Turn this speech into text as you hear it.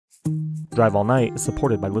Drive All Night is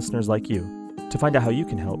supported by listeners like you. To find out how you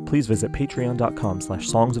can help, please visit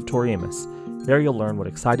patreon.com/Songs of Tori Amos. There you'll learn what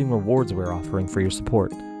exciting rewards we're offering for your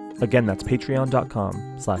support. Again, that's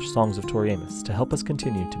patreon.com/Songs of Tori Amos to help us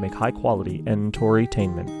continue to make high-quality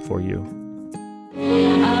Tory-tainment for you.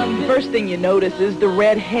 First thing you notice is the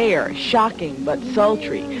red hair, shocking but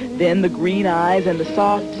sultry. Then the green eyes and the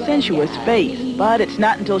soft, sensuous face. But it's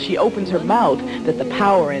not until she opens her mouth that the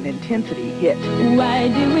power and intensity hit. Why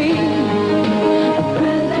do we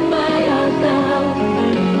crucify ourselves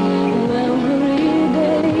every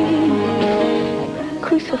day?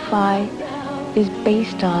 Crucify is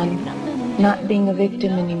based on not being a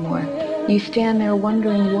victim anymore. You stand there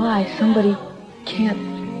wondering why somebody can't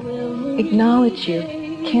acknowledge you,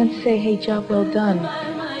 can't say, hey, job well done.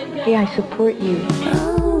 Hey, I support you.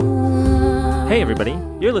 Hey everybody,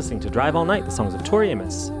 you're listening to Drive All Night, the Songs of Tori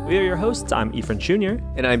Amos. We are your hosts, I'm Ephraim Jr.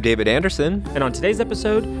 And I'm David Anderson. And on today's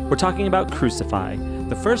episode, we're talking about Crucify,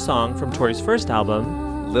 the first song from Tori's first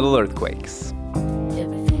album, Little Earthquakes.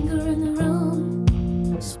 Every finger in the room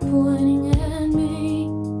is pointing at me.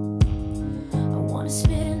 I want to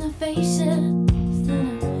spit in their faces,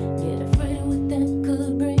 then I get afraid of what that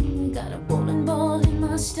could bring. I got a bowling ball in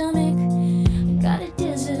my stomach, I got a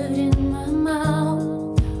desert in my mouth.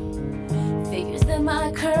 Figures that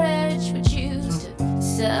my courage would choose to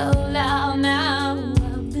sell out now.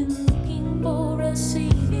 I've been looking for a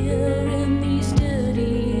savior in these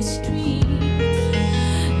dirty streets,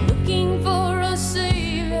 looking for a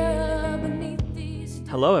savior beneath these.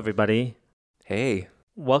 Hello everybody. Hey.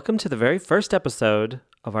 Welcome to the very first episode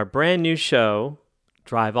of our brand new show,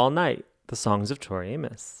 Drive All Night, the Songs of Tori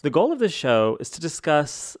Amos. The goal of this show is to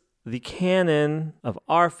discuss the canon of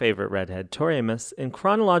our favorite redhead, Tori Amos. In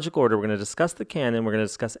chronological order, we're going to discuss the canon. We're going to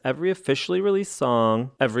discuss every officially released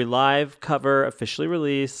song, every live cover officially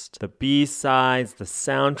released, the B-sides, the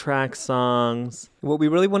soundtrack songs. What we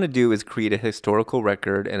really want to do is create a historical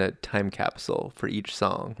record and a time capsule for each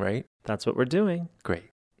song, right? That's what we're doing. Great.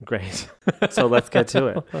 So let's get to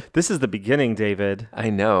it. This is the beginning, David. I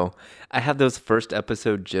know. I have those first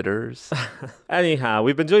episode jitters. Anyhow,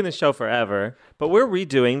 we've been doing this show forever, but we're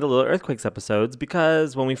redoing the Little Earthquakes episodes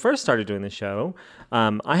because when we first started doing the show,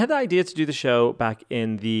 I had the idea to do the show back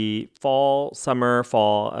in the fall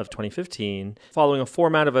of 2015, following a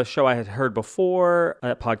format of a show I had heard before,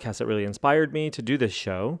 a podcast that really inspired me to do this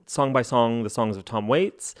show, song by song, the songs of Tom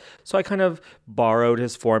Waits. So I kind of borrowed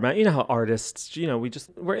his format. You know how artists,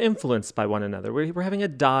 we're influenced by one another. We're having a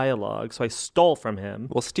dialogue, so I stole from him.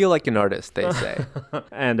 Well, steal like an artist, they say.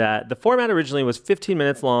 And the format originally was 15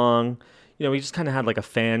 minutes long. We just kind of had like a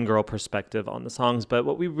fangirl perspective on the songs. But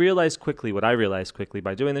what I realized quickly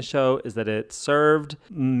by doing the show is that it served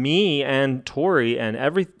me and Tori and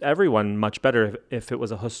everyone much better if it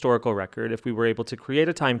was a historical record, if we were able to create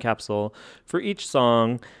a time capsule for each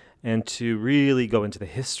song and to really go into the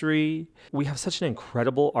history. We have such an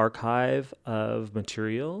incredible archive of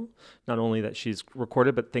material, not only that she's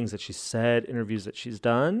recorded, but things that she's said, interviews that she's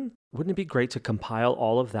done. Wouldn't it be great to compile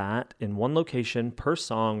all of that in one location per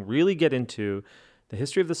song, really get into the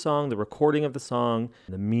history of the song, the recording of the song,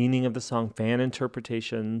 the meaning of the song, fan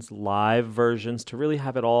interpretations, live versions, to really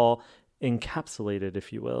have it all encapsulated,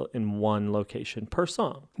 if you will, in one location per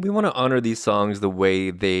song. We want to honor these songs the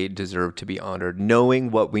way they deserve to be honored,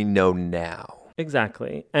 knowing what we know now.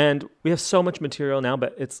 Exactly. And we have so much material now,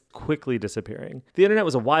 but it's quickly disappearing. The internet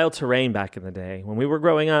was a wild terrain back in the day. When we were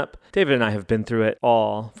growing up, David and I have been through it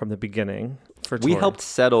all from the beginning. We helped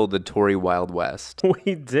settle the Tory Wild West.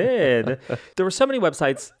 We did. There were so many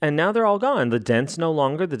websites, and now they're all gone. The Dent's no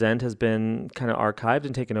longer. The Dent has been kind of archived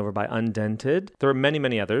and taken over by Undented. There are many,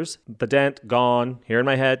 many others. The Dent, gone. Here in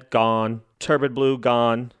My Head, gone. Turbid Blue,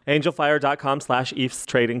 gone. Angelfire.com/Eve's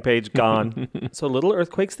trading page, gone. So Little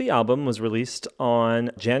Earthquakes, the album, was released on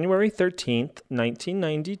January 13th,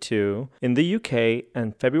 1992 in the UK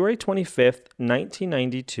and February 25th,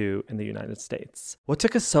 1992 in the United States. What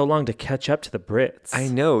took us so long to catch up to the Brits? I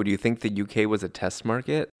know. Do you think the UK was a test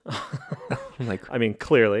market?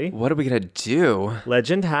 Clearly. What are we going to do?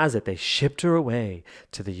 Legend has it they shipped her away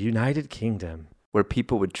to the United Kingdom, where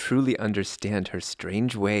people would truly understand her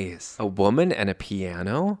strange ways. A woman and a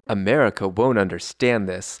piano? America won't understand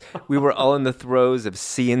this. We were all in the throes of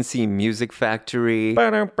CNC Music Factory,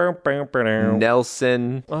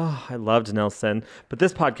 Nelson. Oh, I loved Nelson, but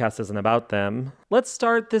this podcast isn't about them. Let's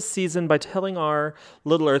start this season by telling our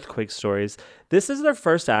Little Earthquake stories. This is their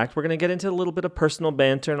first act. We're going to get into a little bit of personal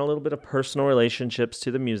banter and a little bit of personal relationships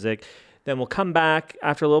to the music. Then we'll come back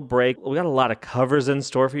after a little break. We got a lot of covers in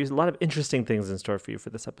store for you, a lot of interesting things in store for you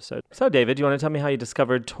for this episode. So, David, do you want to tell me how you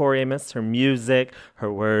discovered Tori Amos, her music,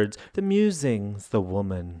 her words, the musings, the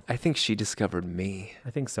woman? I think she discovered me.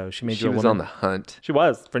 I think so. She made She you a was woman. on the hunt. She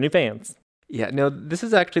was, for new fans. Yeah, no, this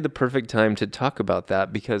is actually the perfect time to talk about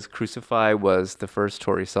that because Crucify was the first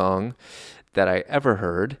Tori song that I ever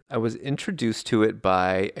heard. I was introduced to it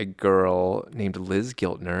by a girl named Liz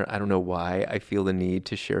Giltner. I don't know why I feel the need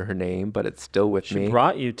to share her name, but it's still with me. She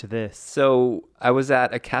brought you to this. So I was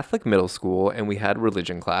at a Catholic middle school and we had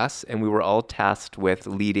religion class and we were all tasked with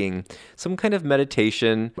leading some kind of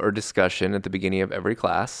meditation or discussion at the beginning of every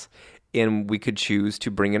class. And we could choose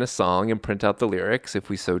to bring in a song and print out the lyrics if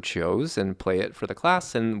we so chose and play it for the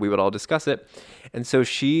class, and we would all discuss it. And so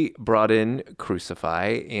she brought in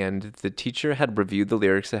Crucify, and the teacher had reviewed the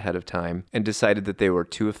lyrics ahead of time and decided that they were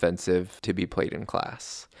too offensive to be played in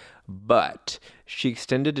class. But she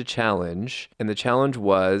extended a challenge, and the challenge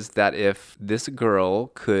was that if this girl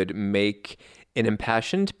could make an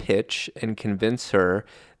impassioned pitch and convince her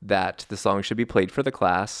that the song should be played for the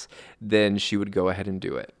class, then she would go ahead and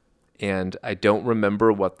do it. And I don't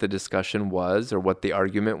remember what the discussion was or what the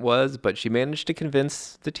argument was, but she managed to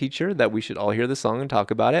convince the teacher that we should all hear the song and talk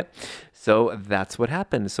about it. So that's what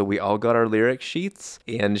happened. So we all got our lyric sheets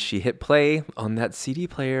and she hit play on that CD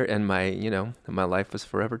player and my life was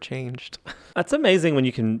forever changed. That's amazing when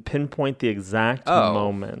you can pinpoint the exact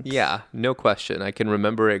moment. Yeah, no question. I can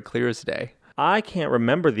remember it clear as day. I can't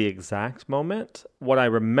remember the exact moment. What I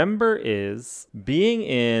remember is being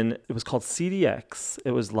it was called CDX.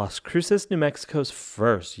 It was Las Cruces, New Mexico's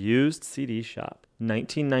first used CD shop,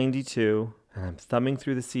 1992. And I'm thumbing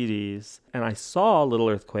through the CDs and I saw Little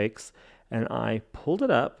Earthquakes and I pulled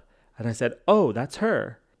it up and I said, oh, that's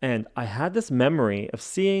her. And I had this memory of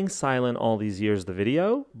seeing Silent all these years, the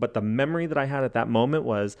video, but the memory that I had at that moment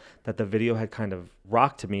was that the video had kind of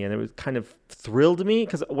rocked me and it was kind of thrilled me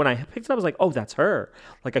because when I picked it up, I was like, oh, that's her.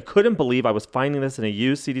 Like I couldn't believe I was finding this in a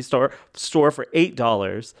used CD store for $8,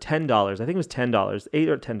 $10. I think it was $10, $8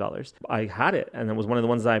 or $10. I had it and it was one of the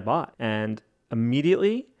ones that I bought. And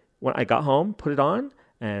immediately when I got home, put it on,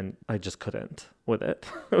 and I just couldn't with it.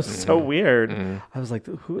 It was so weird. I was like,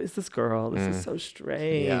 who is this girl? This is so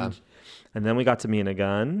strange. Yeah. And then we got to Me and a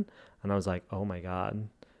Gun, and I was like, oh my God.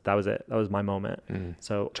 That was it. That was my moment.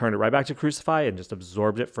 So turned it right back to Crucify and just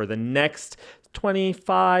absorbed it for the next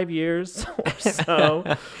 25 years or so.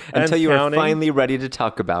 Until you counting. were finally ready to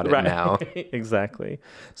talk about it now. Exactly.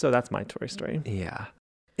 So that's my Tori story. Yeah.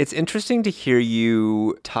 It's interesting to hear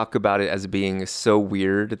you talk about it as being so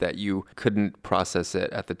weird that you couldn't process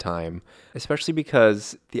it at the time, especially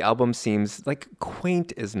because the album seems like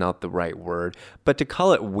quaint is not the right word, but to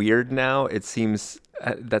call it weird now,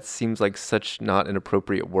 that seems like such not an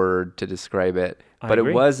appropriate word to describe it. But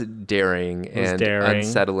it was daring and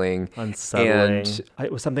unsettling. And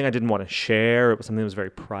it was something I didn't want to share. It was something that was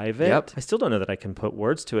very private. Yep. I still don't know that I can put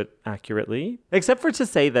words to it accurately, except for to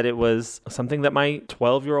say that it was something that my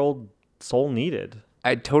 12-year-old soul needed.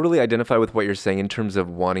 I totally identify with what you're saying in terms of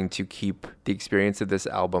wanting to keep the experience of this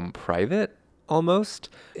album private. Almost.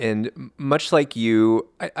 And much like you,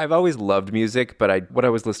 I've always loved music, but what I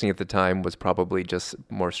was listening at the time was probably just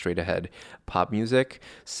more straight ahead pop music.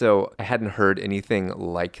 So I hadn't heard anything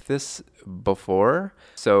like this before.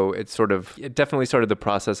 So it definitely started the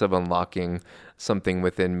process of unlocking something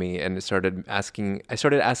within me, and I started asking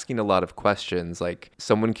a lot of questions, like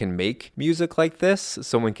someone can make music like this,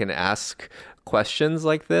 someone can ask questions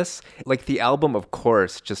like this. Like the album, of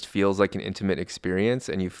course, just feels like an intimate experience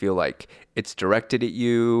and you feel like it's directed at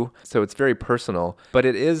you. So it's very personal, but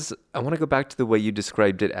I want to go back to the way you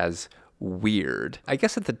described it as weird. I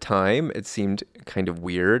guess at the time it seemed kind of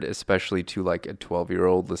weird, especially to like a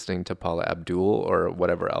 12-year-old listening to Paula Abdul or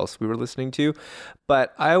whatever else we were listening to.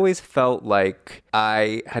 But I always felt like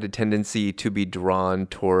I had a tendency to be drawn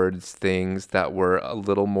towards things that were a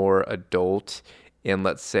little more adult and,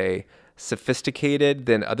 let's say, sophisticated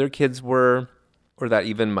than other kids were, or that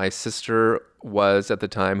even my sister was at the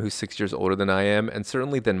time, who's 6 years older than I am, and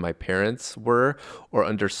certainly than my parents were or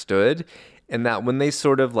understood. And that when they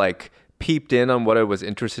sort of like peeped in on what I was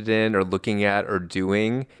interested in or looking at or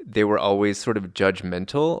doing, they were always sort of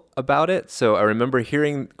judgmental about it. So I remember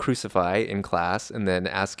hearing Crucify in class and then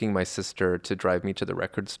asking my sister to drive me to the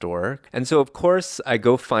record store. And so, of course, I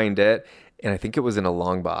go find it. and I think it was in a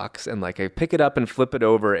long box. And like I pick it up and flip it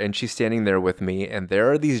over, and she's standing there with me, and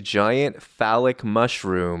there are these giant phallic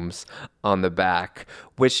mushrooms on the back,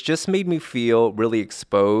 which just made me feel really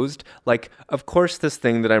exposed. Like, of course, this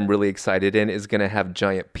thing that I'm really excited in is going to have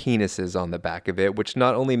giant penises on the back of it, which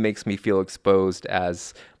not only makes me feel exposed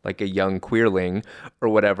as like a young queerling or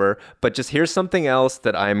whatever, but just here's something else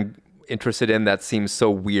that I'm interested in that seems so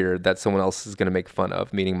weird that someone else is going to make fun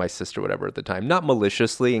of, meaning my sister, whatever, at the time. Not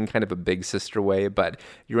maliciously, in kind of a big sister way, but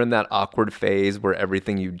you're in that awkward phase where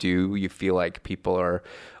everything you do, you feel like people are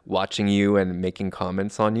watching you and making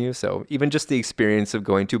comments on you. So even just the experience of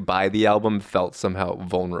going to buy the album felt somehow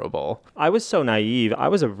vulnerable. I was so naive. I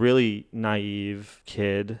was a really naive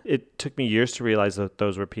kid. It took me years to realize that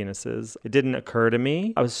those were penises. It didn't occur to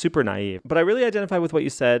me. I was super naive. But I really identify with what you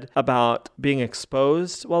said about being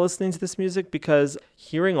exposed while listening to this music, because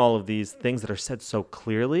hearing all of these things that are said so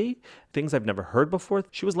clearly, things I've never heard before.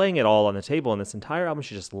 She was laying it all on the table in this entire album.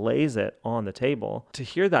 She just lays it on the table. To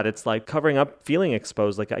hear that, it's like covering up, feeling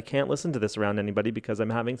exposed. Like I can't listen to this around anybody because I'm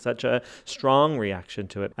having such a strong reaction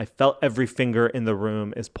to it. I felt every finger in the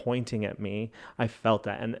room is pointing at me. I felt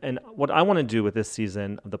that. And what I want to do with this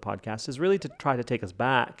season of the podcast is really to try to take us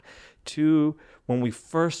back to when we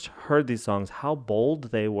first heard these songs, how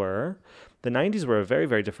bold they were. The 90s were a very,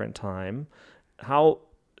 very different time. How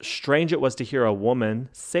strange it was to hear a woman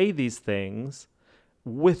say these things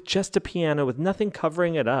with just a piano, with nothing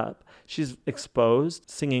covering it up. She's exposed,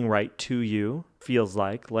 singing right to you, feels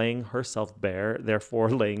like, laying herself bare, therefore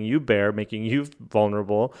laying you bare, making you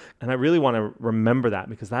vulnerable. And I really want to remember that,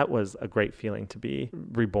 because that was a great feeling to be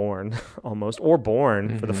reborn almost, or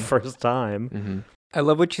born for the first time. I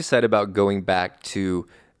love what you said about going back to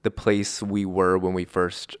the place we were when we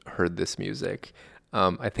first heard this music.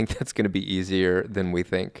 I think that's going to be easier than we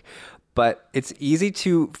think. But it's easy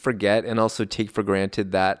to forget and also take for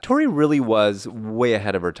granted that Tori really was way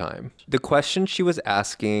ahead of her time. The questions she was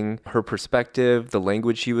asking, her perspective, the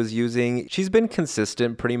language she was using, she's been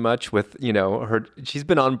consistent pretty much with, she's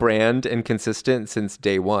been on brand and consistent since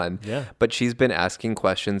day one. Yeah. But she's been asking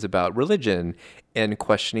questions about religion and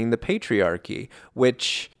questioning the patriarchy,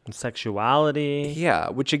 which... sexuality. Yeah,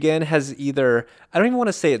 which again has either, I don't even want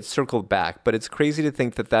to say it's circled back, but it's crazy to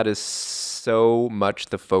think that that is so much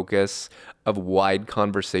the focus of wide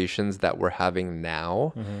conversations that we're having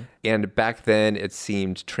now. And back then it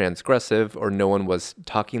seemed transgressive, or no one was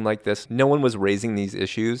talking like this. No one was raising these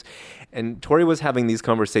issues. And Tori was having these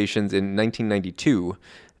conversations in 1992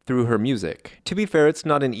 through her music. To be fair, it's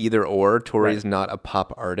not an either or. Tori is not a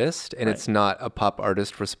pop artist, and it's not a pop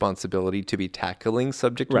artist responsibility to be tackling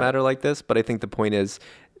subject matter like this. But I think the point is,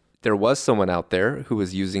 there was someone out there who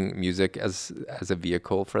was using music as a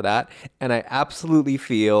vehicle for that. And I absolutely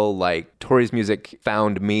feel like Tori's music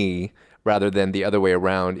found me rather than the other way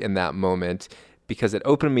around in that moment, because it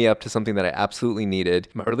opened me up to something that I absolutely needed.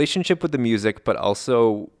 My relationship with the music, but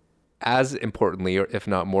also, as importantly, or if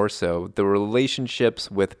not more so, the relationships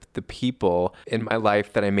with the people in my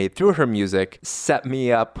life that I made through her music set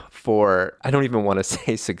me up for, I don't even want to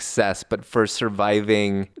say success, but for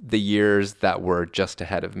surviving the years that were just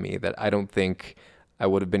ahead of me, that I don't think I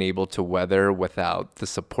would have been able to weather without the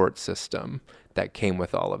support system that came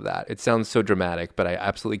with all of that. It sounds so dramatic, but I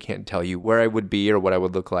absolutely can't tell you where I would be or what I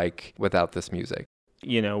would look like without this music.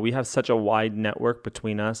 We have such a wide network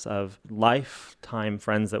between us of lifetime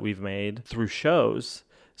friends that we've made through shows.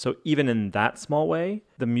 So even in that small way,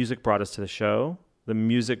 the music brought us to the show. The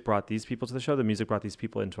music brought these people to the show. The music brought these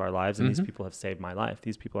people into our lives, and these people have saved my life.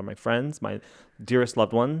 These people are my friends, my dearest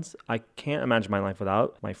loved ones. I can't imagine my life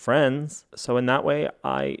without my friends. So in that way,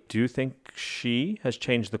 I do think she has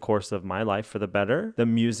changed the course of my life for the better. The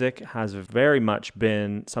music has very much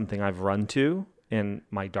been something I've run to in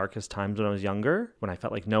my darkest times when I was younger, when I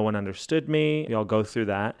felt like no one understood me. We all go through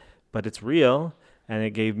that, but it's real, and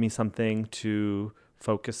it gave me something to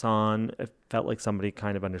focus on. It felt like somebody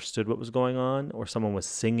kind of understood what was going on, or someone was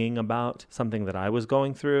singing about something that I was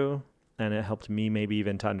going through, and it helped me maybe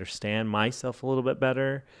even to understand myself a little bit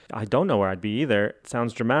better. I don't know where I'd be either. It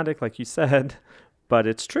sounds dramatic, like you said, but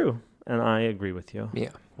it's true, and I agree with you. Yeah.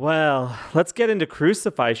 Well, let's get into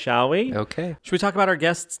Crucify, shall we? Okay. Should we talk about our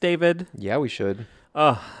guests, David? Yeah, we should.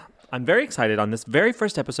 I'm very excited. On this very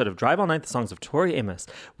first episode of Drive All Night, the Songs of Tori Amos,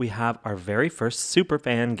 we have our very first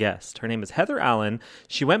superfan guest. Her name is Heather Allen.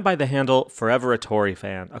 She went by the handle Forever a Tori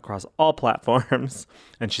Fan across all platforms,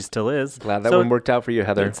 and she still is. Glad that one worked out for you,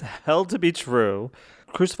 Heather. It's held to be true.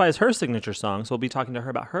 Crucify is her signature song, so we'll be talking to her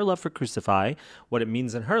about her love for Crucify, what it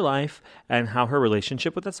means in her life, and how her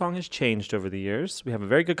relationship with that song has changed over the years. We have a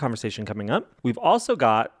very good conversation coming up. We've also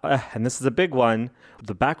got, and this is a big one,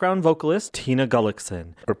 the background vocalist, Tina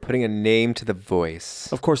Gullickson. We're putting a name to the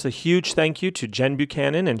voice. Of course, a huge thank you to Jen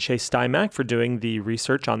Buchanan and Chase Stymack for doing the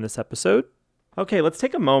research on this episode. Okay, let's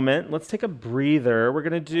take a moment. Let's take a breather. We're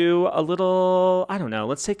going to do a little, I don't know,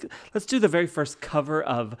 let's do the very first cover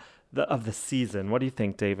of the season. What do you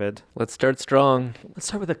think, David? Let's start strong. Let's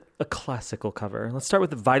start with a classical cover. Let's start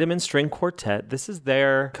with the Vitamin String Quartet. This is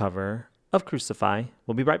their cover of Crucify.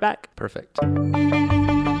 We'll be right back. Perfect.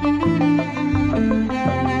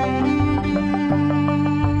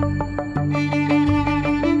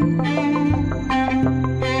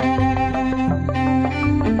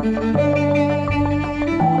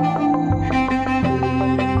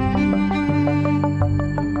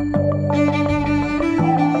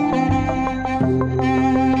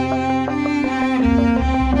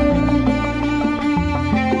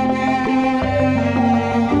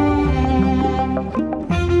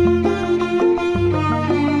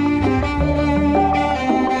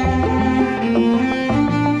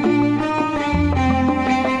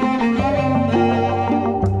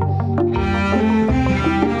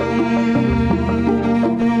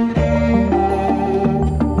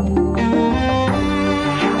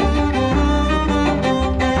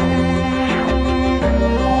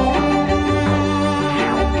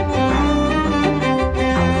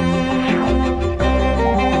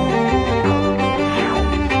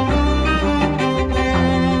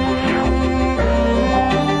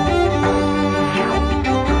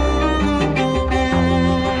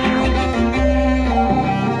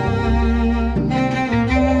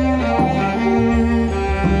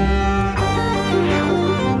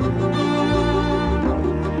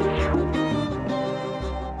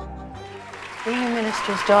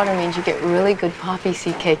 Daughter means you get really good poppy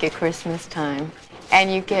seed cake at Christmas time,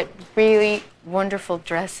 and you get really wonderful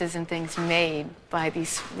dresses and things made by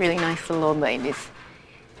these really nice little old ladies.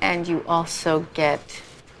 And you also get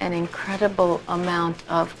an incredible amount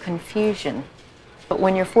of confusion. But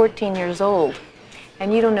when you're 14 years old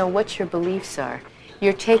and you don't know what your beliefs are,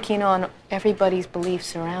 you're taking on everybody's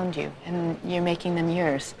beliefs around you and you're making them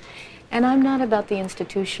yours. And I'm not about the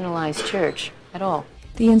institutionalized church at all.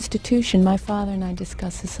 The institution, my father and I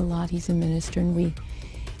discuss this a lot. He's a minister, and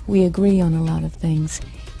we agree on a lot of things.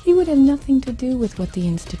 He would have nothing to do with what the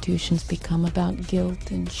institutions become about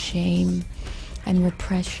guilt and shame and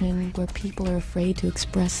repression, where people are afraid to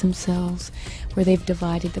express themselves, where they've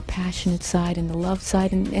divided the passionate side and the love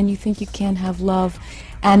side, and you think you can't have love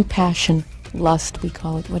and passion, lust, we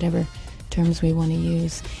call it, whatever terms we want to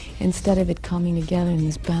use, instead of it coming together in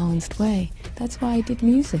this balanced way. That's why I did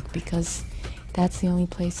music, because that's the only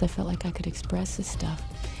place I felt like I could express this stuff.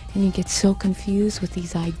 And you get so confused with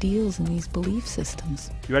these ideals and these belief systems.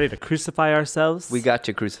 You ready to crucify ourselves? We got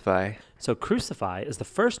to Crucify. So Crucify is the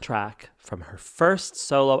first track from her first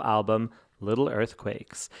solo album, Little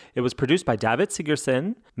Earthquakes. It was produced by David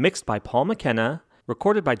Sigerson, mixed by Paul McKenna,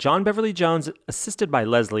 recorded by John Beverly Jones, assisted by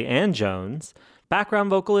Leslie Ann Jones, background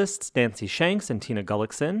vocalists Nancy Shanks and Tina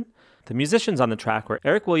Gullickson. The musicians on the track were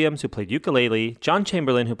Eric Williams, who played ukulele, John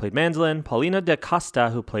Chamberlain, who played mandolin, Paulina de Costa,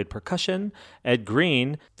 who played percussion, Ed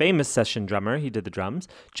Green, famous session drummer, he did the drums,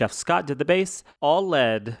 Jeff Scott did the bass, all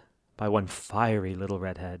led by one fiery little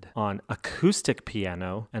redhead on acoustic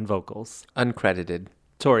piano and vocals. Uncredited.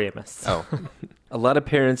 Tori Amos. Oh. A lot of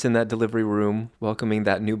parents in that delivery room welcoming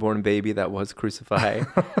that newborn baby that was Crucify.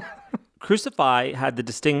 Crucify had the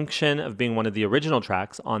distinction of being one of the original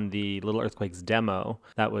tracks on the Little Earthquakes demo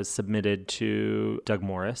that was submitted to Doug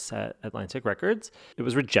Morris at Atlantic Records. It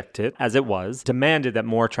was rejected, as it was, demanded that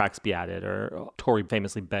more tracks be added, or Tori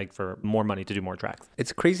famously begged for more money to do more tracks.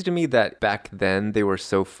 It's crazy to me that back then they were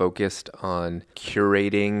so focused on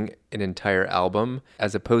curating an entire album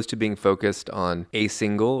as opposed to being focused on a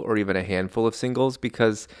single or even a handful of singles,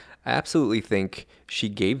 because I absolutely think she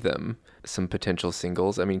gave them some potential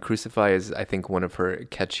singles. I mean, Crucify is, I think, one of her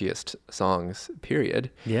catchiest songs,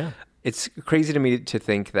 period. Yeah. It's crazy to me to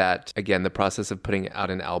think that, again, the process of putting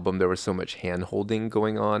out an album, there was so much hand-holding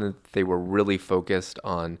going on, and they were really focused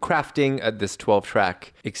on crafting this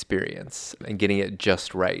 12-track experience and getting it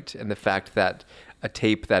just right. And the fact that a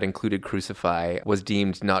tape that included Crucify was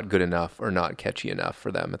deemed not good enough or not catchy enough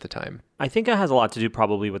for them at the time. I think it has a lot to do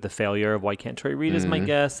probably with the failure of Why Can't Tori Read is my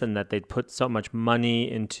guess, and that they'd put so much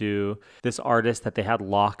money into this artist that they had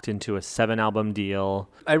locked into a 7-album deal.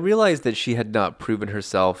 I realized that she had not proven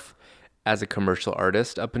herself as a commercial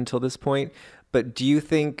artist up until this point, but do you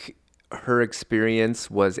think her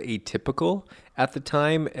experience was atypical at the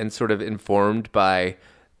time and sort of informed by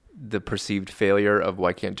the perceived failure of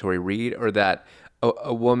Why Can't Tori Read, or that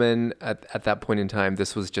a woman at that point in time,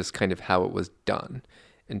 this was just kind of how it was done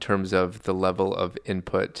in terms of the level of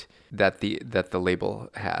input that the label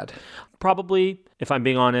had? Probably, if I'm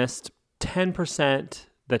being honest, 10%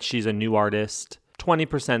 that she's a new artist,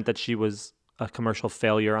 20% that she was a commercial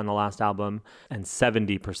failure on the last album, and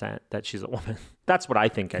 70% that she's a woman. That's what I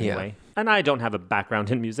think anyway. Yeah. And I don't have a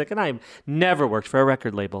background in music, and I've never worked for a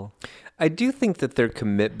record label. I do think that their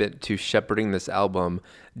commitment to shepherding this album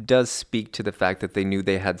does speak to the fact that they knew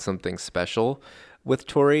they had something special with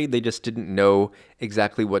Tori. They just didn't know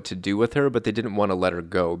exactly what to do with her, but they didn't want to let her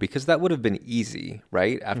go, because that would have been easy,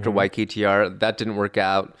 right? After YKTR, that didn't work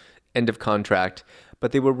out, end of contract.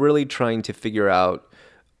 But they were really trying to figure out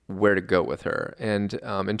where to go with her. And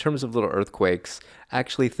in terms of Little Earthquakes, I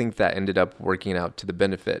actually think that ended up working out to the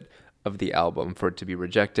benefit of the album, for it to be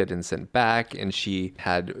rejected and sent back. And she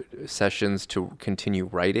had sessions to continue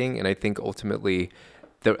writing. And I think ultimately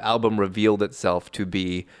the album revealed itself to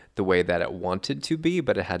be the way that it wanted to be,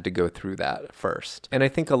 but it had to go through that first. And I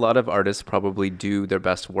think a lot of artists probably do their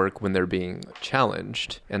best work when they're being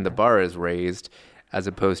challenged and the bar is raised, as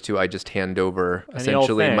opposed to I just hand over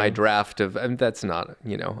essentially my draft of, and that's not,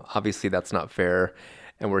 obviously that's not fair.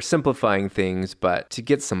 And we're simplifying things, but to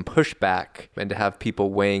get some pushback and to have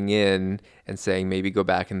people weighing in and saying, maybe go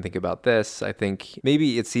back and think about this, I think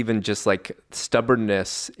maybe it's even just like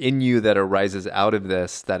stubbornness in you that arises out of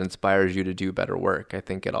this that inspires you to do better work. I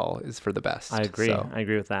think it all is for the best. I agree. I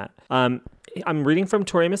agree with that. I'm reading from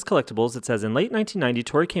Tori Amos Collectibles. It says, in late 1990,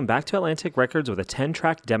 Tori came back to Atlantic Records with a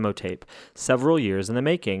 10-track demo tape, several years in the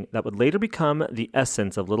making, that would later become the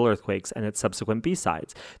essence of Little Earthquakes and its subsequent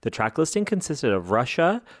B-sides. The track listing consisted of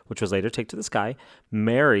Russia, which was later Take to the Sky,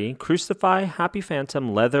 Mary, Crucify, Happy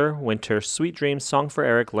Phantom, Leather, Winter, Sweet Dreams, Song for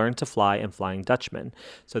Eric, Learn to Fly, and Flying Dutchman.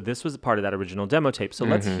 So this was part of that original demo tape. So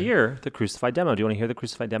let's hear the Crucify demo. Do you want to hear the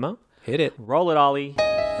Crucify demo? Hit it. Roll it, Ollie.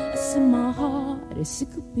 My heart is sick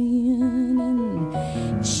of being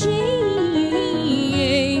in chains.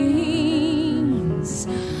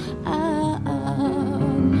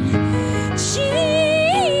 Chains.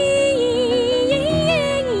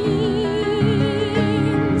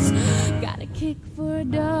 Got a kick for a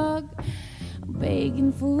dog. I'm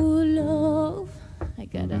begging for love. I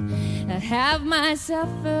gotta have myself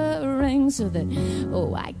a ring so that,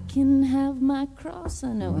 I can have my cross.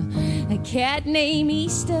 I know a cat named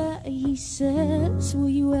Easter. He says, will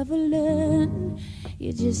you ever learn?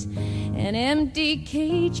 You're just an empty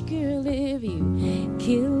cage, girl, if you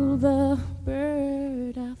kill the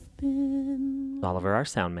bird I've been. Oliver, our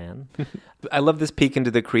sound man. I love this peek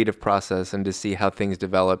into the creative process and to see how things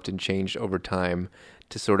developed and changed over time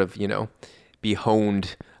to sort of, be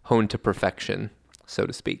honed to perfection, so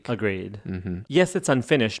to speak. Agreed. Yes, it's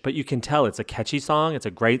unfinished, but you can tell it's a catchy song. It's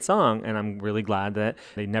a great song, and I'm really glad that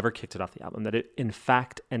they never kicked it off the album, that it, in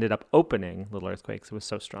fact, ended up opening Little Earthquakes. It was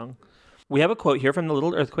so strong. We have a quote here from the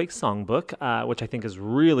Little Earthquakes songbook, which I think is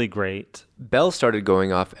really great. Bells started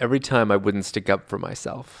going off every time I wouldn't stick up for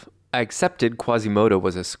myself. I accepted Quasimodo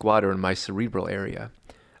was a squatter in my cerebral area.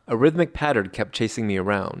 A rhythmic pattern kept chasing me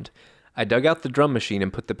around. I dug out the drum machine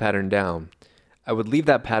and put the pattern down. I would leave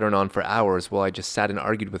that pattern on for hours while I just sat and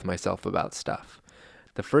argued with myself about stuff.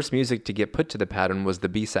 The first music to get put to the pattern was the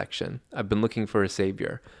B section. I've been looking for a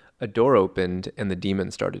savior. A door opened and the demon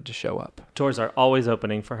started to show up. Doors are always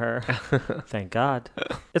opening for her. Thank God.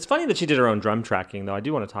 It's funny that she did her own drum tracking, though. I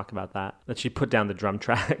do want to talk about that she put down the drum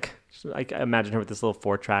track. I imagine her with this little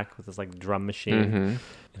 4-track with this drum machine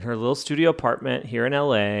in her little studio apartment here in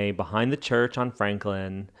LA behind the church on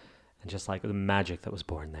Franklin. And just the magic that was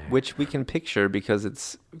born there. Which we can picture because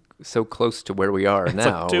it's so close to where we are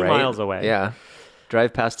now, it's 2 miles away. Yeah.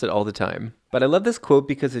 Drive past it all the time. But I love this quote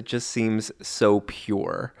because it just seems so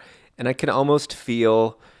pure. And I can almost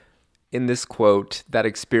feel in this quote that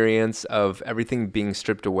experience of everything being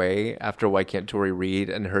stripped away after Why Can't Tori Read,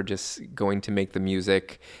 and her just going to make the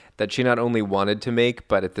music that she not only wanted to make,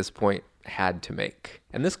 but at this point had to make.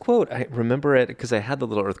 And this quote, I remember it because I had the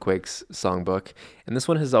Little Earthquakes songbook, and this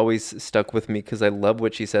one has always stuck with me because I love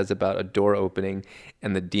what she says about a door opening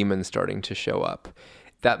and the demon starting to show up.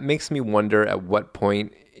 That makes me wonder at what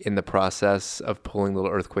point in the process of pulling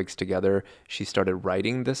Little Earthquakes together she started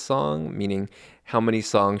writing this song, meaning how many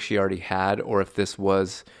songs she already had, or if this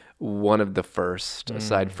was one of the first,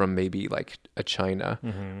 aside from maybe a China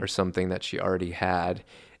or something that she already had.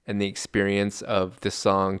 And the experience of this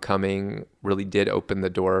song coming really did open the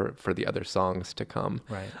door for the other songs to come.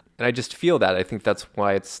 Right. And I just feel that. I think that's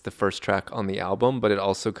why it's the first track on the album, but it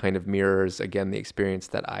also kind of mirrors, again, the experience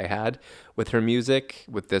that I had with her music,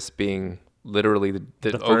 with this being literally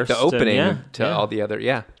the first, opening to yeah. all the other.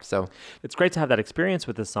 Yeah. So It's great to have that experience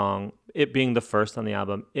with this song, it being the first on the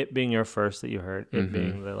album, it being your first that you heard, it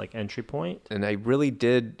being the like entry point. and I really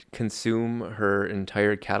did consume her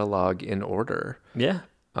entire catalog in order. Yeah.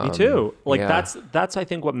 Me too. Like yeah. that's I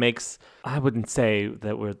think what makes, I wouldn't say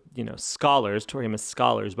that we're, scholars, Tori Amos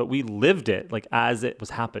scholars, but we lived it like as it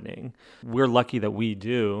was happening. We're lucky that we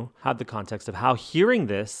do have the context of how hearing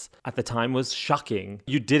this at the time was shocking.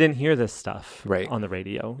 You didn't hear this stuff Right. on the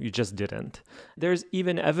radio. You just didn't. There's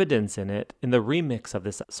even evidence in it, in the remix of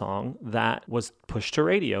this song, that was pushed to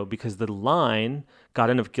radio because the line, "Got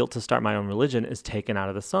enough guilt to start my own religion," is taken out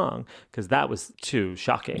of the song because that was too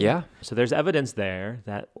shocking. Yeah. So there's evidence there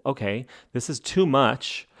that, okay, this is too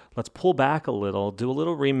much. Let's pull back a little, do a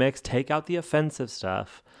little remix, take out the offensive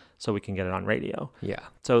stuff so we can get it on radio. Yeah.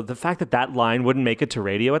 So the fact that that line wouldn't make it to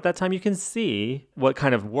radio at that time, you can see what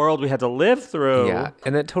kind of world we had to live through. Yeah,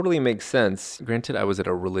 and that totally makes sense. Granted, I was at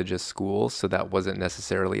a religious school, so that wasn't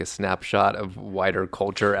necessarily a snapshot of wider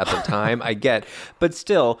culture at the time, I get. But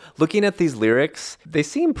still, looking at these lyrics, they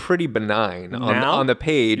seem pretty benign on the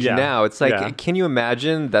page Yeah. now. It's like, Yeah. can you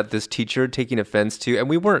imagine that this teacher taking offense to, and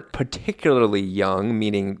we weren't particularly young,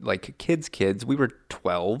 meaning like kids, we were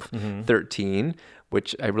 12, 13,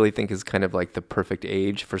 which I really think is kind of like the perfect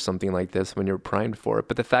age for something like this when you're primed for it.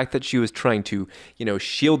 But the fact that she was trying to,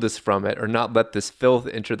 shield us from it or not let this filth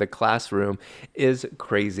enter the classroom is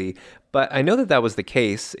crazy. But I know that that was the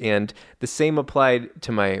case, and the same applied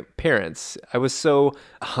to my parents. I was so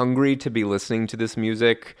hungry to be listening to this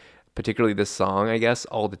music, particularly this song, I guess,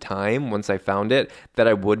 all the time once I found it, that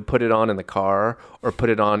I would put it on in the car or put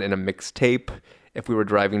it on in a mixtape if we were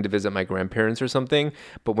driving to visit my grandparents or something.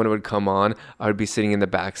 But when it would come on, I would be sitting in the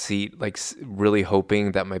back seat, like really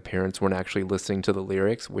hoping that my parents weren't actually listening to the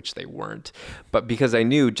lyrics, which they weren't. But because I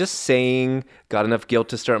knew just saying "got enough guilt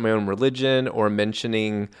to start my own religion" or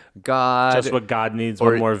mentioning God, Just what God needs, or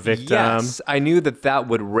one more victim. Yes, I knew that that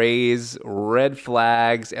would raise red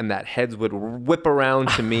flags and that heads would whip around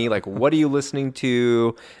to me like, what are you listening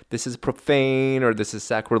to? This is profane or this is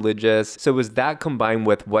sacrilegious. So it was that combined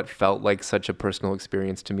with what felt like such a personal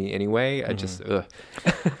experience to me anyway. I just,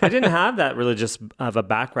 I didn't have that religious of a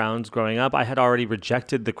background growing up. I had already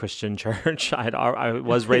rejected the Christian church. I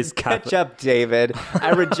was raised Catholic. Catch up, David. I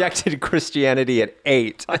rejected Christianity at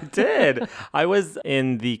 8. I did. I was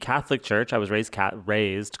in the Catholic Church. I was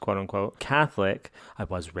raised, quote unquote, Catholic. I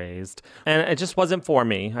was raised. And it just wasn't for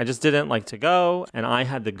me. I just didn't like to go. And I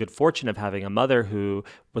had the good fortune of having a mother who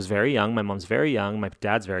was very young. My mom's very young. My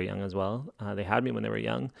dad's very young as well. They had me when they were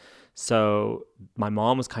young. So my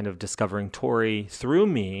mom was kind of discovering Tori through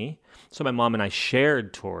me. So my mom and I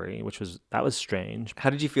shared Tori, that was strange. How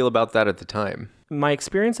did you feel about that at the time? My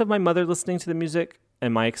experience of my mother listening to the music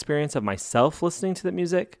and my experience of myself listening to the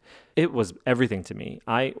music, it was everything to me.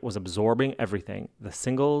 I was absorbing everything, the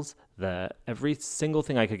singles, every single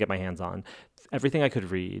thing I could get my hands on, everything I could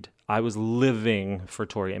read. I was living for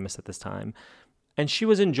Tori Amos at this time. And she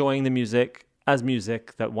was enjoying the music as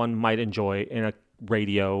music that one might enjoy in a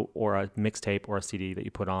radio or a mixtape or a CD that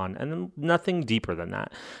you put on, and then nothing deeper than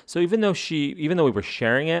that. So even though we were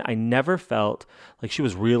sharing it, I never felt like she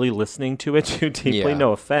was really listening to it too deeply. Yeah.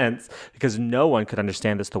 No offense, because no one could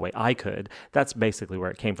understand this the way I could. That's basically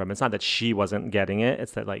where it came from. It's not that she wasn't getting it.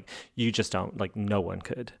 It's that like you just don't, like no one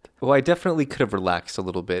could. Well, I definitely could have relaxed a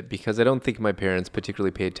little bit because I don't think my parents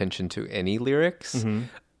particularly pay attention to any lyrics. Mm-hmm.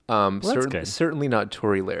 That's good. Certainly not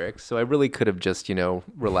Tory lyrics. So I really could have just,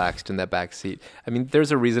 relaxed in that back seat. I mean,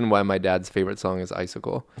 there's a reason why my dad's favorite song is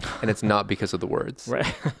Icicle, and it's not because of the words.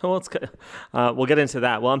 Right. Well, it's good. We'll get into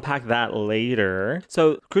that. We'll unpack that later.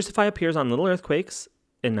 So Crucify appears on Little Earthquakes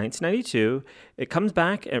in 1992. It comes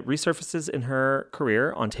back, it resurfaces in her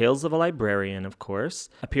career on Tales of a Librarian, of course.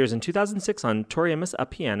 Appears in 2006 on Tori Amos A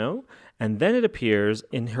Piano, and then it appears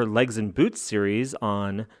in her Legs and Boots series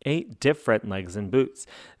on 8 different Legs and Boots.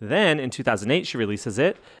 Then in 2008, she releases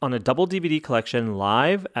it on a double DVD collection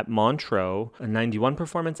live at Montreux, a 91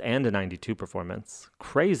 performance and a 92 performance.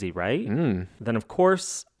 Crazy, right? Then, of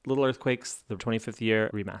course, Little Earthquakes, the 25th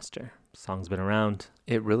year remaster. Song's been around.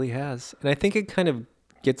 It really has. And I think it kind of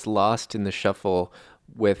gets lost in the shuffle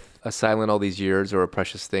with A Silent All These Years or A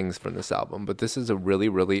Precious Things from this album. But this is a really,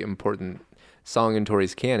 really important song in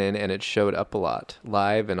Tori's canon, and it showed up a lot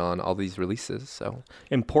live and on all these releases. So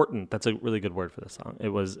important. That's a really good word for the song. It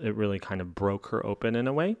really kind of broke her open in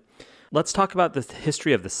a way. Let's talk about the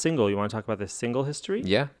history of the single. You want to talk about the single history?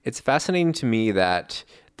 Yeah. It's fascinating to me that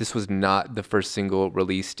this was not the first single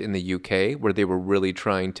released in the UK, where they were really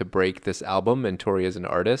trying to break this album and Tori as an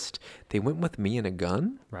artist. They went with Me and a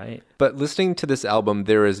Gun. Right. But listening to this album,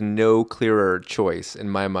 there is no clearer choice in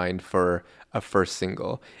my mind for a first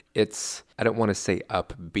single. It's, I don't want to say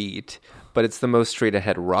upbeat, but it's the most straight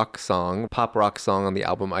ahead rock song, pop rock song on the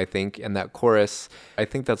album, I think. And that chorus, I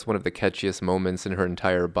think that's one of the catchiest moments in her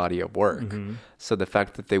entire body of work. Mm-hmm. So the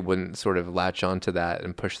fact that they wouldn't sort of latch onto that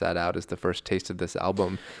and push that out as the first taste of this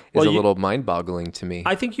album is a little mind-boggling to me.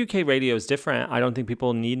 I think UK radio is different. I don't think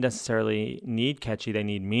people necessarily need catchy. They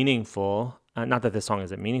need meaningful. Not that this song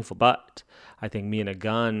isn't meaningful, but I think Me and a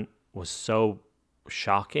Gun was so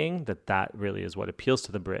shocking that really is what appeals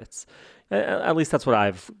to the Brits. At least that's what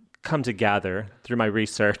I've come to gather through my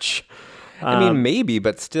research. I mean, maybe,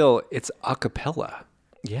 but still, it's a cappella.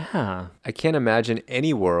 Yeah. I can't imagine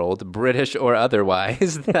any world, British or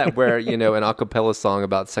otherwise, that where, an a cappella song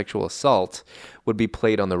about sexual assault would be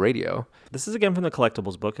played on the radio. This is again from the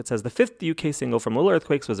Collectibles book. It says the 5th UK single from Little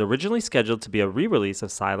Earthquakes was originally scheduled to be a re-release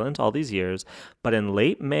of Silent all these years, but in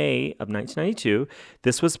late May of 1992,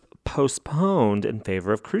 this was postponed in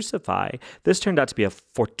favor of Crucify. This turned out to be a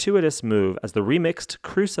fortuitous move, as the remixed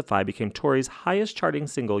Crucify became Tori's highest charting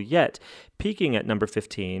single yet, peaking at number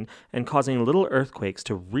 15 and causing Little Earthquakes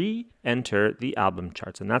to re-enter the album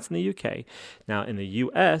charts, and that's in the UK. Now, in the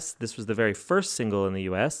US, this was the very first single in the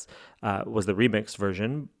US, was the remixed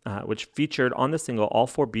version, which featured on the single all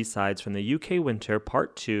 4 B-sides from the UK Winter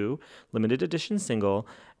Part 2 limited edition single,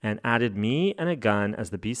 and added Me and a Gun as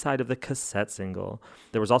the B-side of the cassette single.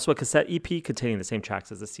 There was also a cassette EP containing the same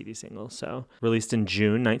tracks as the CD single, so released in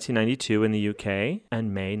June 1992 in the UK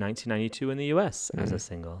and May 1992 in the US as a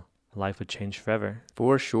single. Life would change forever.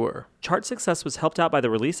 For sure. Chart success was helped out by the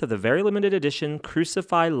release of the very limited edition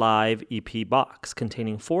Crucify Live EP box,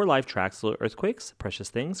 containing 4 live tracks: Little Earthquakes, Precious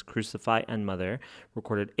Things, Crucify, and Mother,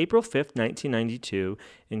 recorded April 5th, 1992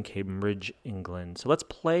 in Cambridge, England. So let's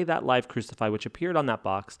play that live Crucify, which appeared on that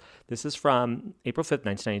box. This is from April 5th,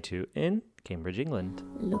 1992 in Cambridge, England.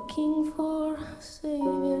 Looking for a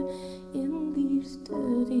savior in these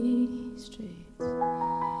dirty streets.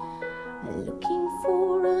 Looking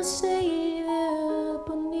for a savior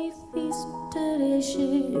beneath these dirty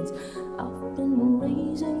sheets. I've been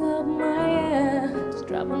raising up my hands,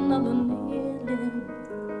 drop another nail in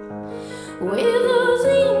with those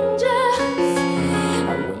angels.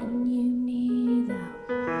 When you need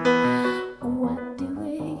them, what do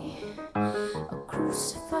we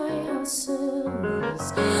crucify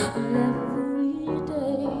ourselves every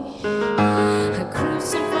day? I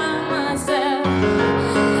crucify myself,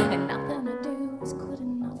 and nothing I do is good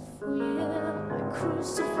enough for you. I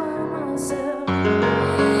crucify myself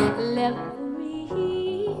every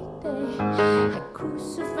day. I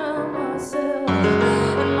crucify myself,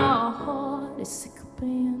 and my heart is sick of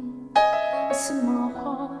being. Yes, my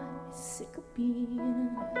heart is sick of being.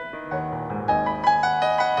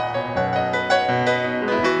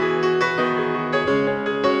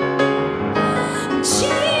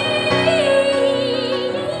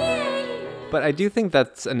 But I do think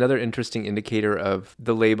that's another interesting indicator of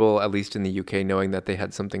the label, at least in the UK, knowing that they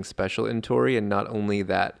had something special in Tori, and not only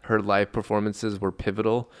that her live performances were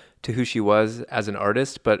pivotal to who she was as an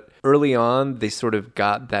artist, but early on, they sort of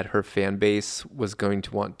got that her fan base was going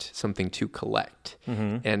to want something to collect.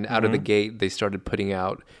 And out of the gate, they started putting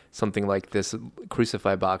out something like this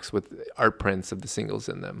Crucify box with art prints of the singles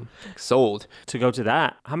in them. Sold. To go to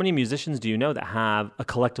that, how many musicians do you know that have a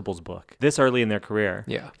collectibles book this early in their career?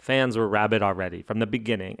 Yeah. Fans were rabid already from the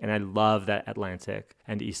beginning, and I love that Atlantic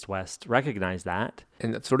and East West recognize that.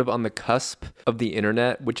 And that's sort of on the cusp of the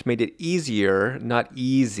internet, which made it easier, not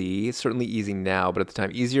easy, certainly easy now, but at the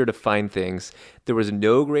time, easier to find things. There was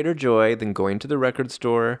no greater joy than going to the record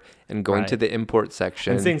store and going to the import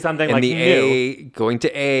section. And seeing something and like the new. A, going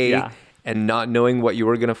to A, and not knowing what you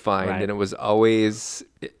were going to find. Right. And it was always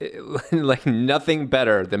like nothing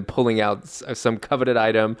better than pulling out some coveted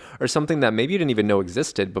item or something that maybe you didn't even know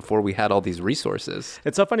existed before we had all these resources.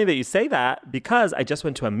 It's so funny that you say that, because I just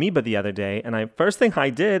went to Amoeba the other day, and first thing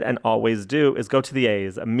I did and always do is go to the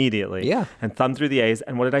A's immediately. Yeah. And thumb through the A's.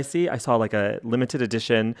 And what did I see? I saw like a limited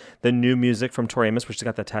edition, the new music from Tori Amos, which has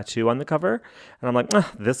got the tattoo on the cover. And I'm like,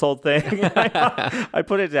 this old thing. I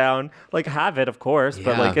put it down, like have it, of course,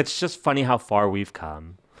 but like it's just funny how far we've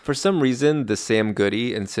come. For some reason, the Sam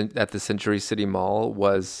Goody at the Century City Mall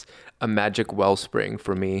was a magic wellspring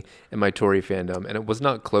for me and my Tori fandom. And it was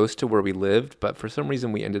not close to where we lived, but for some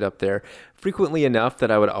reason we ended up there frequently enough that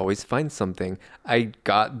I would always find something. I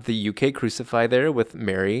got the UK Crucify there with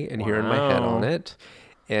Mary and Here in My Head on it.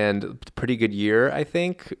 and pretty good year, I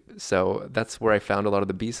think. So that's where I found a lot of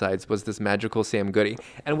the B-sides, was this Magical Sam Goody.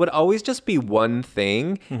 And it would always just be one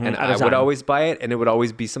thing, and I would always buy it, and it would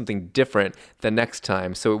always be something different the next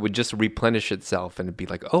time. So it would just replenish itself and be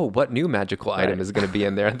like, oh, what new magical item is going to be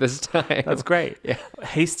in there this time? That's great. Yeah.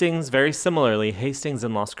 Hastings, very similarly, Hastings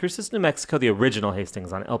in Las Cruces, New Mexico, the original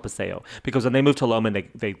Hastings on El Paseo, because when they moved to Loma,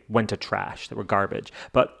 they went to trash. They were garbage.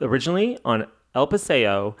 But originally on El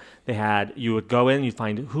Paseo, you would go in, you'd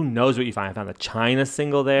find, who knows what you find. I found the China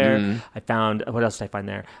single there. I found, what else did I find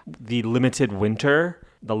there? The Limited Winter,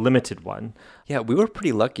 the limited one. Yeah, we were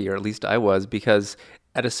pretty lucky, or at least I was, because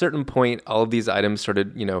at a certain point, all of these items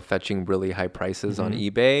started, fetching really high prices on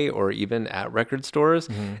eBay or even at record stores.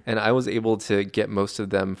 And I was able to get most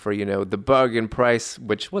of them for, the bargain price,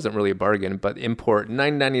 which wasn't really a bargain, but import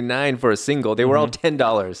 $9.99 for a single. They were all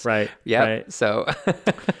 $10. Right. Yeah. Right. So.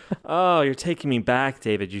 Oh, you're taking me back,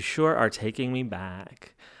 David. You sure are taking me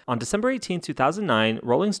back. On December 18, 2009,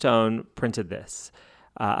 Rolling Stone printed this.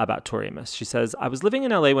 About Tori Amos. She says, I was living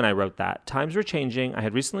in LA when I wrote that. Times were changing. I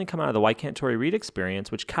had recently come out of the Why Can't Tori Read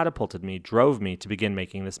experience, which catapulted me, drove me to begin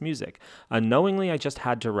making this music. Unknowingly, I just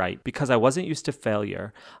had to write because I wasn't used to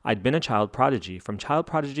failure. I'd been a child prodigy. From child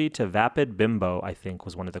prodigy to vapid bimbo, I think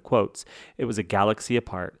was one of the quotes. It was a galaxy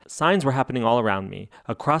apart. Signs were happening all around me.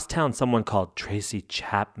 Across town, someone called Tracy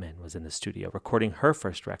Chapman was in the studio recording her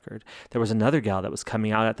first record. There was another gal that was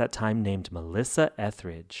coming out at that time named Melissa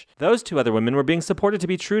Etheridge. Those two other women were being supported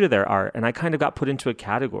to be true to their art, and I kind of got put into a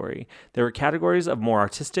category. There were categories of more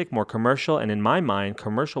artistic, more commercial, and in my mind,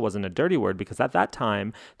 commercial wasn't a dirty word because at that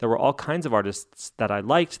time, there were all kinds of artists that I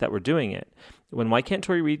liked that were doing it. When Why Can't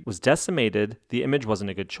Tori Read was decimated, the image wasn't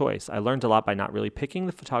a good choice. I learned a lot by not really picking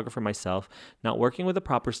the photographer myself, not working with a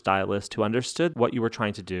proper stylist who understood what you were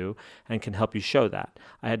trying to do and can help you show that.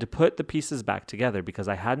 I had to put the pieces back together because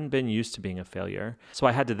I hadn't been used to being a failure. So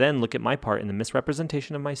I had to then look at my part in the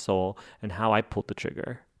misrepresentation of my soul and how I pulled the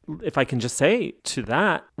trigger. If I can just say to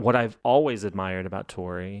that, what I've always admired about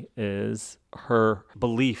Tori is her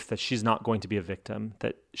belief that she's not going to be a victim,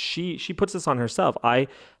 that she puts this on herself. I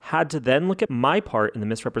had to then look at my part in the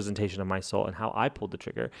misrepresentation of my soul and how I pulled the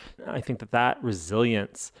trigger. I think that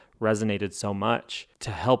resilience resonated so much to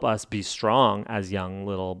help us be strong as young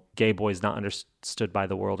little gay boys not understood by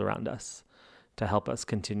the world around us, to help us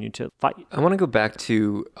continue to fight. I want to go back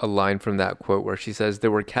to a line from that quote where she says,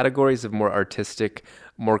 there were categories of more artistic,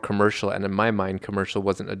 more commercial, and in my mind, commercial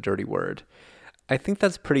wasn't a dirty word. I think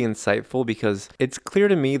that's pretty insightful because it's clear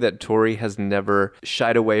to me that Tori has never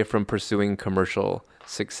shied away from pursuing commercial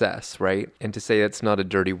success, right? And to say it's not a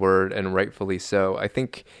dirty word, and rightfully so, I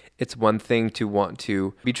think it's one thing to want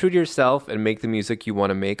to be true to yourself and make the music you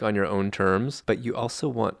want to make on your own terms, but you also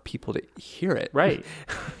want people to hear it. Right.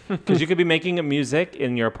 Because you could be making a music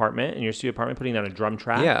in your apartment, in your studio apartment, putting down a drum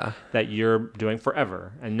track that you're doing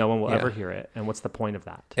forever and no one will ever hear it. And what's the point of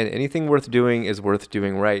that? And anything worth doing is worth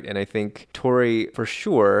doing right. And I think Tori, for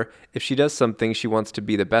sure, if she does something, she wants to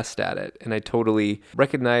be the best at it. And I totally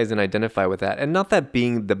recognize and identify with that. And not that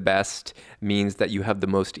being the best means that you have the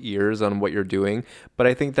most ears on what you're doing, but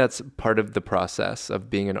I think that's part of the process of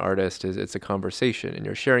being an artist. Is it's a conversation and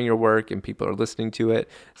you're sharing your work and people are listening to it.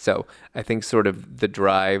 So I think sort of the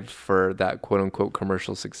drive for that quote unquote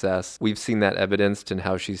commercial success, we've seen that evidenced in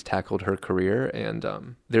how she's tackled her career.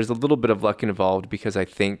 And there's a little bit of luck involved because I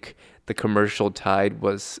think the commercial tide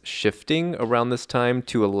was shifting around this time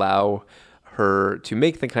to allow her to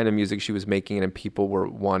make the kind of music she was making, and people were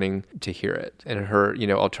wanting to hear it. And her,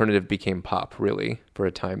 alternative became pop really for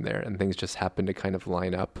a time there, and things just happened to kind of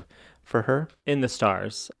line up for her. In the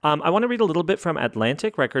stars. I want to read a little bit from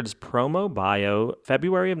Atlantic Records promo bio,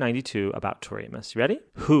 February of 92, about Tori Amos. You ready?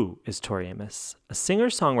 Who is Tori Amos? A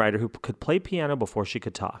singer-songwriter who could play piano before she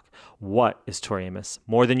could talk. What is Tori Amos?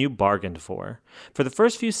 More than you bargained for. For the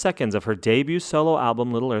first few seconds of her debut solo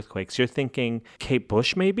album, Little Earthquakes, you're thinking, Kate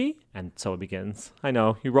Bush maybe? And so it begins. I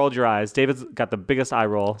know, you rolled your eyes. David's got the biggest eye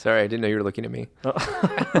roll. Sorry, I didn't know you were looking at me.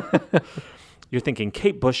 You're thinking,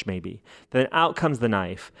 Kate Bush maybe. Then out comes the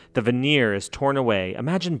knife. The veneer is torn away.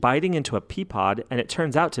 Imagine biting into a pea pod and it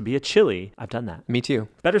turns out to be a chili. I've done that. Me too.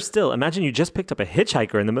 Better still, imagine you just picked up a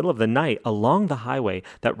hitchhiker in the middle of the night along the highway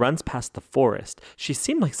that runs past the forest. She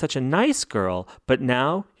seemed like such a nice girl, but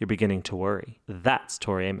now you're beginning to worry. That's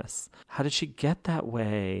Tori Amos. How did she get that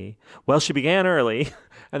way? Well, she began early.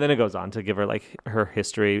 And then it goes on to give her her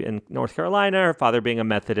history in North Carolina, her father being a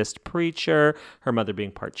Methodist preacher, her mother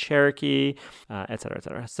being part Cherokee, et cetera, et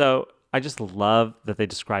cetera. So I just love that they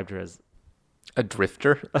described her as A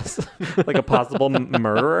drifter? Like a possible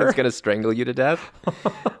murderer. It's going to strangle you to death?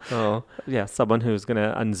 Oh. Yeah, someone who's going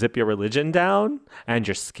to unzip your religion down and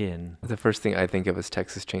your skin. The first thing I think of is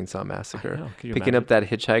Texas Chainsaw Massacre. I know. Can you Picking imagine? up that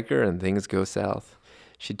hitchhiker and things go south.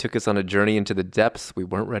 She took us on a journey into the depths we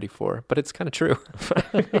weren't ready for, but it's kind of true.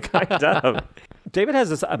 Kind of. David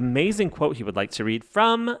has this amazing quote he would like to read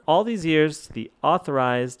from All These Years, the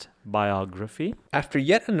authorized biography. After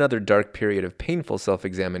yet another dark period of painful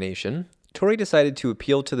self-examination, Tori decided to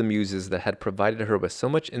appeal to the muses that had provided her with so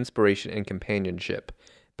much inspiration and companionship,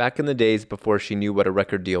 back in the days before she knew what a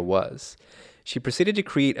record deal was. She proceeded to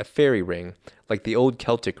create a fairy ring, like the old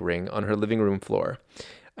Celtic ring, on her living room floor.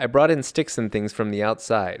 I brought in sticks and things from the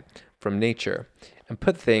outside, from nature, and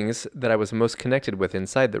put things that I was most connected with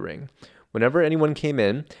inside the ring. Whenever anyone came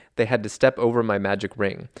in, they had to step over my magic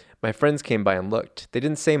ring. My friends came by and looked. They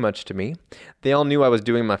didn't say much to me. They all knew I was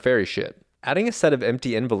doing my fairy shit. Adding a set of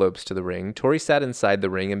empty envelopes to the ring, Tori sat inside the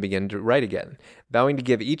ring and began to write again, vowing to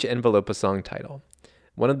give each envelope a song title.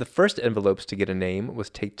 One of the first envelopes to get a name was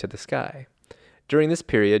Take to the Sky. During this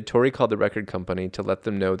period, Tori called the record company to let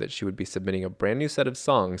them know that she would be submitting a brand new set of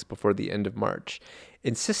songs before the end of March,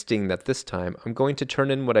 insisting that this time I'm going to turn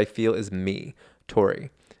in what I feel is me, Tori.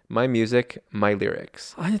 My music, my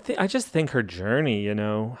lyrics. I just think her journey,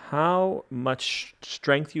 how much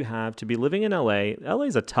strength you have to be living in LA. LA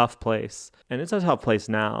is a tough place, and it's a tough place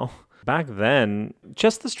now. Back then,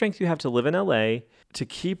 just the strength you have to live in LA, to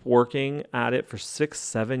keep working at it for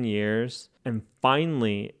 6-7 years, and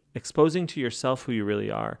finally exposing to yourself who you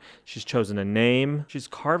really are. She's chosen a name. She's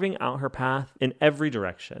carving out her path in every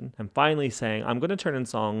direction, and finally saying, I'm going to turn in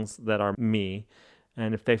songs that are me.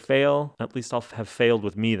 And if they fail, at least I'll have failed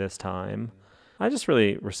with me this time. I just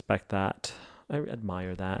really respect that. I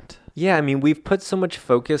admire that. Yeah, I mean, we've put so much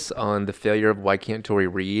focus on the failure of Why Can't Tori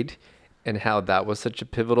Read and how that was such a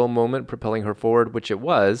pivotal moment propelling her forward, which it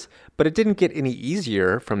was, but it didn't get any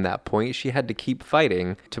easier from that point. She had to keep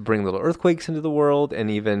fighting to bring Little Earthquakes into the world, and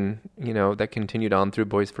even, that continued on through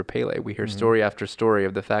Boys for Pele. We hear story after story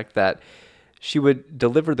of the fact that she would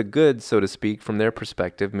deliver the goods, so to speak, from their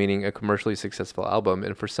perspective, meaning a commercially successful album.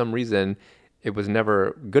 And for some reason, it was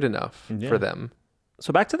never good enough for them.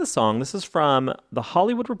 So back to the song. This is from The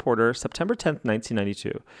Hollywood Reporter, September 10th,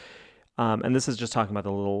 1992. And this is just talking about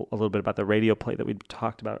a little bit about the radio play that we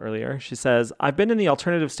talked about earlier. She says, I've been in the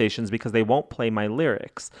alternative stations because they won't play my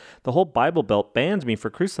lyrics. The whole Bible Belt banned me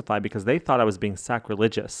for Crucify because they thought I was being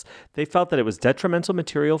sacrilegious. They felt that it was detrimental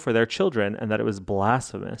material for their children and that it was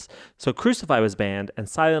blasphemous. So Crucify was banned and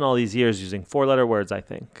silent all these years using 4-letter words, I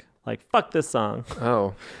think. Like, fuck this song.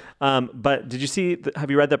 Oh. But did you see,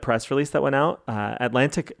 have you read the press release that went out?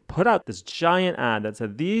 Atlantic put out this giant ad that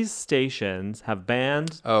said, these stations have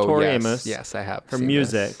banned Tori Amos. Yes, I have. Her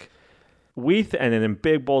music. This. And then in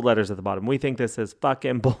big bold letters at the bottom, we think this is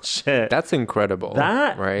fucking bullshit. That's incredible.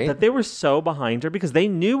 Right? That they were so behind her because they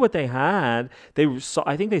knew what they had.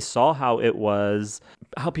 I think they saw how it was,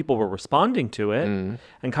 how people were responding to it.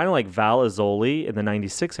 And kind of like Val Azzoli in the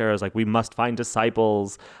 96 era is like, we must find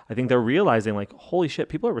disciples. I think they're realizing like, holy shit,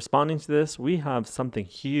 people are responding to this. We have something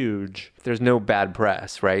huge. There's no bad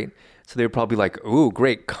press, right? So they were probably like, ooh,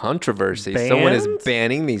 great controversy. Banned? Someone is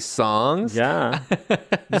banning these songs? Yeah.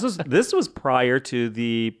 This was prior to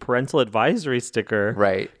the parental advisory sticker.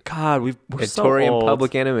 Right. God, we're so Tori and old.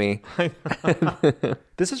 Public Enemy.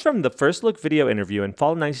 This is from the First Look video interview in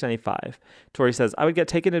fall of 1995. Tori says, I would get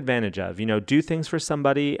taken advantage of. Do things for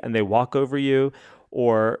somebody and they walk over you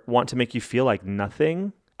or want to make you feel like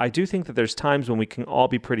nothing. I do think that there's times when we can all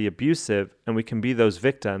be pretty abusive and we can be those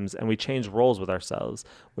victims and we change roles with ourselves.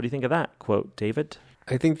 What do you think of that? Quote, David?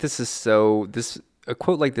 I think a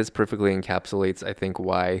quote like this perfectly encapsulates, I think,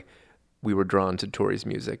 why we were drawn to Tori's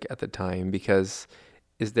music at the time, because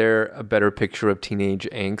is there a better picture of teenage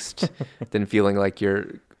angst than feeling like you're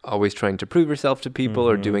always trying to prove yourself to people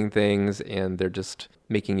or doing things and they're just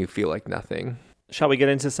making you feel like nothing? Shall we get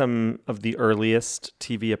into some of the earliest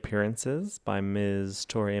TV appearances by Ms.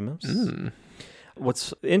 Tori Amos?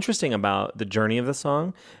 What's interesting about the journey of the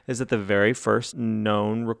song is that the very first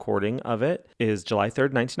known recording of it is July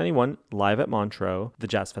 3rd, 1991, live at Montreux, the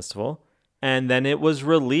jazz festival. And then it was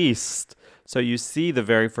released. So you see the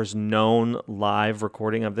very first known live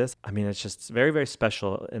recording of this. I mean, it's just very, very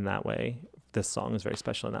special in that way. This song is very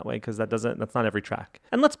special in that way because that's not every track.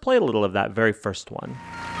 And let's play a little of that very first one.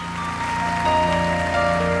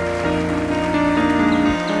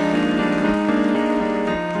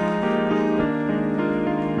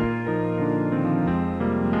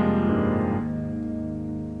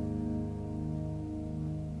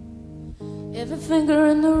 Every finger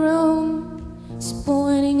in the room is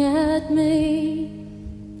pointing at me.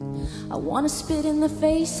 I wanna spit in the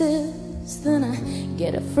faces, then I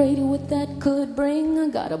get afraid of what that could bring. I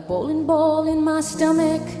got a bowling ball in my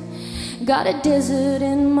stomach, got a desert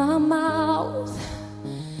in my mouth.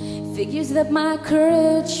 Figures that my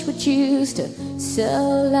courage would use to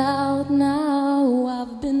sell out now.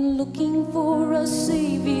 I've been looking for a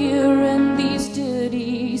savior in these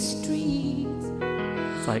dirty streets.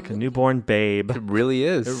 It's like a newborn babe. It really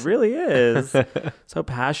is. It really is. So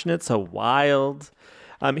passionate, so wild.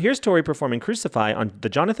 Here's Tori performing Crucify on the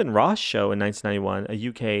Jonathan Ross Show in 1991, a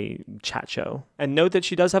UK chat show. And note that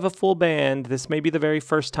she does have a full band. This may be the very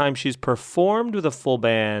first time she's performed with a full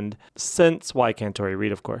band since Why Can't Tori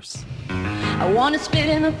Read, of course. I wanna spit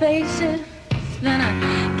in the faces, then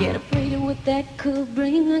I get afraid of what that could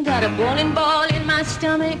bring. I got a bowling ball in my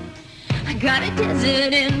stomach, I got a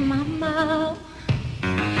desert in my mouth.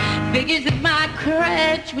 Figures that my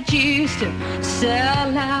courage would use to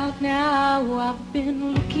sell out now. I've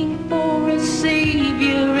been looking for a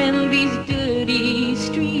savior in these dirty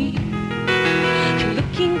streets.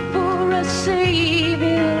 Looking for a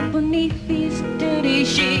savior beneath these dirty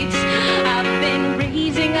sheets. I've been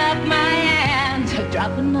raising up my hand to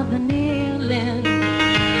drop another nail in.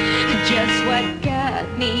 Just what God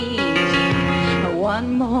needs,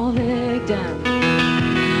 one more victim.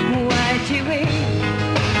 Why do we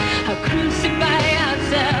crucify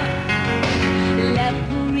ourselves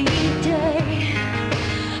every day?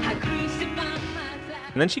 I crucify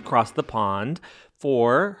myself. And then she crossed the pond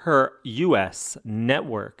for her U.S.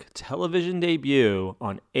 network television debut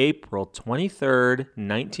on April 23rd,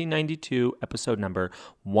 1992, episode number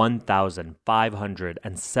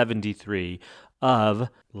 1573 of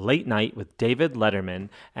Late Night with David Letterman.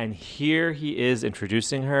 And here he is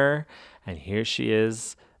introducing her, and here she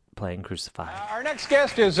is playing Crucify. Our next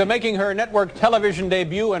guest is making her network television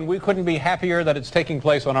debut, and we couldn't be happier that it's taking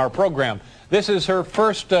place on our program. This is her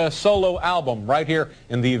first solo album right here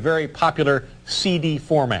in the very popular CD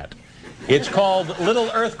format. It's called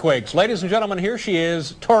Little Earthquakes. Ladies and gentlemen, here she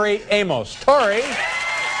is, Tori Amos. Tori.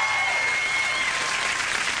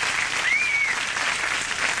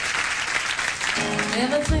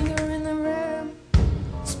 Every finger in the room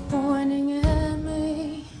is pointing at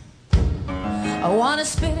me. I wanna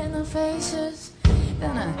spit in their faces,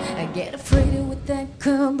 then I get afraid of what that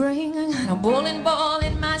could bring. I got a bowling ball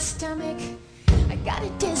in my stomach, I got a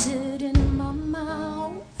desert in my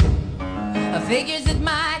mouth. I figures that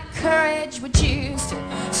my courage would choose to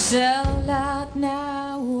sell out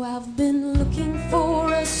now. I've been looking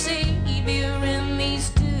for a savior in these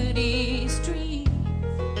dirty streets.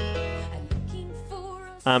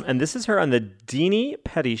 And this is her on the Deanie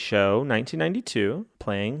Petty Show, 1992,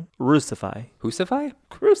 playing Crucify. Crucify?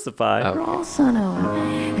 Crucify. Oh, son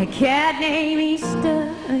of a cat named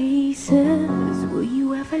Easter. He says, will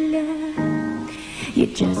you ever learn? You're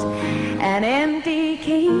just an empty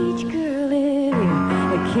cage, girl. If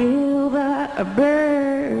you kill a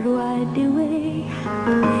bird, why do we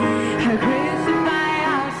crucify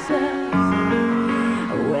ourselves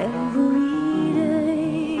every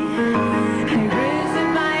day?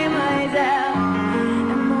 Crucify myself,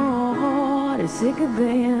 and my heart is sick of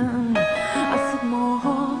being. I said my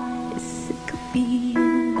heart is sick of being.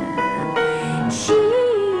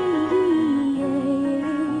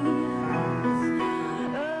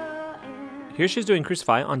 Here she's doing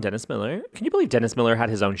Crucify on Dennis Miller. Can you believe Dennis Miller had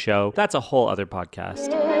his own show? That's a whole other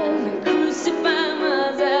podcast. Crucify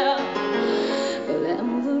myself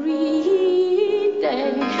every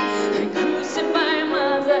day. Crucify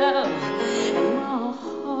myself, and my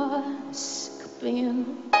heart is sick of being.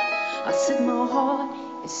 I said my heart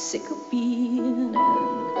is sick of being.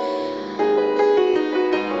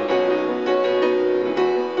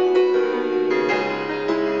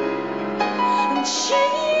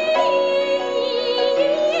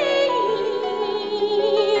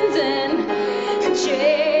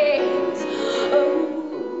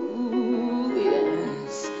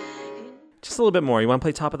 Just a little bit more. You want to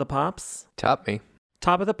play Top of the Pops? Top me.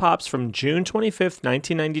 Top of the Pops from June 25th,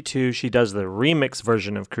 1992. She does the remix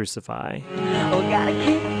version of Crucify. Oh, got a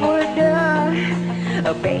kick for a dog,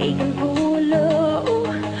 a bacon for a low.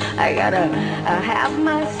 I gotta have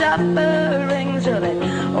my suffering so that,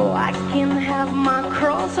 I can have my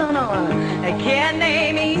cross on. I can't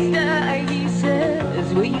name Easter. He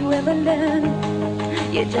says, will you ever learn?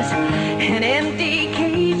 You're just an empty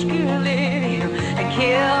cage, girl. I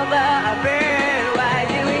kill the bird. Why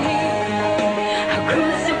do we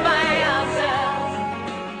crucify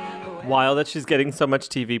ourselves? Wild that she's getting so much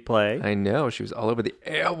TV play. I know. She was all over the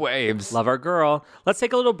airwaves. Love our girl. Let's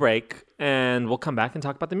take a little break, and we'll come back and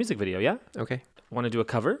talk about the music video, yeah? Okay. Want to do a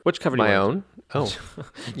cover? Which cover do My you want? own? Oh.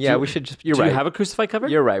 Yeah, we should just... You're Do right. you have a Crucify cover?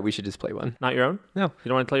 You're right. We should just play one. Not your own? No. You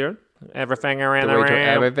don't want to play your own? Everything around The the way to room.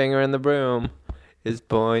 every finger in the broom is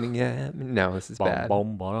pointing at me. No, this is bad.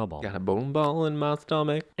 Boom, boom, boom. Got a bone ball in my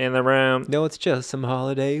stomach. In the room. No, it's just some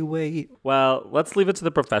holiday weight. Well, let's leave it to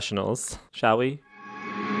the professionals, shall we?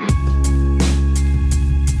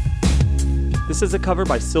 This is a cover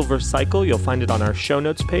by Silver Cycle. You'll find it on our show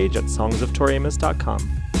notes page at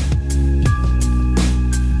songsoftoriamos.com.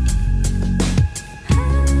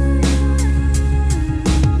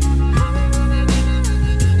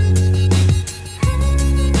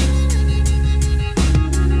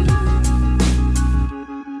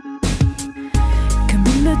 Comme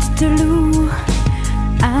une meute de loups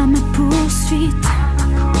à ma poursuite.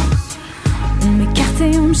 On m'écarte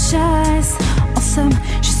et on me chasse. En somme,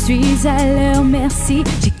 je suis à leur merci.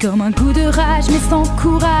 J'ai comme un coup de rage, mais sans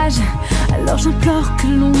courage. Alors j'implore que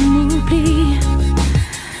l'on m'oublie.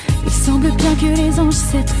 Il semble bien que les anges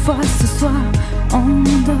cette fois se soient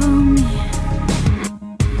endormis.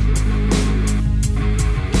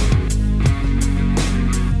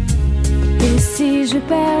 Et si je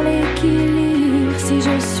perds l'équilibre, si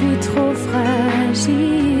je suis trop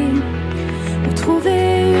fragile, pour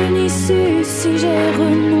trouver une issue, si j'ai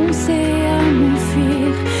renoncé à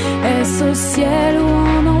m'enfuir, est-ce au ciel ou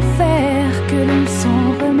en enfer que l'on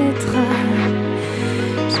s'en remettra?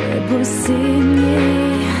 J'ai beau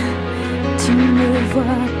saigner, tu ne me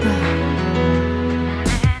vois pas.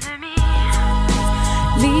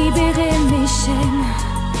 Libérer mes chaînes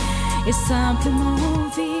et simplement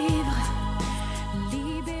vivre.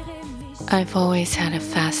 Libérer mes chaînes. I've always had a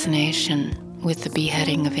fascination with the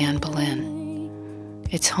beheading of Anne Boleyn.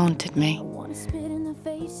 It's haunted me.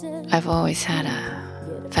 I've always had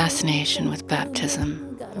a fascination with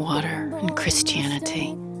baptism, water, and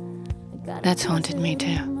Christianity. That's haunted me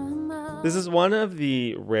too. This is one of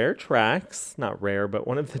the rare tracks, not rare, but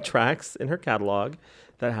one of the tracks in her catalog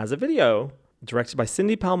that has a video. Directed by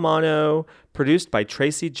Cindy Palmano, produced by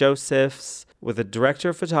Tracy Josephs, with a director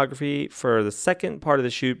of photography for the second part of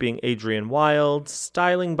the shoot being Adrian Wild,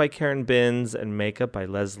 styling by Karen Binns, and makeup by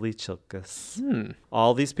Leslie Chilkus.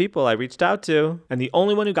 All these people I reached out to, and the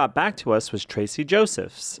only one who got back to us was Tracy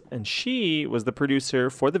Josephs, and she was the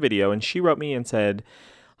producer for the video, and she wrote me and said,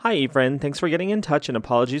 "Hi, Ephraim. Thanks for getting in touch and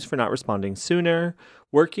apologies for not responding sooner.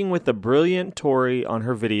 Working with the brilliant Tori on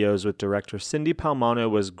her videos with director Cindy Palmano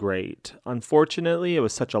was great. Unfortunately, it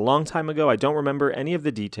was such a long time ago, I don't remember any of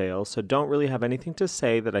the details, so don't really have anything to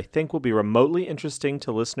say that I think will be remotely interesting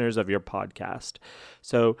to listeners of your podcast.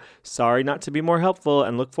 So sorry not to be more helpful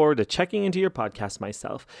and look forward to checking into your podcast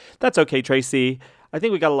myself." That's okay, Tracy. I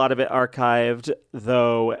think we got a lot of it archived,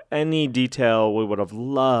 though any detail we would have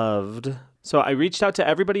loved. So I reached out to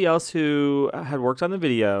everybody else who had worked on the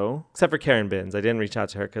video, except for Karen Binns. I didn't reach out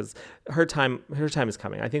to her because her time is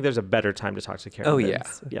coming. I think there's a better time to talk to Karen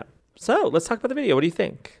Binns. Yeah. So let's talk about the video. What do you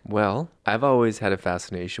think? Well, I've always had a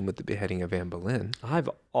fascination with the beheading of Anne Boleyn. I've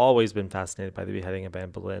always been fascinated by the beheading of Anne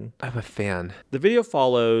Boleyn. I'm a fan. The video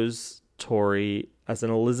follows Tori as an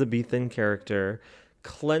Elizabethan character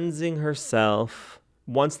cleansing herself.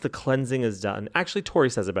 Once the cleansing is done, actually, Tori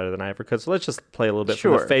says it better than I ever could. So let's just play a little bit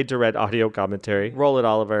from the Fade to Red audio commentary. Roll it,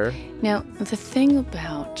 Oliver. Now, the thing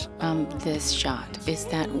about this shot is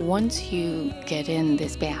that once you get in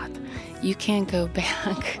this bath, you can't go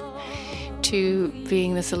back to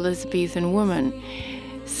being this Elizabethan woman.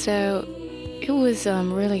 So it was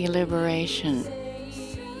really a liberation.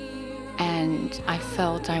 And I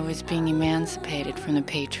felt I was being emancipated from the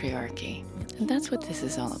patriarchy. And that's what this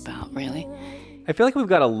is all about, really. I feel like we've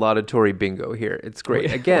got a lot of Tori bingo here. It's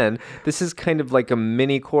great. Again, this is kind of like a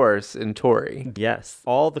mini course in Tori. Yes.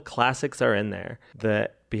 All the classics are in there. The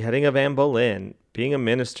beheading of Anne Boleyn, being a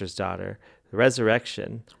minister's daughter, the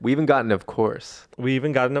resurrection. We even gotten Of Course.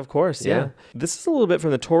 Yeah. This is a little bit from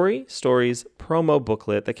the Tori Stories promo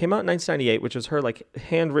booklet that came out in 1998, which was her like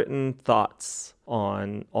handwritten thoughts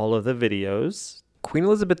on all of the videos. Queen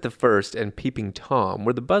Elizabeth I and Peeping Tom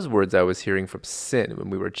were the buzzwords I was hearing from Sin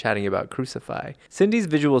when we were chatting about Crucify. Cindy's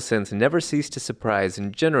visual sense never ceased to surprise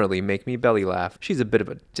and generally make me belly laugh. She's a bit of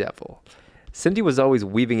a devil. Cindy was always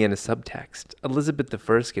weaving in a subtext. Elizabeth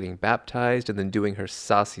I getting baptized and then doing her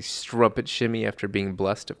saucy strumpet shimmy after being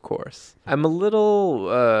blessed, of course. I'm a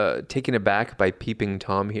little taken aback by Peeping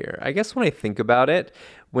Tom here. I guess when I think about it,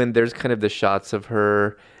 when there's kind of the shots of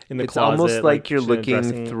her... It's closet, almost like you're she's in a looking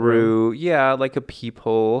dressing through, room. Like a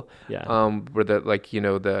peephole. Yeah. Where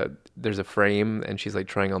there's a frame and she's like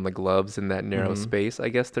trying on the gloves in that narrow space. I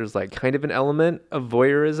guess there's like kind of an element of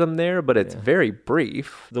voyeurism there, but it's very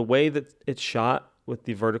brief. The way that it's shot with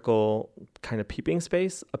the vertical kind of peeping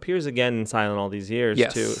space appears again in Silent all these years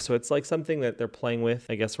Yes. too. So it's like something that they're playing with,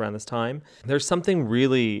 I guess, around this time. There's something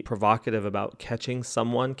really provocative about catching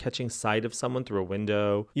sight of someone through a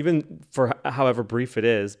window, even for however brief it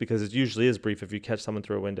is, because it usually is brief. If you catch someone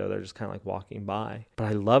through a window, they're just kind of like walking by. But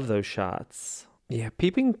I love those shots. Yeah,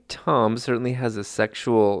 Peeping Tom certainly has a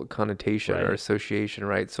sexual connotation or Right. association,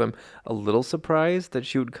 right? So I'm a little surprised that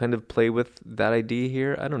she would kind of play with that idea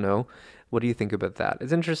here. I don't know. What do you think about that?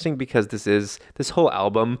 It's interesting because this whole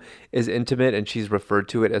album is intimate and she's referred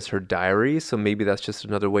to it as her diary. So maybe that's just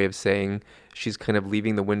another way of saying she's kind of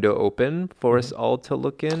leaving the window open for us all to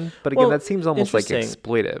look in. But again, Well, that seems almost like interesting.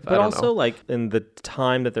 exploitive. But I don't also, know. like in the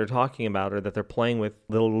time that they're talking about, or that they're playing with,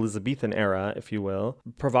 the Elizabethan era, if you will,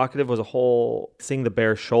 provocative was a whole. Seeing the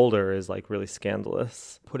bare shoulder is like really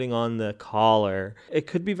scandalous. Putting on the collar, it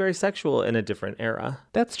could be very sexual in a different era.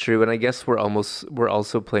 That's true. And I guess we're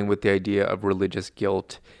also playing with the idea of religious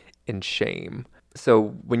guilt and shame. So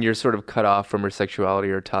when you're sort of cut off from her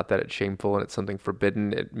sexuality or taught that it's shameful and it's something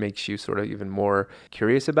forbidden, it makes you sort of even more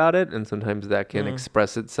curious about it. And sometimes that can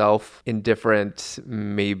express itself in different,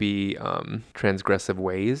 maybe transgressive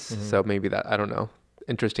ways. So maybe that, I don't know,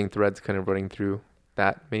 interesting threads kind of running through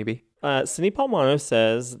that maybe. Cindy Palmano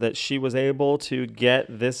says that she was able to get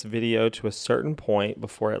this video to a certain point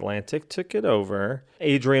before Atlantic took it over.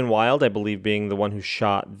 Adrian Wilde, I believe, being the one who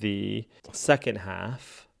shot the second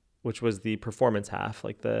half, which was the performance half,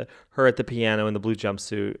 like her at the piano in the blue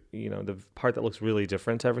jumpsuit, the part that looks really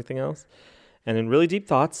different to everything else. And in Really Deep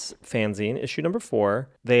Thoughts fanzine, issue number 4,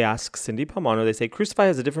 they ask Cindy Palmano, they say, Crucify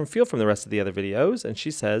has a different feel from the rest of the other videos. And she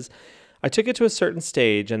says, I took it to a certain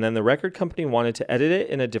stage, and then the record company wanted to edit it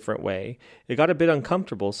in a different way. It got a bit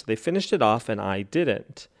uncomfortable, so they finished it off, and I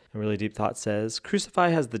didn't. And Really Deep Thought says, Crucify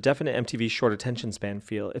has the definite MTV short attention span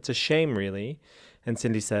feel. It's a shame, really. And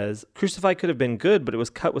Cindy says, Crucify could have been good, but it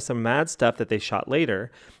was cut with some mad stuff that they shot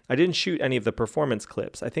later. I didn't shoot any of the performance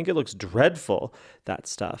clips. I think it looks dreadful, that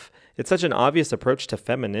stuff. It's such an obvious approach to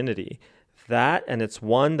femininity. That, and it's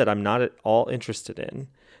one that I'm not at all interested in.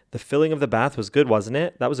 The filling of the bath was good, wasn't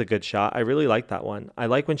it? That was a good shot. I really like that one. I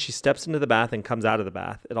like when she steps into the bath and comes out of the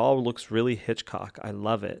bath. It all looks really Hitchcock. I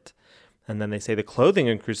love it. And then they say the clothing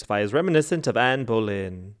in Crucify is reminiscent of Anne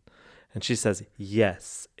Boleyn. And she says,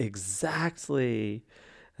 yes, exactly.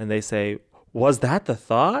 And they say, was that the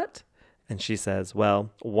thought? And she says,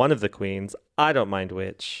 well, one of the queens. I don't mind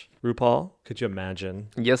which. RuPaul, could you imagine?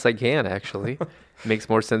 Yes, I can, actually. Makes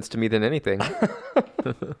more sense to me than anything.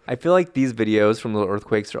 I feel like these videos from Little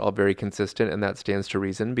Earthquakes are all very consistent, and that stands to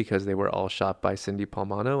reason because they were all shot by Cindy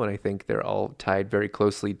Palmano, and I think they're all tied very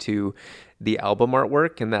closely to the album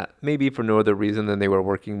artwork, and that maybe for no other reason than they were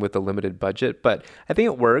working with a limited budget. But I think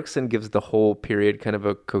it works and gives the whole period kind of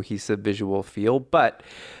a cohesive visual feel. But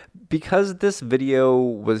because this video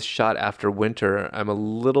was shot after winter, I'm a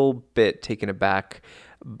little bit taken aback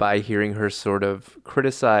by hearing her sort of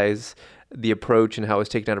criticize the approach and how it was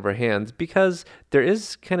taken out of her hands, because there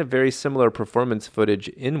is kind of very similar performance footage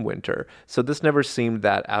in winter. So this never seemed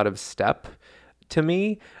that out of step to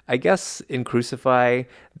me. I guess in Crucify,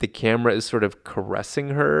 the camera is sort of caressing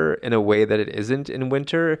her in a way that it isn't in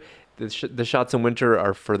winter. The shots in winter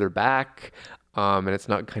are further back. And it's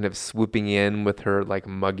not kind of swooping in with her like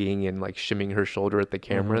mugging and like shimming her shoulder at the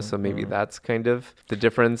camera. So maybe that's kind of the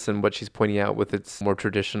difference in what she's pointing out with its more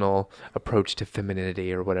traditional approach to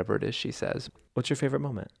femininity or whatever it is she says. What's your favorite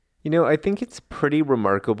moment? I think it's pretty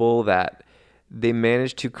remarkable that they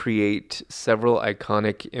managed to create several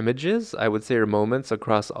iconic images, I would say, or moments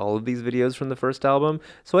across all of these videos from the first album.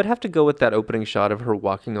 So I'd have to go with that opening shot of her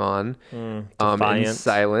walking on in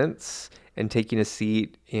silence and taking a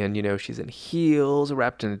seat, and she's in heels,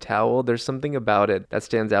 wrapped in a towel. There's something about it that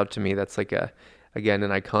stands out to me. That's like an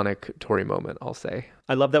iconic Tori moment, I'll say.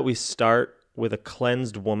 I love that we start with a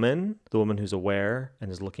cleansed woman, the woman who's aware and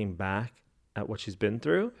is looking back at what she's been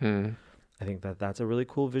through. I think that's a really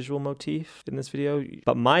cool visual motif in this video.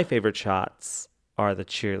 But my favorite shots are the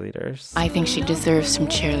cheerleaders. I think she deserves some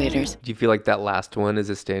cheerleaders. Do you feel like that last one is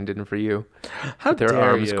a stand-in for you? How Their dare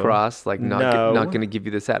arms you? crossed, like not No. going to give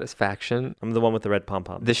you the satisfaction. I'm the one with the red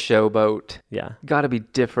pom-pom. The showboat. Yeah. Gotta be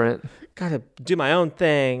different. Gotta do my own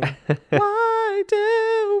thing. Why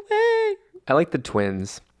do we? I like the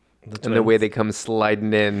twins. And the way they come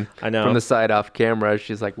sliding in I know. from the side off camera.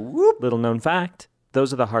 She's like, whoop. Little known fact,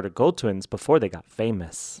 those are the Heart of Gold twins before they got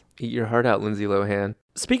famous. Eat your heart out, Lindsay Lohan.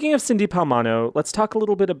 Speaking of Cindy Palmano, let's talk a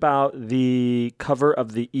little bit about the cover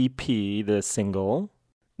of the EP, the single.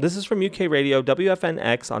 This is from UK radio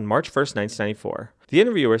WFNX on March 1st, 1994. The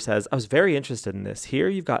interviewer says, I was very interested in this. Here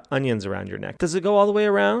you've got onions around your neck. Does it go all the way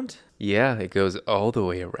around? Yeah, it goes all the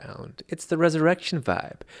way around. It's the resurrection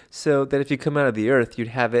vibe. So that if you come out of the earth, you'd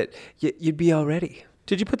have it, you'd be all ready.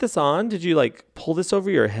 Did you put this on? Did you like pull this over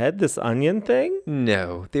your head, this onion thing?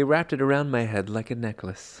 No, they wrapped it around my head like a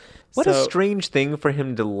necklace. What a So- strange thing for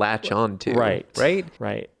him to latch on to. Right. Right?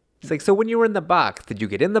 Right. It's like, so when you were in the box, did you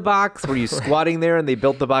get in the box? Were you squatting there and they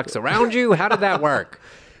built the box around you? How did that work?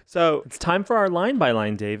 So it's time for our line by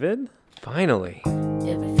line, David. Finally.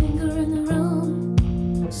 Every finger in the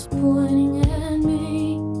room is pointing at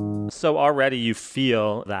me. So already you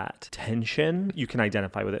feel that tension. You can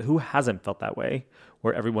identify with it. Who hasn't felt that way?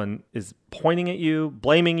 Where everyone is pointing at you,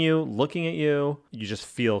 blaming you, looking at you. You just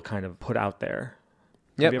feel kind of put out there.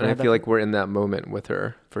 Yep, you ever and I had that feel like we're in that moment with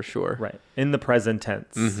her, for sure. Right. In the present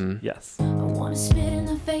tense. Yes. I wanna spit in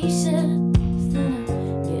the faces, then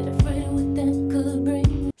I get afraid of what that could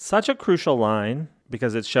bring. Such a crucial line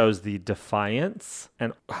because it shows the defiance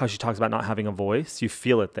and how she talks about not having a voice. You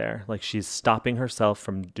feel it there. Like she's stopping herself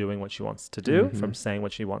from doing what she wants to do, from saying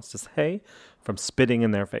what she wants to say, from spitting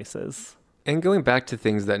in their faces. And going back to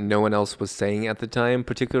things that no one else was saying at the time,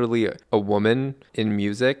 particularly a woman in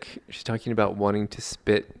music, she's talking about wanting to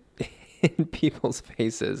spit in people's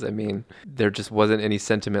faces. I mean, there just wasn't any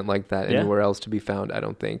sentiment like that Yeah. anywhere else to be found, I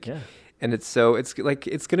don't think. Yeah. And it's going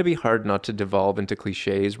to be hard not to devolve into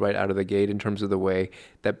cliches right out of the gate in terms of the way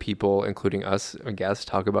that people, including us, I guess,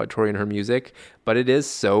 talk about Tori and her music. But it is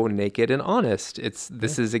so naked and honest.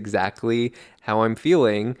 This is exactly how I'm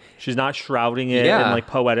feeling. She's not shrouding it Yeah. in like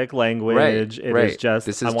poetic language. Right, It right. is just,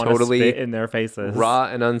 This I is want totally to spit in their faces. Raw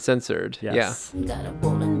and uncensored. Yes. Got a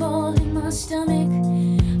bowling ball in my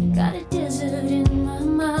stomach, got a desert in my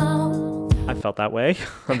mouth. I felt that way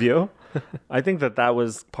of you. I think that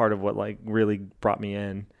was part of what like really brought me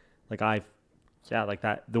in. Like like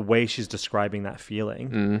that, the way she's describing that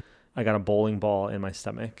feeling. I got a bowling ball in my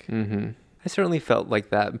stomach. I certainly felt like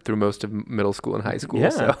that through most of middle school and high school. Yeah.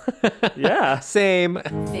 So. Yeah. Same.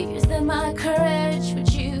 Figures that my courage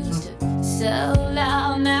would choose to sell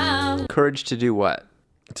out now. Courage to do what?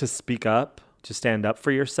 To speak up, to stand up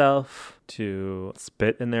for yourself, to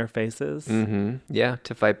spit in their faces. Yeah,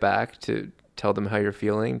 to fight back, to tell them how you're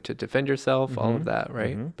feeling, to defend yourself, all of that,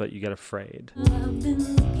 right? But you get afraid. I've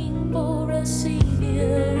been looking for a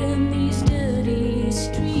savior in these dirty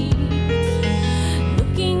streets.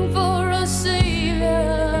 Looking for a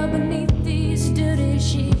savior beneath these dirty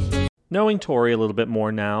sheets. Knowing Tori a little bit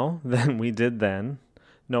more now than we did then,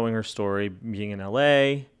 knowing her story, being in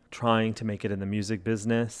LA, trying to make it in the music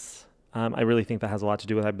business, I really think that has a lot to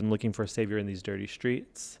do with I've been looking for a savior in these dirty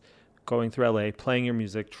streets, going through LA, playing your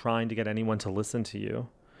music, trying to get anyone to listen to you,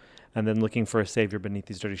 and then looking for a savior beneath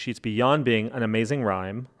these dirty sheets. Beyond being an amazing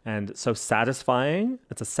rhyme and so satisfying,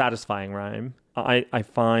 it's a satisfying rhyme. I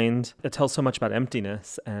find it tells so much about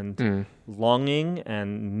emptiness and longing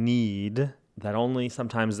and need that only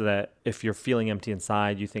sometimes that if you're feeling empty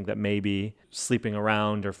inside, you think that maybe sleeping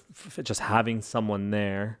around or just having someone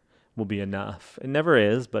there will be enough. It never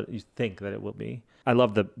is, but you think that it will be. I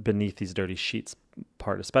love the beneath these dirty sheets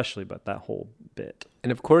part especially, but that whole bit.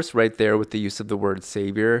 And of course, right there with the use of the word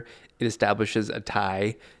savior, it establishes a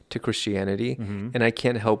tie to Christianity. And I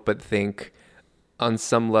can't help but think on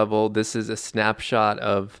some level, this is a snapshot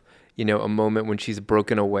of, you know, a moment when she's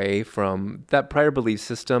broken away from that prior belief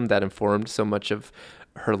system that informed so much of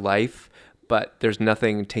her life, but there's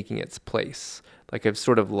nothing taking its place. Like I've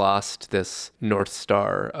sort of lost this North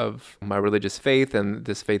Star of my religious faith and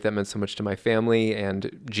this faith that meant so much to my family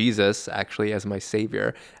and Jesus actually as my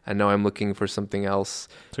savior. And now I'm looking for something else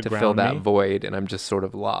to fill ground that me? void. And I'm just sort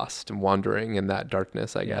of lost and wandering in that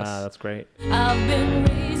darkness, I guess. Yeah, that's great. I've been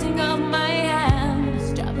raising up my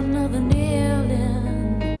hands, drop another nail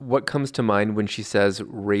in. What comes to mind when she says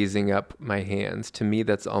raising up my hands? To me,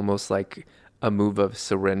 that's almost like a move of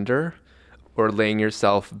surrender or laying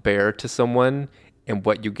yourself bare to someone, and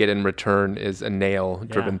what you get in return is a nail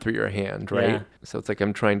driven through your hand, right? Yeah. So it's like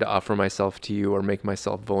I'm trying to offer myself to you or make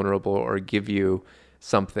myself vulnerable or give you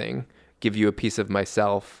something, give you a piece of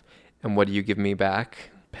myself, and what do you give me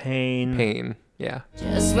back? Pain. Pain. Yeah.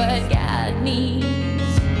 Just what God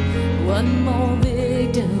needs, one more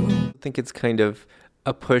victim. I think it's kind of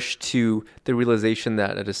a push to the realization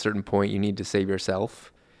that at a certain point you need to save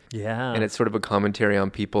yourself. Yeah. And it's sort of a commentary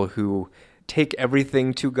on people who take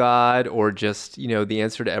everything to God, or just, you know, the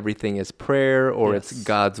answer to everything is prayer, or Yes. it's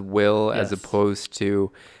God's will, as Yes. opposed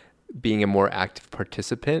to being a more active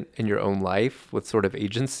participant in your own life with sort of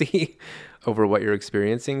agency over what you're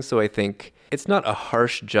experiencing. So I think it's not a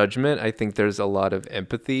harsh judgment. I think there's a lot of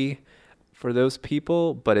empathy for those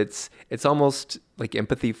people, but it's almost like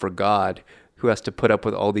empathy for God, who has to put up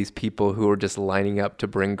with all these people who are just lining up to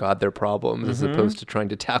bring God their problems as opposed to trying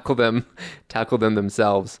to tackle them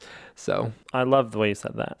themselves. So I love the way you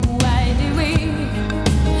said that. Why do we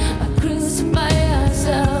crucify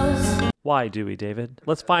ourselves? Why do we, David?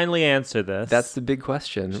 Let's finally answer this. that's the big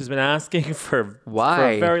question. She's been asking for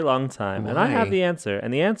Why? a very long time. And I Why? have the answer.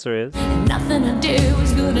 And the answer is Nothing I do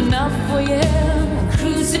is good enough for you. I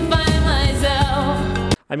crucify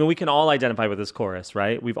myself. I mean, we can all identify with this chorus,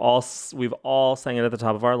 right? We've all sang it at the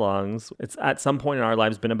top of our lungs. It's at some point in our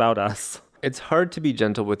lives been about us. It's hard to be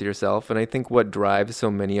gentle with yourself, and I think what drives so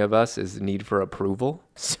many of us is need for approval.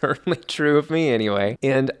 Certainly true of me anyway.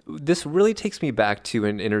 And this really takes me back to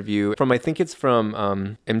an interview from, I think it's from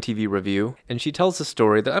MTV Review, and she tells a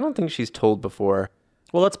story that I don't think she's told before.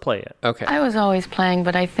 Well, let's play it. Okay. I was always playing,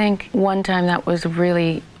 but I think one time that was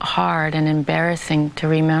really hard and embarrassing to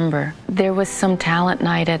remember. There was some talent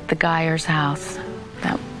night at the Geyer's house.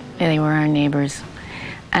 They were our neighbors.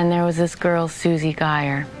 And there was this girl, Susie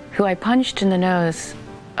Geyer, who I punched in the nose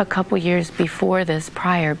a couple years before this,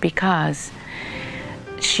 prior, because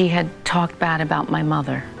she had talked bad about my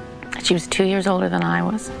mother. She was 2 years older than I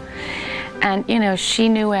was. And, you know, she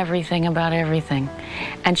knew everything about everything.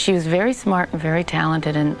 And she was very smart and very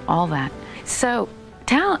talented and all that. So,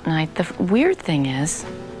 talent night, the weird thing is,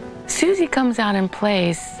 Susie comes out and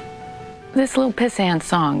plays this little pissant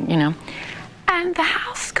song, you know, and the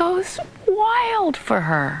house goes wild for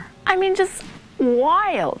her. I mean, just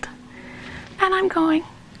wild. And I'm going,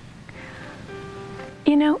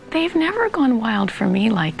 you know, they've never gone wild for me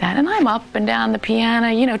like that. And I'm up and down the piano,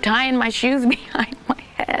 you know, tying my shoes behind my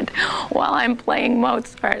head while I'm playing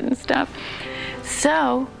Mozart and stuff.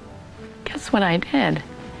 So, guess what I did?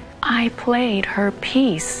 I played her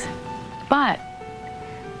piece, but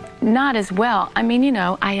not as well. I mean, you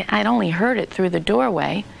know, I'd only heard it through the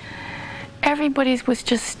doorway. Everybody was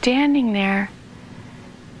just standing there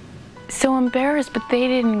so embarrassed, but they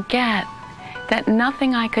didn't get that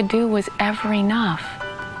nothing I could do was ever enough.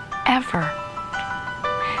 Ever.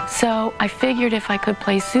 So I figured if I could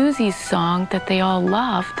play Susie's song that they all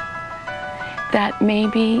loved, that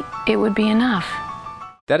maybe it would be enough.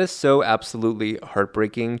 That is so absolutely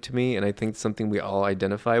heartbreaking to me, and I think it's something we all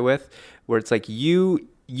identify with, where it's like you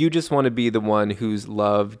just want to be the one who's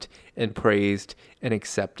loved and praised and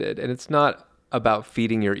accepted. And it's not about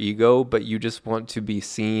feeding your ego, but you just want to be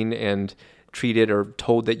seen and treated or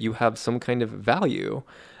told that you have some kind of value.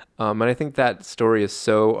 And I think that story is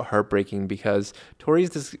so heartbreaking because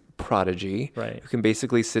Tori's this prodigy who can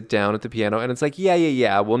basically sit down at the piano and it's like,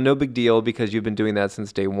 yeah, well, no big deal because you've been doing that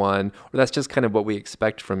since day one, or that's just kind of what we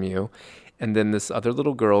expect from you. And then this other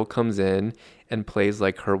little girl comes in and plays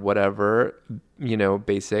like her whatever, you know,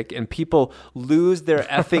 basic. And people lose their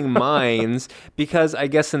effing minds because I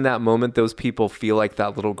guess in that moment, those people feel like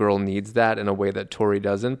that little girl needs that in a way that Tori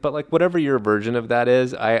doesn't. But like whatever your version of that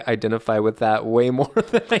is, I identify with that way more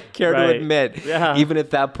than I care to admit, even at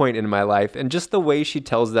that point in my life. And just the way she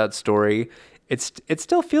tells that story, it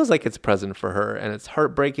still feels like it's present for her. And it's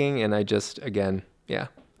heartbreaking. And I just, again,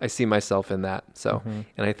 I see myself in that. So,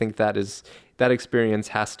 and I think that experience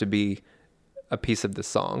has to be a piece of the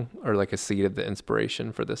song or like a seed of the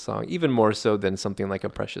inspiration for this song, even more so than something like a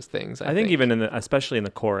Precious Things. I think even especially in the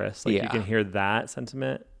chorus, like you can hear that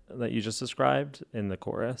sentiment that you just described in the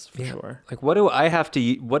chorus for sure. Like, what do I have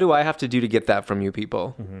to do to get that from you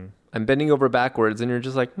people? I'm bending over backwards and you're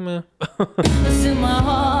just like, meh. In my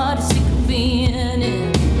heart is sick of being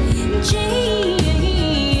in chains.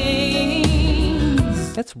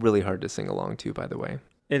 That's really hard to sing along to, by the way.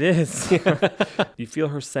 It is. You feel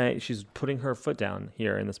her saying, she's putting her foot down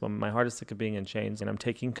here in this moment. My heart is sick of being in chains, and I'm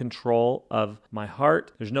taking control of my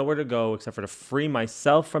heart. There's nowhere to go except for to free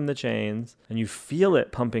myself from the chains. And you feel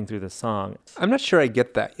it pumping through the song. I'm not sure I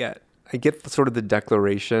get that yet. I get sort of the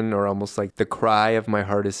declaration or almost like the cry of my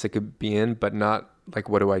heart is sick of being, but not like,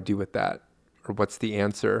 what do I do with that? Or what's the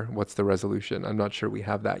answer? What's the resolution? I'm not sure we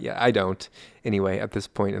have that yet. I don't, anyway, at this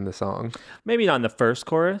point in the song. Maybe not in the first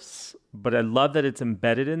chorus, but I love that it's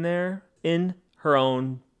embedded in there in her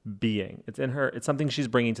own being. It's in her. It's something she's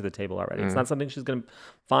bringing to the table already. It's not something she's going to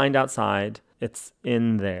find outside. It's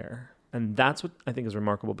in there. And that's what I think is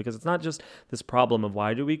remarkable because it's not just this problem of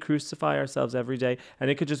why do we crucify ourselves every day?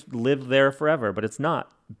 And it could just live there forever, but it's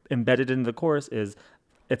not. Embedded in the chorus is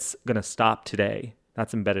it's going to stop today.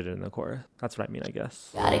 That's embedded in the chorus. That's what I mean, I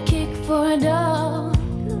guess. Got a kick for a dog,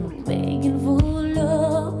 begging for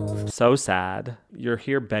love. So sad. You're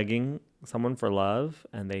here begging someone for love,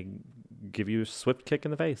 and they give you a swift kick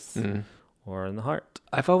in the face or in the heart.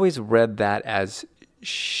 I've always read that as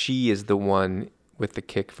she is the one with the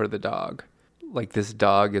kick for the dog. like this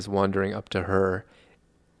dog is wandering up to her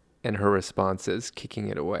and her response is kicking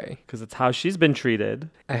it away. Because it's how she's been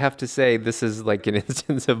treated. I have to say, this is like an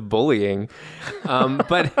instance of bullying.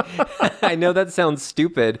 But I know that sounds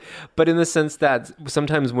stupid, but in the sense that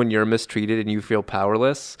sometimes when you're mistreated and you feel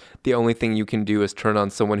powerless, the only thing you can do is turn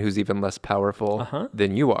on someone who's even less powerful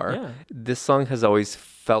than you are. Yeah. This song has always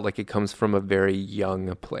felt like it comes from a very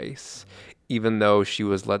young place. Even though she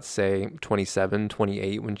was, let's say, 27,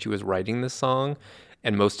 28 when she was writing this song,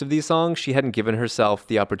 and most of these songs, she hadn't given herself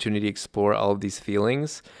the opportunity to explore all of these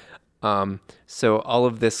feelings. So all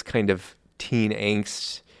of this kind of teen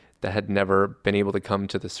angst that had never been able to come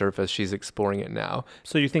to the surface, she's exploring it now.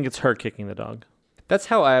 So you think it's her kicking the dog? That's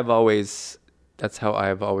how I have always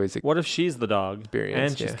What if she's the dog experienced,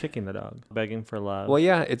 and she's yeah. kicking the dog, begging for love? Well,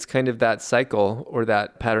 yeah, it's kind of that cycle or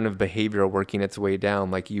that pattern of behavior working its way down.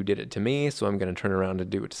 Like, you did it to me, so I'm going to turn around and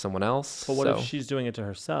do it to someone else. But what if she's doing it to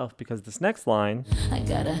herself? Because this next line, I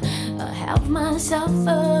gotta have my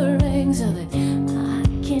suffering so that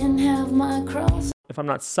I can have my cross. if I'm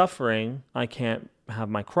not suffering, I can't have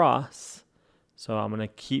my cross. So I'm going to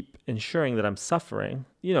keep ensuring that I'm suffering.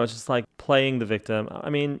 You know, it's just like playing the victim. I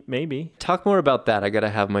mean, maybe. Talk more about that. I got to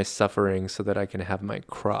have my suffering so that I can have my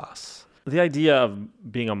cross. The idea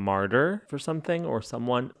of being a martyr for something or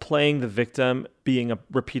someone, playing the victim, being a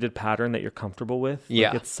repeated pattern that you're comfortable with.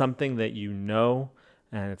 Yeah. Like, it's something that you know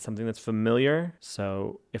and it's something that's familiar.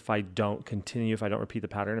 So if I don't continue, if I don't repeat the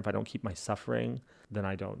pattern, if I don't keep my suffering, then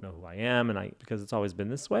I don't know who I am. And because it's always been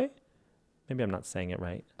this way. Maybe I'm not saying it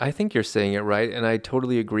right. I think you're saying it right, and I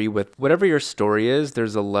totally agree with whatever your story is.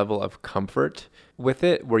 There's a level of comfort with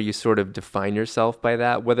it where you sort of define yourself by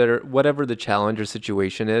that, whatever the challenge or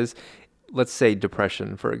situation is. Let's say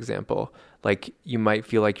depression, for example. Like, you might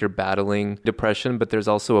feel like you're battling depression, but there's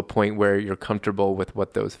also a point where you're comfortable with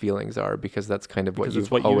what those feelings are because that's kind of what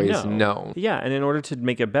you've always known. Yeah, and in order to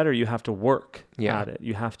make it better, you have to work Yeah. at it.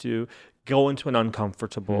 You have to go into an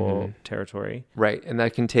uncomfortable territory. Right, and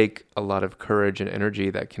that can take a lot of courage and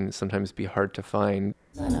energy that can sometimes be hard to find.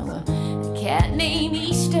 Son of a cat named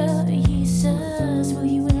Easter, he says, will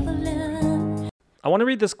you ever learn? I want to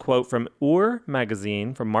read this quote from Ur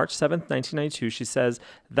magazine from March 7th, 1992. She says,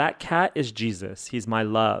 "That cat is Jesus. He's my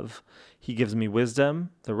love. He gives me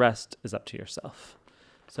wisdom. The rest is up to yourself."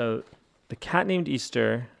 So the cat named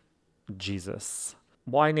Easter, Jesus.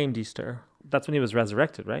 Why named Easter? That's when he was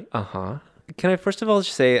resurrected, right? Uh-huh. Can I first of all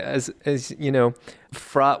just say, as you know,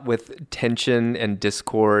 fraught with tension and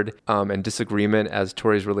discord and disagreement as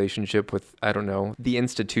Tori's relationship with, I don't know, the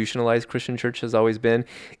institutionalized Christian church has always been,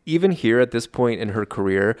 even here at this point in her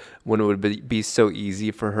career, when it would be so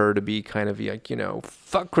easy for her to be kind of like, you know,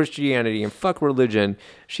 fuck Christianity and fuck religion,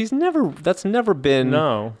 that's never been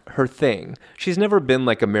her thing. She's never been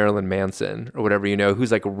like a Marilyn Manson or whatever, you know,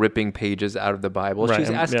 who's like ripping pages out of the Bible. Right. She's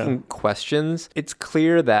asking questions. It's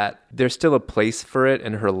clear that there's still a place for it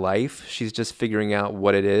in her life. She's just figuring out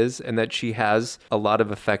what it is, and that she has a lot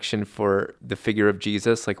of affection for the figure of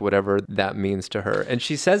Jesus, like whatever that means to her. And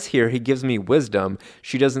she says here, he gives me wisdom.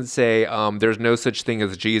 She doesn't say, there's no such thing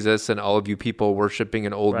as Jesus and all of you people worshiping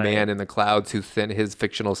an old man in the clouds who sent his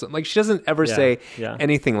fictional son. Like, she doesn't ever say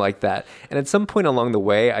anything like that. And at some point along the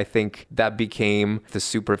way, I think that became the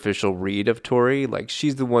superficial read of Tori. Like,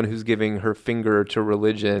 she's the one who's giving her finger to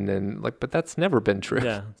religion, and like, but that's never been true.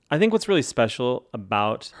 Yeah. I think what's really special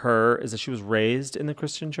about her is that she was raised in the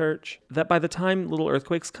Christian church, that by the time Little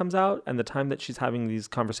Earthquakes comes out and the time that she's having these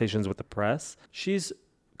conversations with the press, she's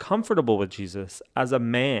comfortable with Jesus as a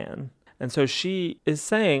man. And so she is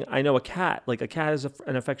saying, I know a cat. Like, a cat is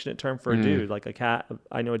an affectionate term for a dude. Like, a cat,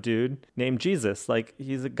 I know a dude named Jesus. Like,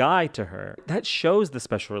 he's a guy to her. That shows the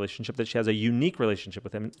special relationship, that she has a unique relationship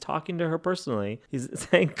with him. Talking to her personally, he's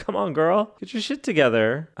saying, come on, girl, get your shit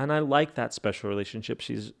together. And I like that special relationship.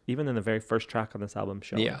 She's, even in the very first track on this album,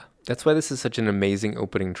 showing. Yeah. That's why this is such an amazing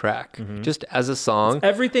opening track. Just as a song. It's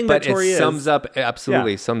everything that Tori is. But it sums up,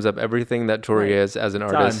 absolutely sums up everything that Tori is as an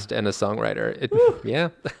artist and a songwriter. Yeah.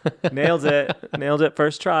 Nailed it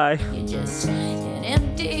first try. You're just an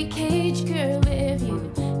empty cage, girl, if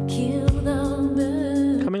you kill the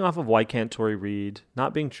bird. Coming off of Why Can't Tori Read,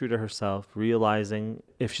 not being true to herself, realizing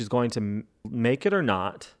if she's going to make it or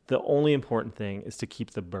not, the only important thing is to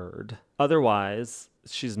keep the bird. Otherwise,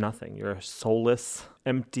 she's nothing. You're a soulless,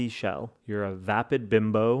 empty shell. You're a vapid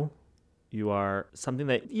bimbo. You are something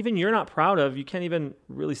that even you're not proud of. You can't even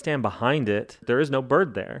really stand behind it. There is no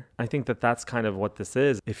bird there. I think that that's kind of what this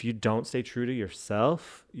is. If you don't stay true to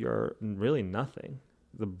yourself, you're really nothing.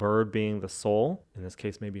 The bird being the soul, in this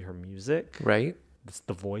case, maybe her music. Right.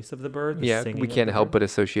 the voice of the bird. The Yeah, singing we of can't the help bird. but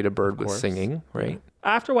associate a bird with course. singing, right?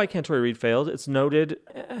 After Why Can't Tori Reid failed, it's noted,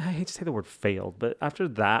 I hate to say the word failed, but after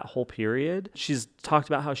that whole period, she's talked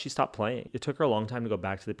about how she stopped playing. It took her a long time to go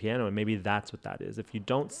back to the piano, and maybe that's what that is. If you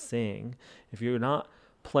don't sing, if you're not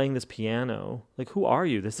playing this piano, like, who are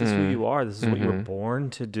you? This is who you are. This is what you were born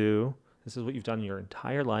to do. This is what you've done your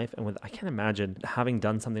entire life. And I can't imagine having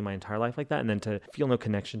done something my entire life like that and then to feel no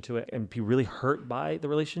connection to it and be really hurt by the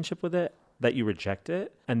relationship with it, that you reject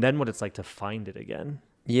it, and then what it's like to find it again.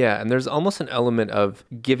 Yeah, and there's almost an element of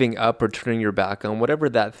giving up or turning your back on whatever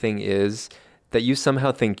that thing is that you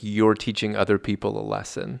somehow think you're teaching other people a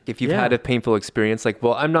lesson. If you've had a painful experience, like,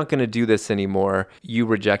 well, I'm not going to do this anymore. You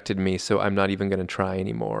rejected me, so I'm not even going to try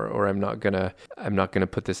anymore, or I'm not going to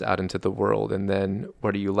put this out into the world. And then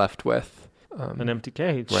what are you left with? An empty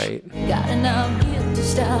cage. Right. Got enough guilt to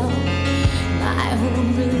stop my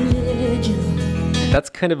own religion. That's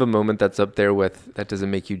kind of a moment that's up there with That Doesn't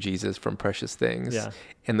Make You Jesus from Precious Things. Yeah.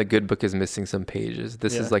 And the good book is missing some pages.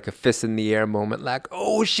 This is like a fist in the air moment, like,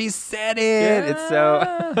 oh, she said it. It's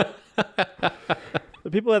so... The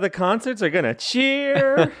people at the concerts are going to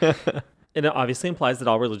cheer. And it obviously implies that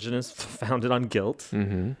all religion is founded on guilt.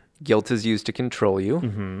 Mm-hmm. Guilt is used to control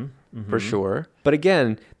you, for sure. But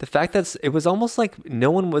again, the fact that it was almost like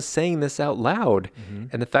no one was saying this out loud.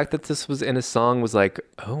 And the fact that this was in a song was like,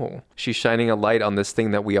 oh, she's shining a light on this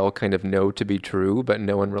thing that we all kind of know to be true, but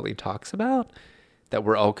no one really talks about. That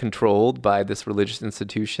we're all controlled by this religious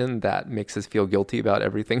institution that makes us feel guilty about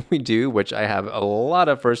everything we do, which I have a lot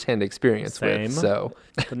of firsthand experience with. So,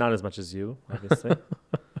 but not as much as you, obviously.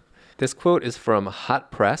 This quote is from Hot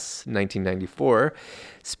Press, 1994.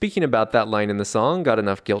 Speaking about that line in the song, got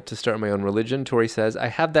enough guilt to start my own religion, Tori says, I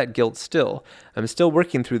have that guilt still. I'm still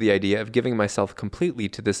working through the idea of giving myself completely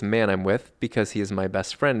to this man I'm with because he is my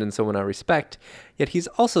best friend and someone I respect, yet he's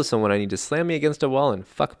also someone I need to slam me against a wall and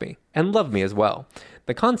fuck me, and love me as well.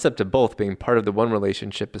 The concept of both being part of the one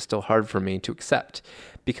relationship is still hard for me to accept.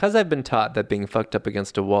 Because I've been taught that being fucked up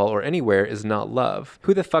against a wall or anywhere is not love.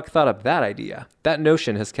 Who the fuck thought up that idea? That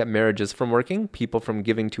notion has kept marriages from working, people from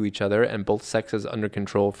giving to each other, and both sexes under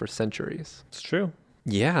control for centuries. It's true.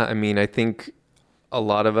 Yeah, I mean, I think a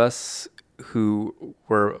lot of us who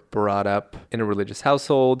were brought up in a religious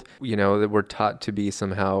household, you know, that were taught to be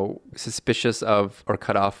somehow suspicious of or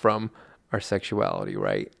cut off from our sexuality,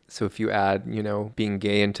 right? So if you add, you know, being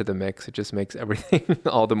gay into the mix, it just makes everything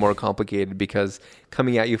all the more complicated because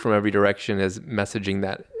coming at you from every direction is messaging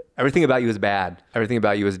that everything about you is bad, everything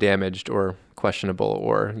about you is damaged or questionable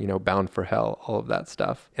or, you know, bound for hell, all of that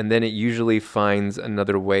stuff. And then it usually finds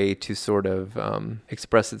another way to sort of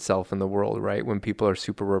express itself in the world, right? When people are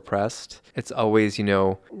super repressed, it's always, you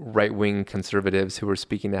know, right-wing conservatives who are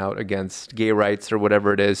speaking out against gay rights or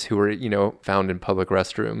whatever it is, who are, you know, found in public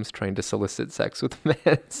restrooms trying to solicit sex with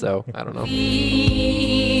men. So, I don't know.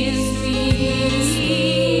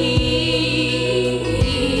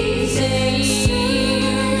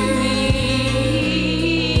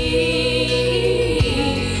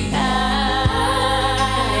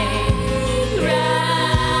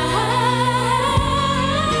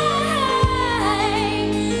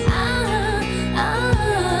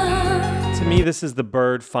 To me, this is the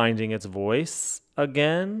bird finding its voice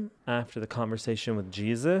again after the conversation with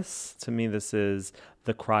Jesus. To me, this is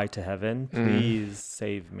the cry to heaven. Please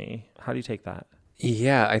save me. How do you take that?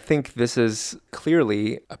 Yeah, I think this is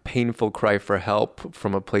clearly a painful cry for help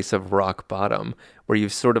from a place of rock bottom, where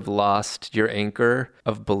you've sort of lost your anchor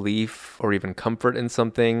of belief or even comfort in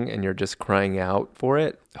something, and you're just crying out for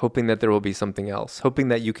it, hoping that there will be something else, hoping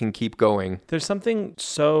that you can keep going. There's something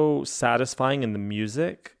so satisfying in the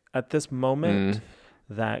music at this moment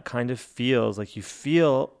that kind of feels like you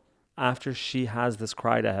feel after she has this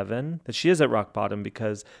cry to heaven that she is at rock bottom,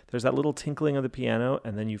 because there's that little tinkling of the piano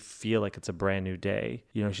and then you feel like it's a brand new day.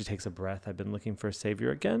 You know, she takes a breath. I've been looking for a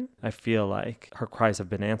savior again. I feel like her cries have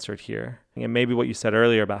been answered here. And maybe what you said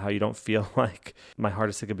earlier about how you don't feel like my heart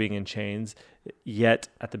is sick of being in chains, yet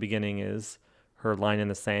at the beginning is her line in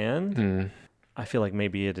the sand. I feel like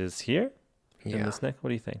maybe it is here. In this, Nick? What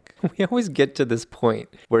do you think? We always get to this point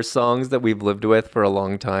where songs that we've lived with for a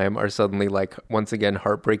long time are suddenly like, once again,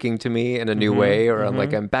 heartbreaking to me in a new way, or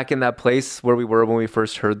like I'm back in that place where we were when we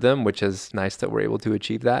first heard them, which is nice that we're able to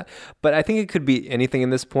achieve that. But I think it could be anything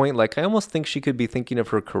in this point. Like, I almost think she could be thinking of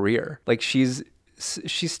her career. Like, she's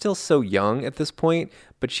still so young at this point,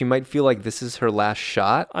 but she might feel like this is her last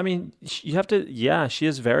shot. I mean, you have to, she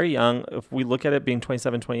is very young. If we look at it being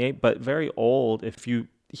 27, 28, but very old if you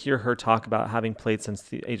hear her talk about having played since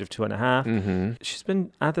the age of 2.5. She's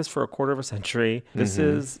been at this for a quarter of a century. This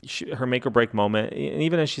is her make or break moment. And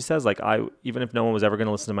even as she says, like, even if no one was ever going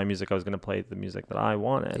to listen to my music, I was going to play the music that I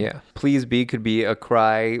wanted. Yeah. Please Be could be a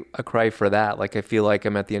cry for that. Like, I feel like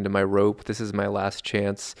I'm at the end of my rope. This is my last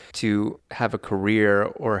chance to have a career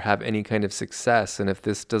or have any kind of success. And if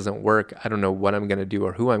this doesn't work, I don't know what I'm going to do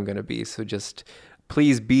or who I'm going to be. So just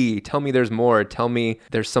please be. Tell me there's more. Tell me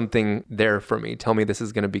there's something there for me. Tell me this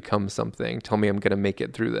is going to become something. Tell me I'm going to make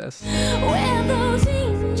it through this. Where those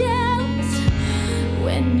angels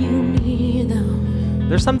when you need them.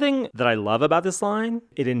 There's something that I love about this line.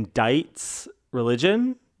 It indicts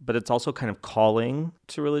religion, but it's also kind of calling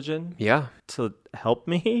to religion. Yeah. To help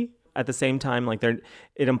me. At the same time, like it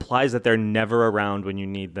implies that they're never around when you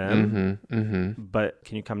need them. But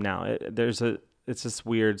can you come now? It's this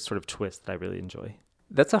weird sort of twist that I really enjoy.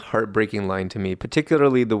 That's a heartbreaking line to me,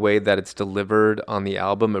 particularly the way that it's delivered on the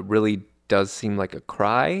album. It really does seem like a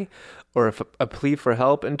cry or a plea for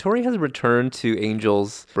help. And Tori has returned to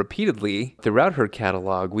angels repeatedly throughout her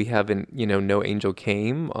catalog. We have No Angel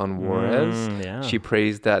Came on Juarez. Yeah. She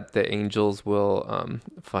prays that the angels will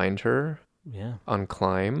find her. Yeah. On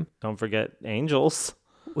Climb. Don't forget Angels.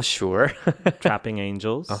 Well, sure. Trapping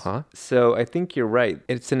Angels. So I think you're right.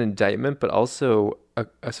 It's an indictment, but also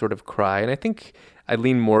a sort of cry. And I think I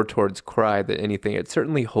lean more towards cry than anything. It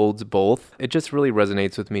certainly holds both. It just really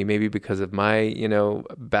resonates with me, maybe because of my,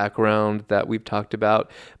 background that we've talked about.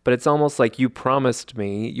 But it's almost like you promised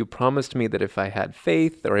me that if I had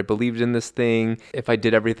faith or I believed in this thing, if I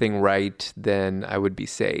did everything right, then I would be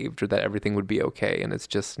saved or that everything would be okay. And it's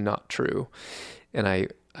just not true. And I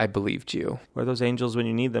believed you. Where are those angels when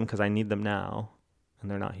you need them? Because I need them now. And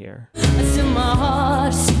they're not here. It's in my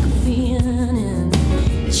heart, sick of being in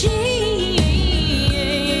chains.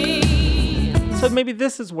 So maybe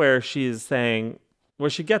this is where she's saying, where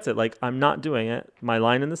she gets it. Like, I'm not doing it. My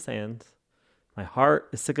line in the sand. My heart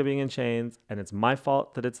is sick of being in chains. And it's my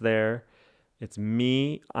fault that it's there. It's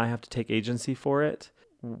me. I have to take agency for it.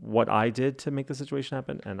 What I did to make the situation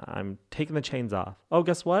happen. And I'm taking the chains off. Oh,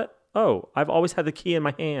 guess what? Oh, I've always had the key in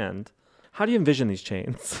my hand. How do you envision these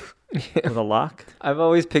chains? With a lock? I've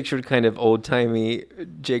always pictured kind of old-timey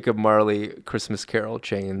Jacob Marley Christmas Carol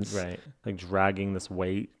chains. Right. Like dragging this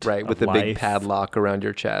weight. Right, with a big padlock around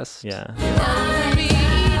your chest. Yeah.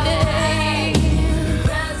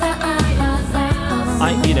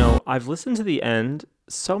 I've listened to the end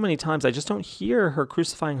so many times. I just don't hear her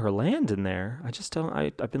crucifying her land in there. I just don't.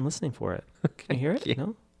 I've been listening for it. Can you hear it?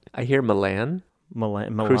 No? I hear Milan.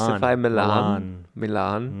 Milan. Crucify Milan.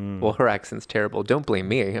 Well, her accent's terrible. Don't blame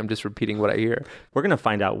me. I'm just repeating what I hear. We're going to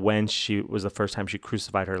find out when she was the first time she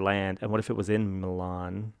crucified her land. And what if it was in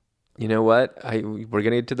Milan? You know what? We're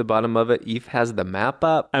going to get to the bottom of it. Eve has the map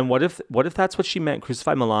up. And what if that's what she meant,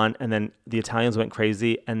 crucify Milan, and then the Italians went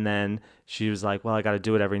crazy, and then she was like, well, I got to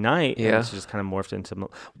do it every night. Yeah. And she just kind of morphed into,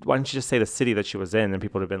 why didn't you just say the city that she was in? And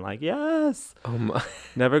people would have been like, yes. Oh my.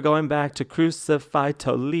 Never going back to crucify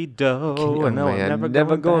Toledo.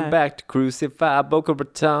 Never going back to crucify Boca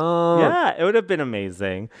Raton. Yeah, it would have been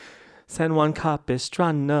amazing. San Juan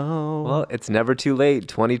Capistrano. Well, it's never too late.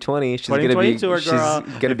 2020. She's going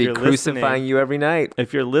to be crucifying you every night.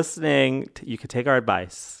 If you're listening, you could take our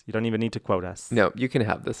advice. You don't even need to quote us. No, you can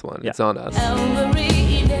have this one. Yeah. It's on us.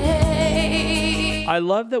 Every day. I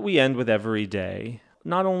love that we end with every day.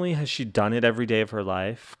 Not only has she done it every day of her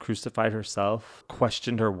life, crucified herself,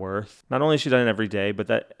 questioned her worth. Not only has she done it every day, but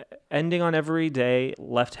that ending on every day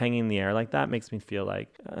left hanging in the air like that makes me feel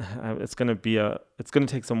like it's going to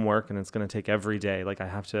take some work and it's going to take every day. Like I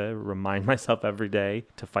have to remind myself every day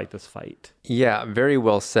to fight this fight. Yeah, very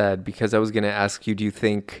well said, because I was going to ask you, do you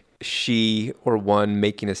think she or one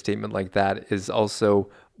making a statement like that is also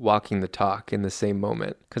walking the talk in the same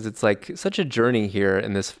moment? Because it's like such a journey here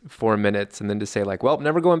in this 4 minutes, and then to say like, well,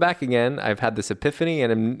 never going back again. I've had this epiphany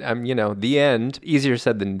and I'm the end. Easier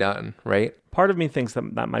said than done, right? Part of me thinks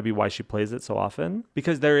that might be why she plays it so often,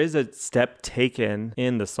 because there is a step taken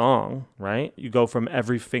in the song, right? You go from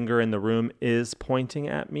every finger in the room is pointing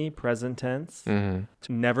at me, present tense, to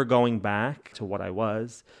never going back to what I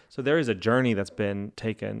was. So there is a journey that's been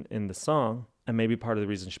taken in the song. And maybe part of the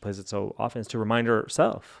reason she plays it so often is to remind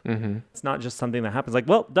herself. Mm-hmm. It's not just something that happens like,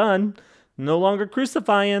 well, done, no longer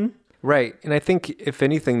crucifying. Right. And I think if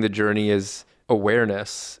anything, the journey is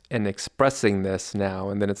awareness and expressing this now.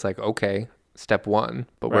 And then it's like, okay, step one,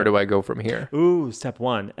 but where do I go from here? Ooh, step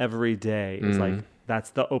one, every day is like,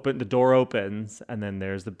 that's the door opens and then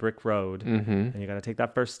there's the brick road and you got to take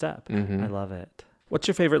that first step. I love it. What's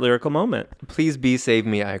your favorite lyrical moment? Please be, save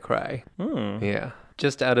me, I cry. Yeah.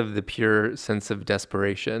 Just out of the pure sense of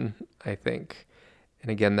desperation, I think.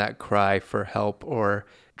 And again, that cry for help or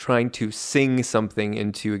trying to sing something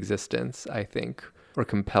into existence, I think, or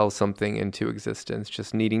compel something into existence,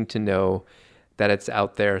 just needing to know that it's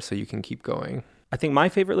out there so you can keep going. I think my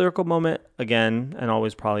favorite lyrical moment, again, and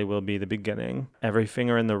always probably will be the beginning. Every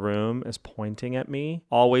finger in the room is pointing at me.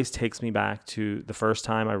 Always takes me back to the first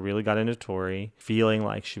time I really got into Tori, feeling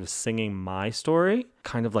like she was singing my story,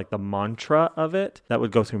 kind of like the mantra of it that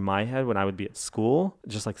would go through my head when I would be at school,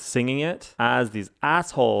 just like singing it as these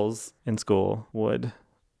assholes in school would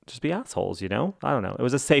just be assholes, you know? I don't know. It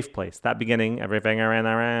was a safe place. That beginning, everything around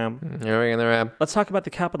the ram. Let's talk about the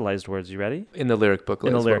capitalized words. You ready? In the lyric booklet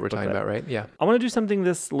In the is lyric what we're talking booklet. about, right? Yeah. I want to do something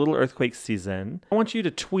this Little Earthquake season. I want you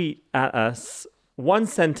to tweet at us one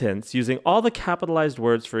sentence using all the capitalized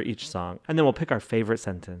words for each song, and then we'll pick our favorite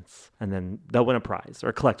sentence, and then they'll win a prize or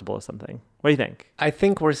a collectible or something. What do you think? I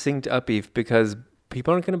think we're synced up, Eve, because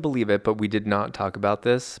people aren't going to believe it, but we did not talk about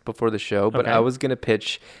this before the show. But Okay. I was going to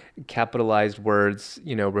pitch capitalized words,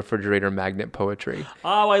 refrigerator magnet poetry.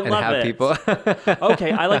 Oh, I and love have it. people.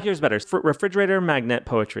 Okay, I like yours better. Refrigerator magnet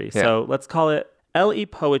poetry. So let's call it LE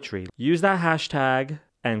Poetry. Use that hashtag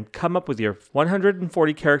and come up with your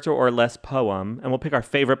 140 character or less poem, and we'll pick our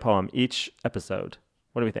favorite poem each episode.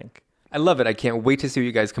 What do we think? I love it. I can't wait to see what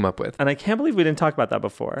you guys come up with. And I can't believe we didn't talk about that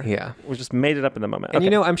before. Yeah. We just made it up in the moment. And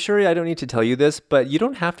Okay. I'm sure I don't need to tell you this, but you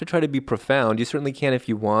don't have to try to be profound. You certainly can if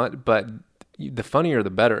you want, but the funnier the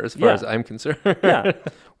better as far as I'm concerned. Yeah.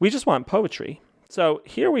 We just want poetry. So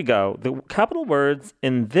here we go. The capital words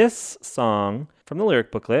in this song from the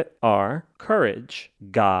lyric booklet are courage,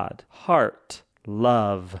 God, heart,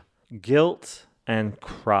 love, guilt, and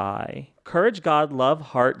cry. Courage, God, love,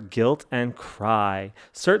 heart, guilt, and cry.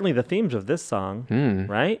 Certainly the themes of this song,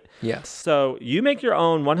 right? Yes. So you make your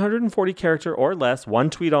own 140 character or less, one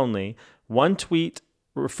tweet only, one tweet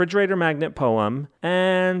refrigerator magnet poem,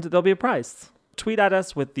 and there'll be a prize. Tweet at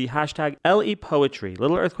us with the hashtag LE Poetry,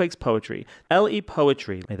 Little Earthquakes Poetry, LE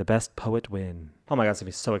Poetry. May the best poet win. Oh my God, it's going to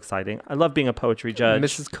be so exciting. I love being a poetry judge.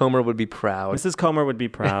 Mrs. Comer would be proud. Mrs. Comer would be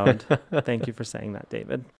proud. Thank you for saying that,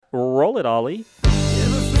 David. Roll it, Ollie.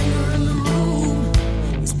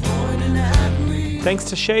 Thanks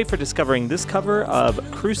to Shay for discovering this cover of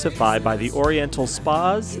Crucify by the Oriental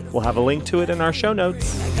Spas. We'll have a link to it in our show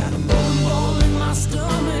notes.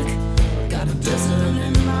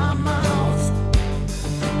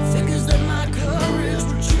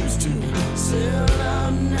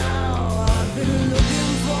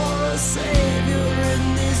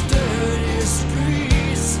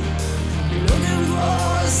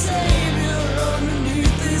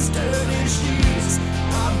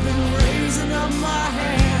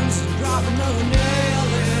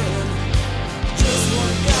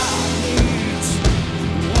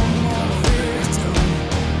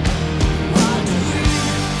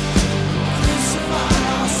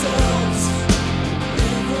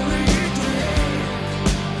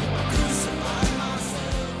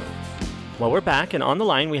 Well, we're back, and on the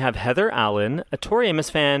line we have Heather Allen, a Tori Amos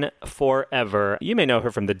fan forever. You may know her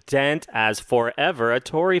from The Dent as Forever, a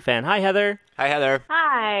Tori fan. Hi, Heather. Hi, Heather.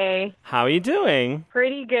 Hi. How are you doing?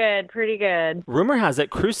 Pretty good, pretty good. Rumor has it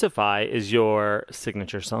Crucify is your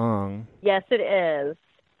signature song. Yes, it is.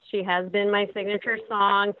 She has been my signature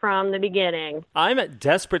song from the beginning. I'm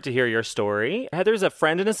desperate to hear your story. Heather's a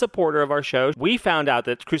friend and a supporter of our show. We found out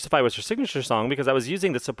that Crucify was her signature song because I was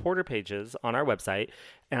using the supporter pages on our website,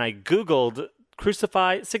 and I Googled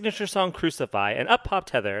Crucify, signature song Crucify, and up popped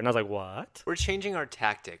Heather. And I was like, what? We're changing our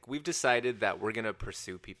tactic. We've decided that we're going to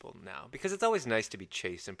pursue people now because it's always nice to be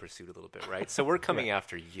chased and pursued a little bit, right? So we're coming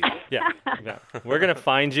after you. Yeah. We're going to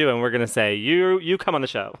find you and we're going to say, you come on the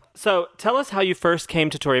show. So tell us how you first came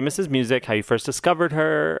to Tori Amis's music, how you first discovered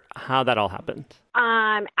her, how that all happened.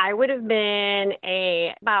 I would have been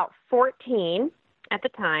about 14 at the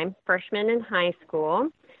time, freshman in high school,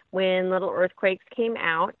 when Little Earthquakes came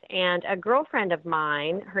out, and a girlfriend of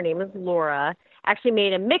mine, her name is Laura, actually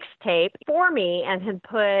made a mixtape for me and had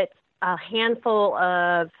put a handful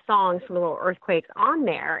of songs from Little Earthquakes on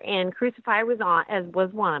there, and Crucify was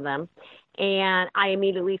one of them, and I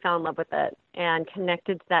immediately fell in love with it and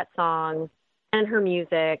connected to that song and her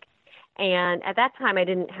music. And at that time, I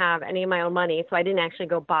didn't have any of my own money, so I didn't actually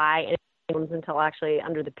go buy any albums until actually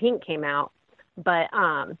Under the Pink came out. But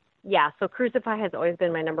yeah, so Crucify has always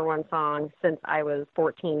been my number one song since I was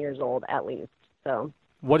 14 years old, at least. So,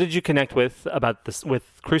 what did you connect with about this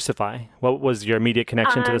with Crucify? What was your immediate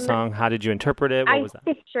connection to the song? How did you interpret it? What was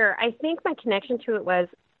that? Sure. I think my connection to it was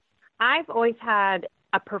I've always had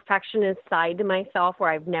a perfectionist side to myself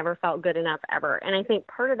where I've never felt good enough ever. And I think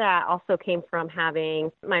part of that also came from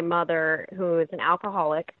having my mother, who is an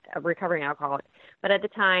alcoholic, a recovering alcoholic, But at the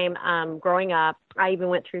time, growing up, I even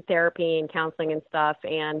went through therapy and counseling and stuff,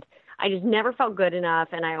 and I just never felt good enough,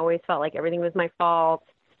 and I always felt like everything was my fault.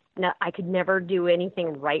 No, I could never do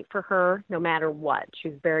anything right for her, no matter what. She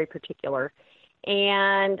was very particular.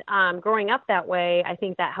 And growing up that way, I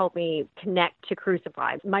think that helped me connect to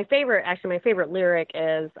Crucify. My favorite lyric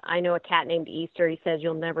is, I know a cat named Easter. He says,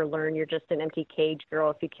 you'll never learn. You're just an empty cage, girl,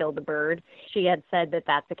 if you kill the bird. She had said that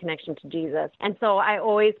that's a connection to Jesus. And so I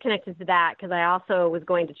always connected to that because I also was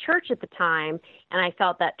going to church at the time, and I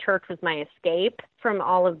felt that church was my escape from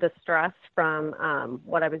all of the stress from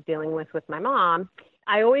what I was dealing with my mom.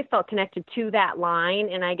 I always felt connected to that line,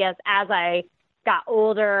 and I guess as I got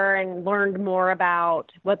older and learned more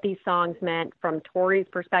about what these songs meant from Tori's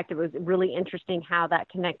perspective, it was really interesting how that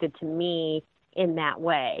connected to me in that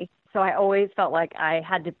way. So I always felt like I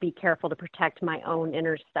had to be careful to protect my own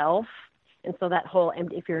inner self. And so that whole,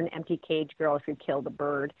 if you're an empty cage, girl, if you kill the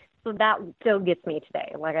bird. So that still gets me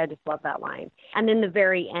today. Like, I just love that line. And then the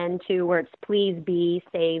very end, too, where it's, please be,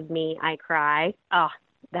 save me, I cry. Oh,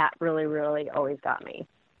 that really, really always got me.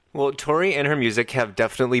 Well, Tori and her music have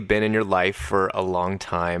definitely been in your life for a long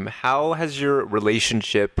time. How has your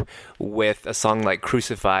relationship with a song like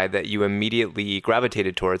Crucify that you immediately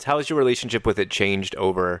gravitated towards, how has your relationship with it changed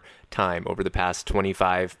over time, over the past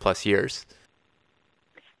 25 plus years?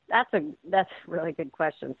 That's a really good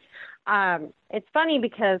question. It's funny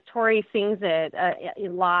because Tori sings it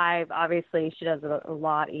live. Obviously, she does it a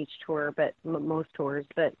lot each tour, but most tours.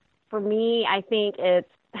 But for me, I think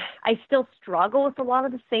I still struggle with a lot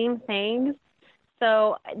of the same things.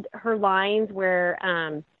 So her lines where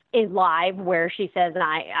in live where she says,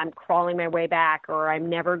 I'm crawling my way back, or I'm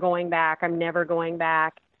never going back.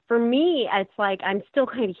 For me, it's like I'm still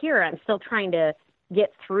kind of here. I'm still trying to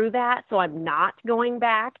get through that, so I'm not going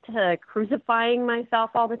back to crucifying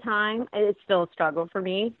myself all the time. It's still a struggle for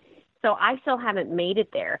me. So I still haven't made it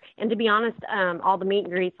there. And to be honest, all the meet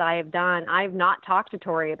and greets I have done, I've not talked to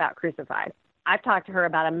Tori about Crucify. I've talked to her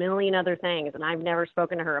about a million other things, and I've never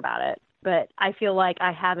spoken to her about it. But I feel like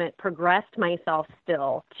I haven't progressed myself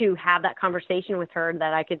still to have that conversation with her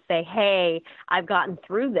that I could say, hey, I've gotten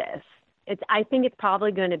through this. I think it's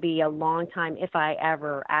probably going to be a long time if I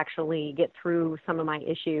ever actually get through some of my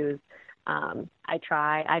issues. I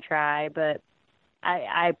try, but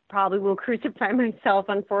I probably will crucify myself,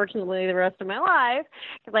 unfortunately, the rest of my life,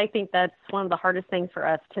 because I think that's one of the hardest things for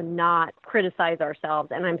us, to not criticize ourselves.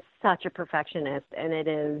 And I'm such a perfectionist, and it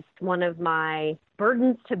is one of my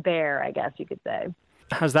burdens to bear, I guess you could say.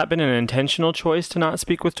 Has that been an intentional choice to not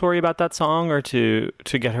speak with Tori about that song, or to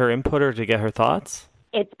get her input or to get her thoughts?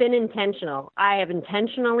 It's been intentional. I have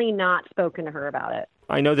intentionally not spoken to her about it.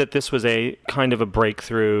 I know that this was a kind of a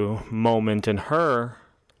breakthrough moment in her,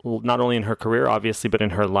 not only in her career, obviously, but in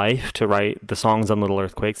her life, to write the songs on Little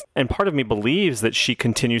Earthquakes. And part of me believes that she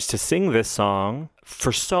continues to sing this song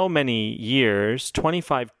for so many years,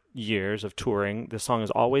 25 years of touring. The song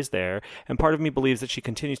is always there. And part of me believes that she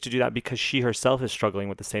continues to do that because she herself is struggling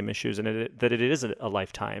with the same issues, and that it is a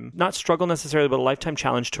lifetime, not struggle necessarily, but a lifetime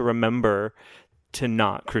challenge to remember to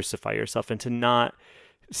not crucify yourself and to not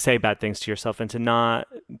say bad things to yourself and to not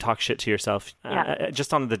talk shit to yourself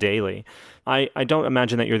just on the daily. I don't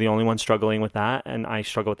imagine that you're the only one struggling with that, and I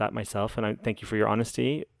struggle with that myself, and I thank you for your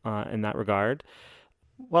honesty in that regard.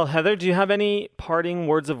 Well, Heather, do you have any parting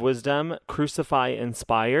words of wisdom, Crucify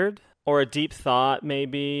inspired, or a deep thought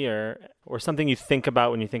maybe, or something you think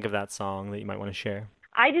about when you think of that song that you might want to share?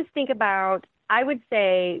 I just think about, I would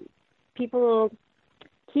say, people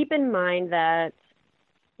keep in mind that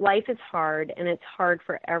life is hard, and it's hard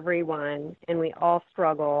for everyone, and we all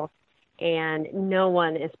struggle, and no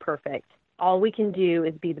one is perfect. All we can do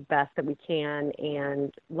is be the best that we can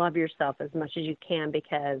and love yourself as much as you can,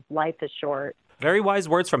 because life is short. Very wise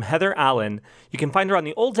words from Heather Allen. You can find her on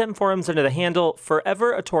the Old Dem forums under the handle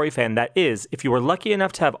Forever a Tori Fan. That is, if you were lucky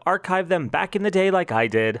enough to have archived them back in the day like I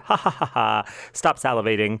did. Ha ha ha ha. Stop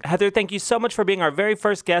salivating. Heather, thank you so much for being our very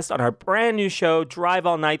first guest on our brand new show, Drive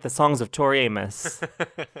All Night, the songs of Tori Amos.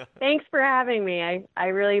 Thanks for having me. I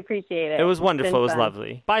really appreciate it. It was wonderful. It was fun.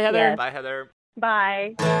 Lovely. Bye, Heather. Yes. Bye, Heather.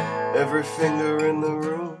 Bye. Every finger in the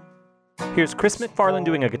room. Here's Chris McFarlane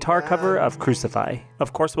doing a guitar cover of Crucify.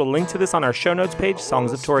 Of course, we'll link to this on our show notes page,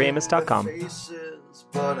 songsoftoriamos.com.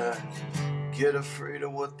 But I get afraid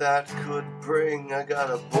of what that could bring. I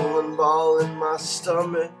got a bowling ball in my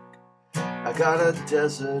stomach. I got a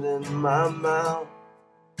desert in my mouth.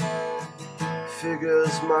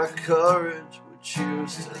 Figures my courage would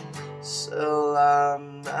choose to sell out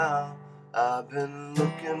now. I've been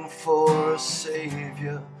looking for a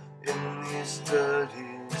savior in these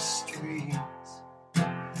dirty streets,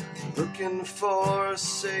 looking for a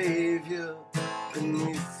savior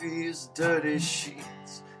beneath these dirty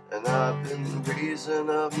sheets, and I've been raising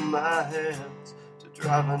up my hands to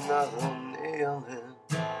drive another nail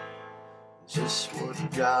in. Just what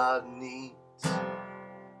God needs,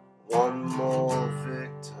 one more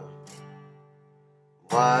victim.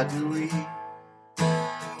 Why do we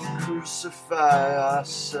crucify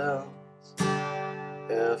ourselves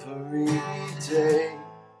every day?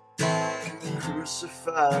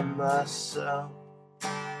 Crucify myself,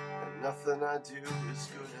 and nothing I do is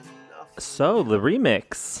good enough. So the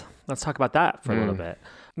remix, let's talk about that for a little bit.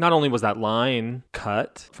 Not only was that line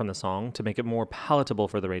cut from the song to make it more palatable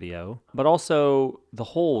for the radio, but also the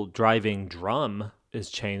whole driving drum is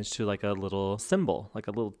changed to like a little cymbal, like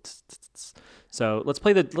a little tss. So let's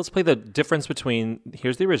play the difference between,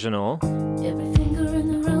 here's the original. Every finger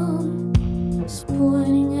in the room is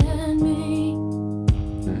pointing at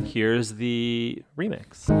me. Here's the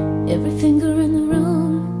remix. Every finger in the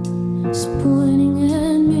room is pointing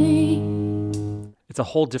at me. It's a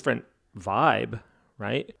whole different vibe,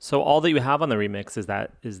 right? So all that you have on the remix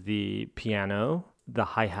is the piano, the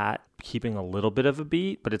hi-hat keeping a little bit of a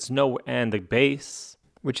beat, but and the bass.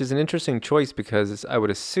 Which is an interesting choice because I would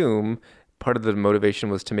assume part of the motivation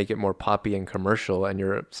was to make it more poppy and commercial, and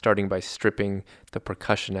you're starting by stripping the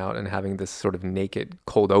percussion out and having this sort of naked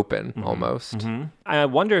cold open almost. Mm-hmm. I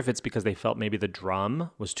wonder if it's because they felt maybe the drum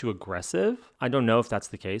was too aggressive. I don't know if that's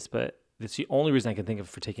the case, but it's the only reason I can think of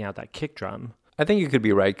for taking out that kick drum. I think you could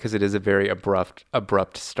be right because it is a very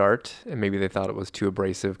abrupt start, and maybe they thought it was too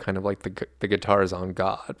abrasive, kind of like the guitar is on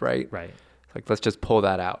God, right? Right. Like, let's just pull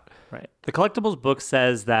that out. Right. The Collectibles book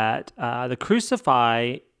says that the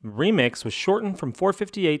Crucify remix was shortened from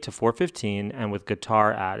 4:58 to 4:15 and with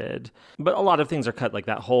guitar added. But a lot of things are cut, like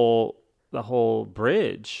the whole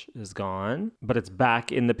bridge is gone, but it's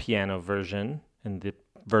back in the piano version, in the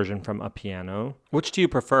version from a piano. Which do you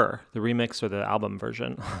prefer, the remix or the album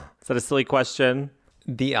version? Is that a silly question?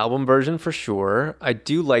 The album version for sure. I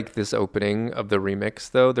do like this opening of the remix,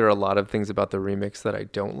 though. There are a lot of things about the remix that I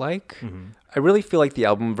don't like. Mm-hmm. I really feel like the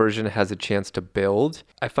album version has a chance to build.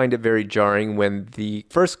 I find it very jarring when the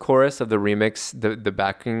first chorus of the remix, the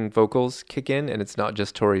backing vocals kick in, and it's not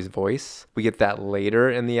just Tori's voice. We get that later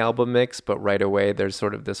in the album mix, but right away there's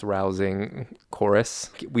sort of this rousing chorus.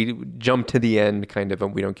 We jump to the end, kind of,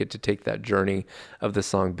 and we don't get to take that journey of the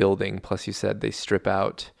song building. Plus, you said they strip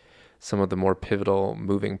out some of the more pivotal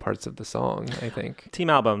moving parts of the song, I think. Team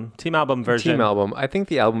album version. Team album. I think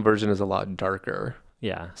the album version is a lot darker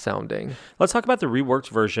sounding. Let's talk about the reworked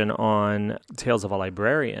version on Tales of a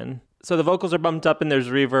Librarian. So the vocals are bumped up and there's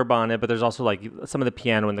reverb on it, but there's also like some of the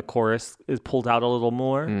piano in the chorus is pulled out a little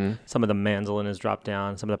more. Some of the mandolin is dropped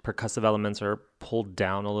down. Some of the percussive elements are pulled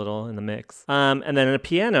down a little in the mix. And then in a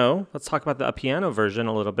piano, let's talk about the piano version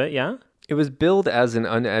a little bit, yeah? It was billed as an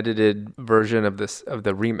unedited version of the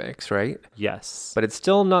remix, right? Yes. But it's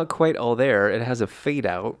still not quite all there. It has a fade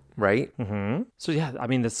out, right? Mm-hmm. So yeah, I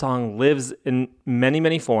mean, the song lives in many,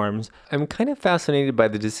 many forms. I'm kind of fascinated by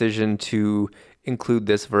the decision to include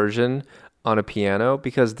this version on a piano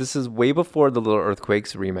because this is way before the Little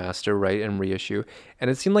Earthquakes remaster, right, and reissue. And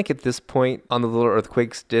it seemed like at this point on the Little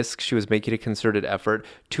Earthquakes disc, she was making a concerted effort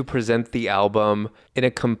to present the album in a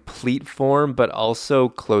complete form, but also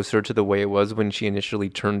closer to the way it was when she initially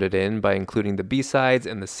turned it in by including the B-sides,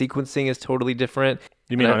 and the sequencing is totally different.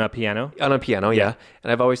 You mean on a piano? On a piano, yeah.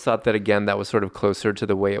 And I've always thought that, again, that was sort of closer to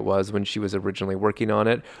the way it was when she was originally working on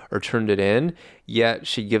it or turned it in. Yet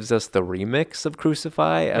she gives us the remix of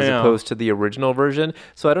Crucify as opposed to the original version.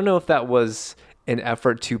 So I don't know if that was an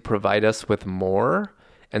effort to provide us with more.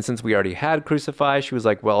 And since we already had Crucify, she was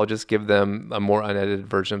like, well, I'll just give them a more unedited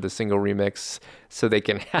version of the single remix so they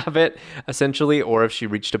can have it, essentially. Or if she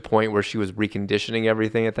reached a point where she was reconditioning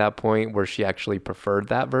everything at that point, where she actually preferred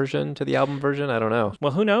that version to the album version, I don't know.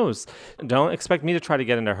 Well, who knows? Don't expect me to try to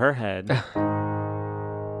get into her head.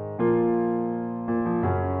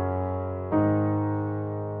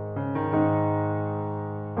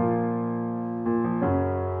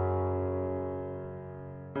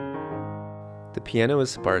 The piano is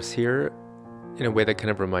sparse here in a way that kind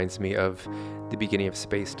of reminds me of the beginning of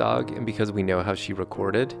Space Dog, and because we know how she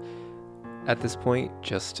recorded at this point,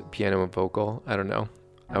 just piano and vocal, I don't know.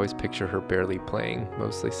 I always picture her barely playing,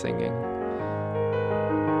 mostly singing.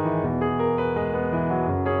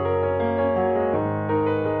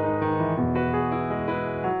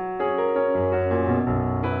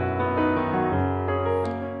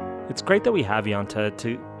 It's great that we have Yanta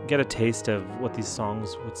to get a taste of what these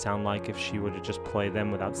songs would sound like if she were to just play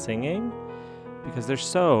them without singing, because they're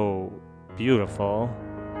so beautiful.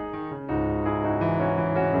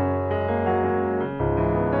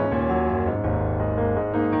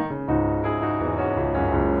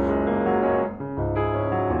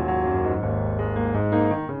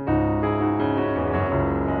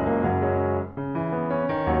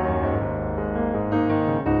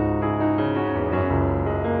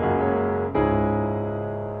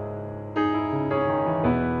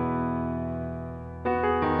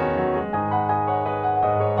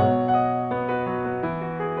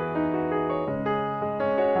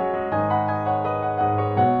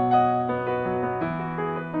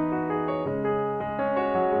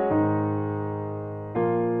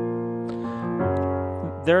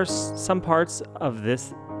 There's some parts of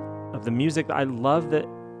the music that I love, that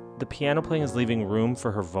the piano playing is leaving room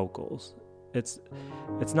for her vocals. It's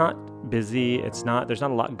not busy. There's not a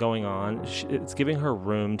lot going on. It's giving her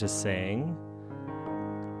room to sing.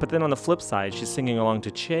 But then on the flip side, she's singing along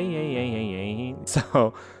to Che.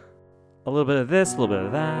 So a little bit of this, a little bit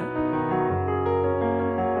of that.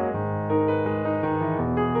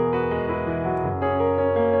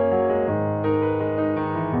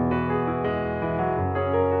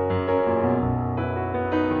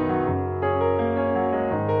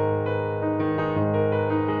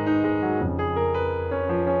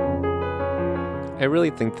 I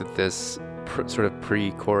really think that this sort of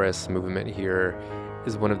pre-chorus movement here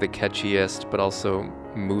is one of the catchiest but also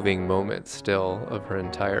moving moments still of her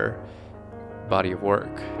entire body of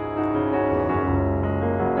work.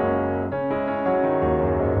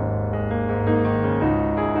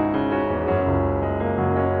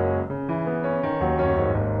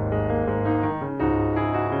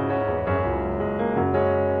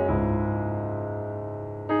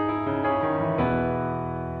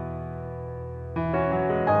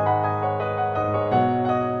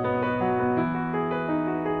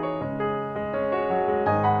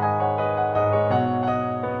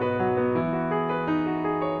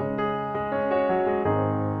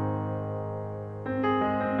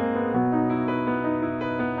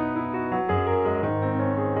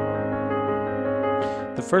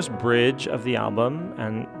 The first bridge of the album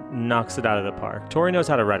and knocks it out of the park. Tori knows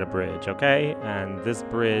how to write a bridge, okay? And this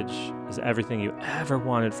bridge is everything you ever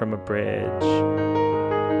wanted from a bridge.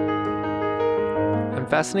 I'm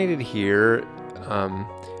fascinated here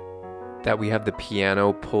that we have the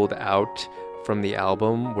piano pulled out from the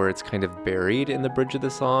album where it's kind of buried in the bridge of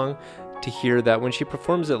the song, to hear that when she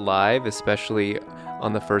performs it live, especially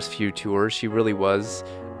on the first few tours, she really was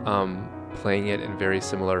playing it in very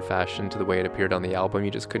similar fashion to the way it appeared on the album. You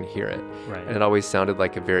just couldn't hear it. Right. And it always sounded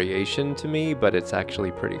like a variation to me, but it's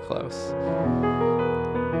actually pretty close.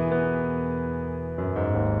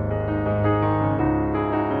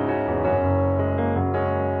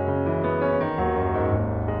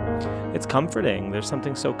 It's comforting. There's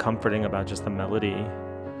something so comforting about just the melody.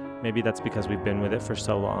 Maybe that's because we've been with it for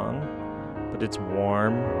so long, but it's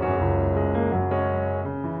warm.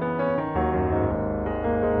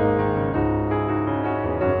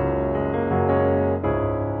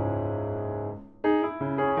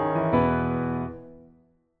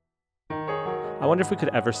 I wonder if we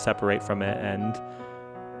could ever separate from it and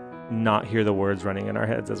not hear the words running in our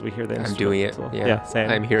heads as we hear the I'm doing it. instrumental. Yeah, same.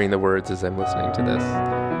 I'm hearing the words as I'm listening to this.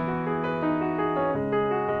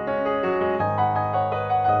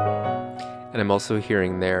 And I'm also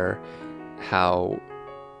hearing there how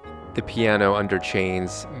the piano under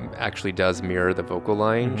Chains actually does mirror the vocal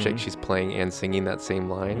line. Mm-hmm. She's playing and singing that same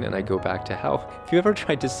line. And I go back to how, if you ever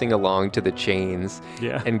tried to sing along to the Chains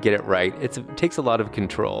and get it right, it takes a lot of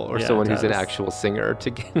control, or someone who's an actual singer to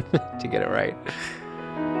get it right.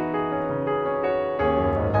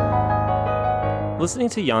 Listening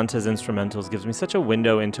to Yanta's instrumentals gives me such a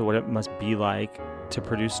window into what it must be like to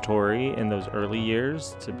produce Tori in those early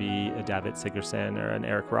years, to be a David Sigerson or an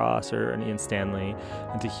Eric Ross or an Ian Stanley,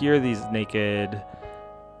 and to hear these naked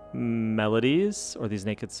melodies or these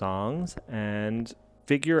naked songs and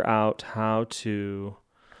figure out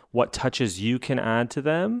what touches you can add to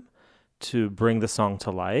them to bring the song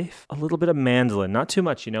to life. A little bit of mandolin, not too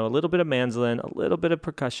much, a little bit of mandolin, a little bit of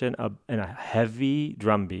percussion, and a heavy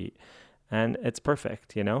drum beat. And it's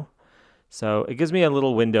perfect, So it gives me a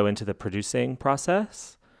little window into the producing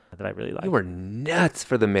process that I really like. You were nuts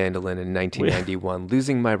for the mandolin in 1991.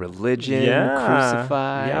 Losing My Religion,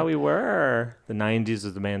 Crucified. Yeah, we were. The 90s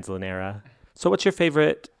was the mandolin era. So what's your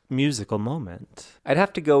favorite musical moment? I'd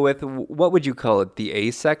have to go with, what would you call it? The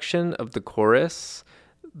A section of the chorus.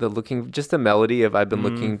 Just the melody of I've been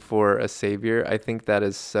looking for a savior. I think that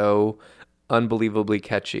is so unbelievably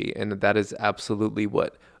catchy. And that is absolutely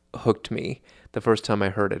what hooked me the first time I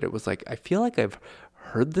heard it. It was like, I feel like I've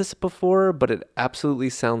heard this before, but it absolutely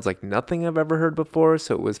sounds like nothing I've ever heard before.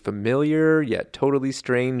 So it was familiar yet totally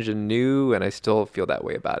strange and new, and I still feel that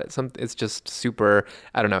way about it. It's just super,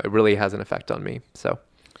 I don't know, it really has an effect on me. So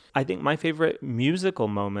I think my favorite musical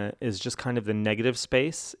moment is just kind of the negative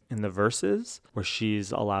space in the verses where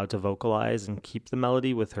she's allowed to vocalize and keep the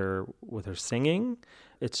melody with her singing.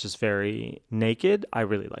 It's just very naked. I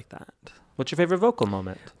really like that. What's your favorite vocal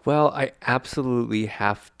moment? Well, I absolutely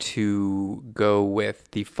have to go with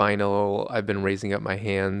the final I've been raising up my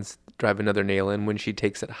hands, drive another nail in, when she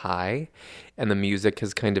takes it high and the music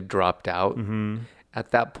has kind of dropped out. Mm-hmm.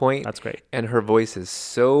 at that point. That's great. And her voice is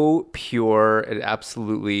so pure. It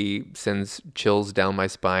absolutely sends chills down my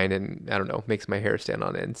spine and, I don't know, makes my hair stand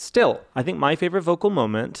on end. Still, I think my favorite vocal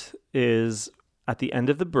moment is at the end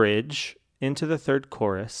of the bridge into the third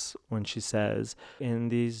chorus when she says, "In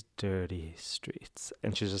these dirty streets."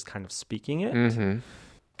 And she's just kind of speaking it. Mm-hmm.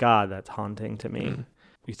 God, that's haunting to me.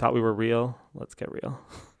 You thought we were real? Let's get real.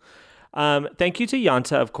 Thank you to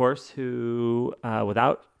Yanta, of course, who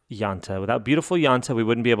without beautiful Yanta, we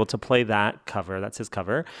wouldn't be able to play that cover. That's his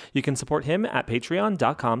cover. You can support him at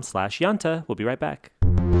patreon.com/Yanta. We'll be right back.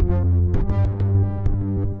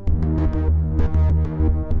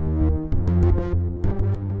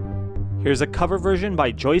 Here's a cover version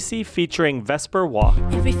by Joycey featuring Vesper Walk.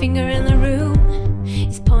 Every finger in the room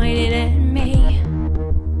is pointed at me.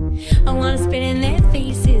 I wanna spit in their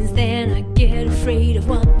faces, then I get afraid of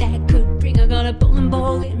what that could bring. I got a bowling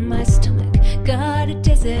ball in my stomach, got a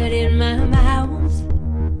desert in my mouth.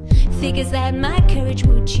 Figures that my courage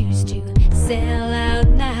would choose to sell out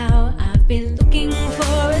now. I've been looking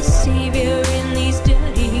for a savior in these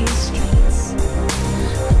dirty streets,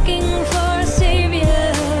 looking for a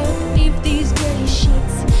savior beneath these dirty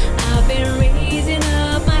sheets. I've been raising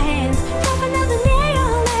up my hands, drop another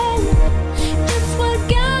nail in, just what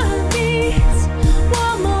God needs.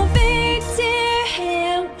 One more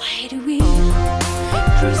victim. Why do we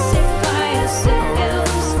crucify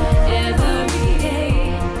ourselves every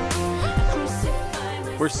day?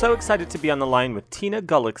 We're so excited to be on the line with Tina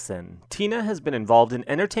Gullickson. Tina has been involved in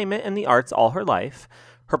entertainment and the arts all her life.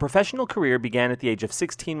 Her professional career began at the age of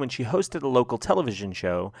 16 when she hosted a local television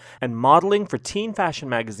show, and modeling for teen fashion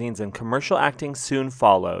magazines and commercial acting soon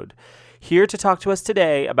followed. Here to talk to us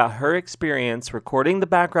today about her experience recording the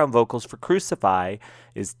background vocals for Crucify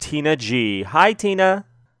is Tina G. Hi, Tina.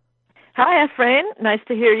 Hi, Efrain. Nice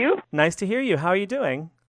to hear you. Nice to hear you. How are you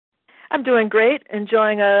doing? I'm doing great,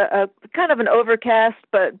 enjoying a kind of an overcast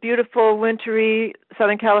but beautiful wintry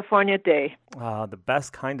Southern California day. The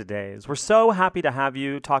best kind of days. We're so happy to have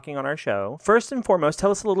you talking on our show. First and foremost,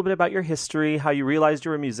 tell us a little bit about your history, how you realized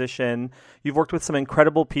you're a musician. You've worked with some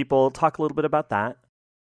incredible people. Talk a little bit about that.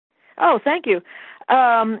 Oh, thank you.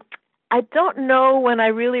 I don't know when I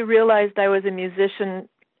really realized I was a musician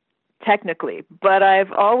technically, but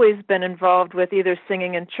I've always been involved with either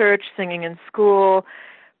singing in church, singing in school.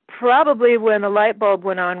 Probably when the light bulb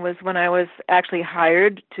went on was when I was actually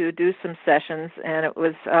hired to do some sessions, and it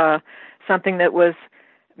was something that was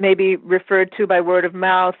maybe referred to by word of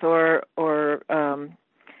mouth or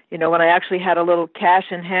when I actually had a little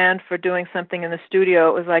cash in hand for doing something in the studio.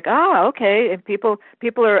 It was like, okay, if people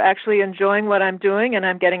are actually enjoying what I'm doing and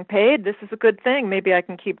I'm getting paid, this is a good thing. Maybe I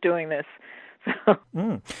can keep doing this.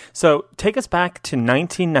 So take us back to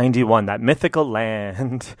 1991, that mythical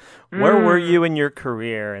land. Where were you in your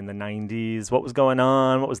career in the 90s? What was going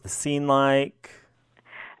on? What was the scene like?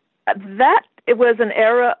 It was an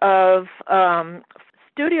era of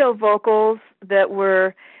studio vocals that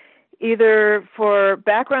were either for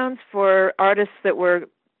backgrounds for artists that were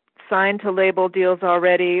signed to label deals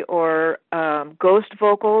already, or ghost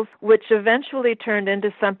vocals, which eventually turned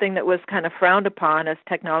into something that was kind of frowned upon as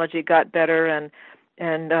technology got better and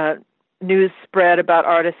news spread about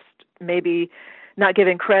artists maybe not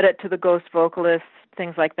giving credit to the ghost vocalists,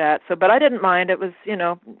 things like that. So, but I didn't mind. It was,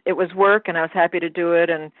 it was work, and I was happy to do it,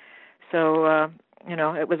 and so,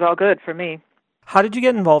 it was all good for me. How did you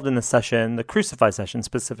get involved in the session, the Crucify session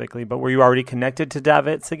specifically? But were you already connected to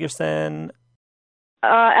Davitt Sigerson?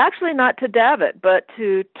 Actually, not to Davitt, but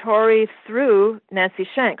to Tori through Nancy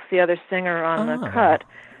Shanks, the other singer on the cut.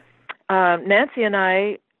 Nancy and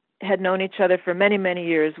I had known each other for many, many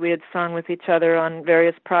years. We had sung with each other on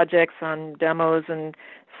various projects, on demos and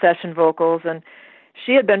session vocals, and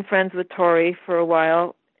she had been friends with Tori for a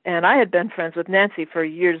while, and I had been friends with Nancy for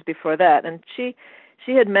years before that. And she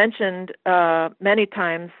had mentioned many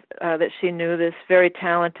times that she knew this very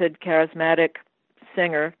talented, charismatic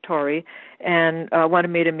singer, Tori, and wanted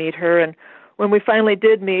me to meet her. And when we finally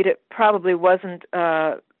did meet, it probably wasn't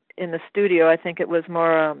in the studio. I think it was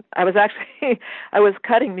more, I was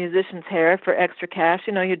cutting musicians' hair for extra cash.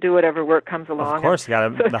 You do whatever work comes along. Of course, you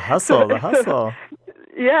got the hustle, the hustle.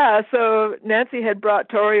 Yeah, so Nancy had brought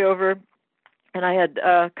Tori over, and I had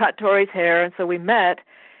cut Tori's hair, and so we met.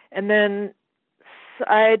 And then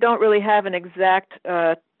I don't really have an exact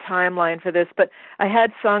timeline for this, but I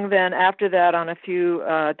had sung then after that on a few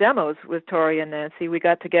demos with Tori and Nancy. We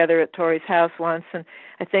got together at Tori's house once, and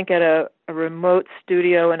I think at a remote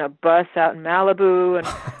studio in a bus out in Malibu, and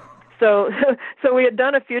so we had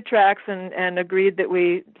done a few tracks and agreed that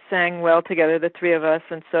we sang well together, the three of us.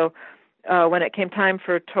 And so when it came time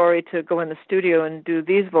for Tori to go in the studio and do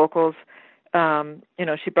these vocals,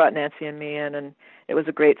 she brought Nancy and me in, and it was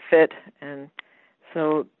a great fit. And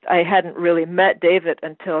so I hadn't really met David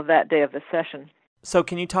until that day of the session. So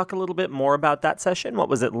can you talk a little bit more about that session? What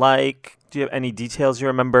was it like? Do you have any details you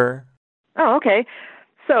remember? Oh, okay.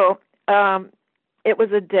 So it was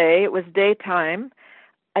it was daytime.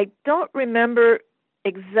 I don't remember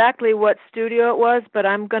exactly what studio it was, but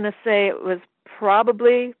I'm going to say it was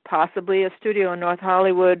possibly a studio in North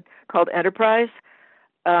Hollywood called Enterprise.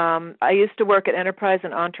 I used to work at Enterprise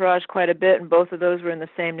and Entourage quite a bit, and both of those were in the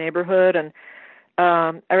same neighborhood. And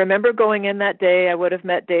I remember going in that day. I would have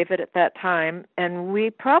met David at that time, and we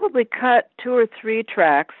probably cut 2 or 3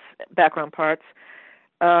 tracks, background parts.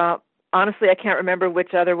 Honestly, I can't remember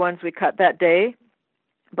which other ones we cut that day,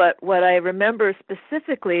 but what I remember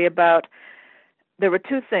specifically about, there were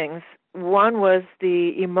 2 things. One was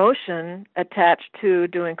the emotion attached to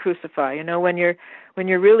doing Crucify. When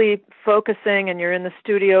you're really focusing and you're in the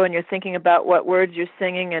studio and you're thinking about what words you're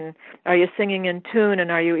singing, and are you singing in tune,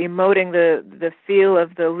 and are you emoting the feel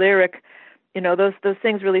of the lyric, those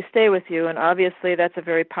things really stay with you. And obviously that's a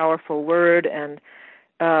very powerful word, and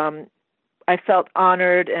I felt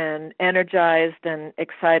honored and energized and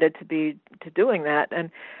excited to doing that.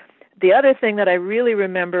 And the other thing that I really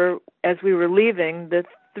remember, as we were leaving, the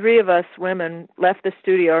 3 of us women left the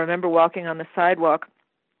studio. I remember walking on the sidewalk,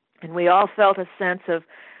 and we all felt a sense of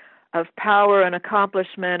power and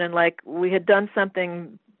accomplishment, and like we had done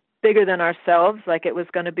something bigger than ourselves, like it was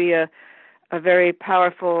going to be a very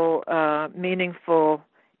powerful, meaningful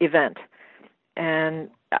event. And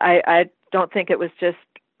I don't think it was just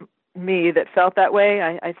me that felt that way.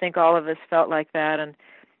 I think all of us felt like that. And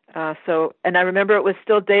and I remember it was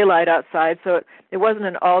still daylight outside, so it wasn't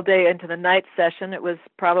an all-day into the night session. It was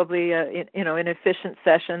probably an efficient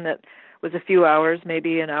session that was a few hours,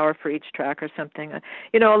 maybe an hour for each track or something.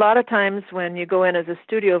 A lot of times when you go in as a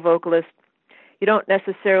studio vocalist, you don't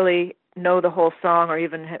necessarily know the whole song or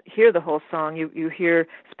even hear the whole song. You hear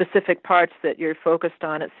specific parts that you're focused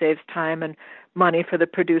on. It saves time and money for the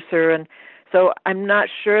producer. And so I'm not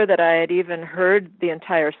sure that I had even heard the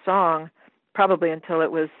entire song probably until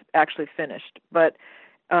it was actually finished. But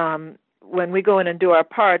when we go in and do our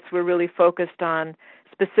parts, we're really focused on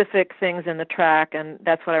specific things in the track, and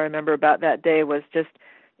that's what I remember about that day, was just,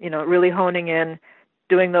 really honing in,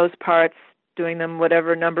 doing those parts, doing them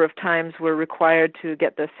whatever number of times were required to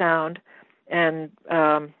get the sound, and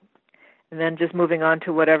then just moving on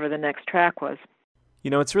to whatever the next track was.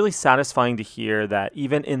 It's really satisfying to hear that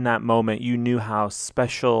even in that moment, you knew how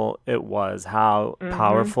special it was, how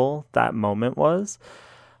powerful that moment was.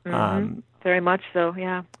 Very much so,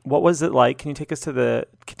 yeah. What was it like? Can you take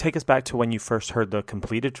us back to when you first heard the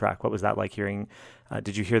completed track? What was that like hearing?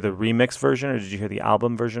 Did you hear the remix version, or did you hear the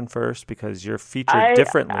album version first? Because you're featured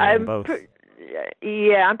differently in both.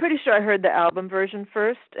 I'm pretty sure I heard the album version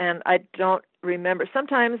first, and I don't remember.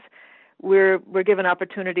 Sometimes we're given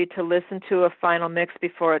opportunity to listen to a final mix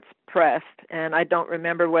before it's pressed, and I don't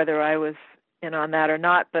remember whether I was in on that or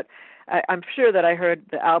not, but I'm sure that I heard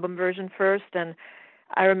the album version first, and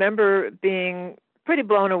I remember being pretty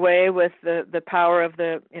blown away with the power of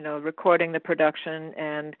the, recording the production,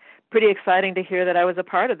 and pretty exciting to hear that I was a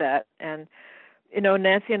part of that. And,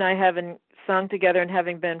 Nancy and I, having sung together and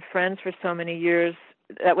having been friends for so many years,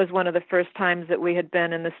 that was one of the first times that we had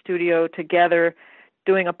been in the studio together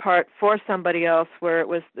doing a part for somebody else where it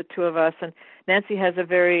was the 2 of us. And Nancy has a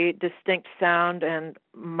very distinct sound, and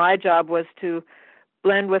my job was to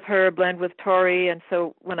blend with her, blend with Tori. And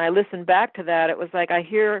so when I listened back to that, it was like I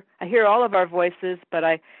hear all of our voices, but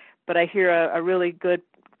I hear a really good,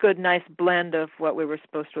 nice blend of what we were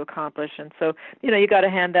supposed to accomplish. And so, you got to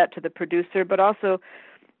hand that to the producer, but also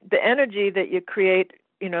the energy that you create,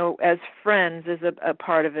 as friends is a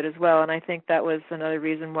part of it as well. And I think that was another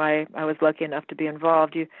reason why I was lucky enough to be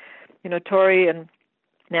involved. Tori and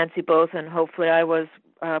Nancy both, and hopefully I was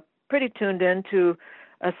pretty tuned in to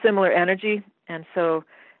a similar energy. And so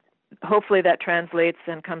hopefully that translates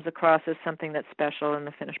and comes across as something that's special in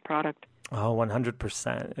the finished product. Oh,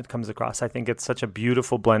 100%. It comes across. I think it's such a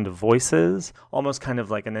beautiful blend of voices, almost kind of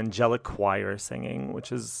like an angelic choir singing,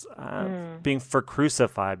 which is being for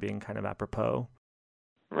Crucify being kind of apropos.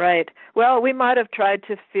 Right. Well, we might have tried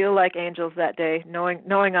to feel like angels that day.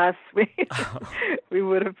 Knowing us, we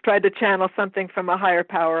would have tried to channel something from a higher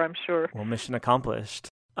power, I'm sure. Well, mission accomplished.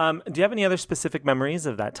 Do you have any other specific memories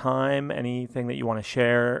of that time? Anything that you want to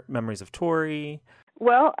share? Memories of Tori?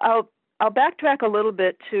 Well, I'll backtrack a little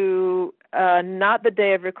bit to not the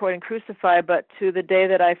day of recording Crucify, but to the day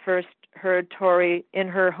that I first heard Tori in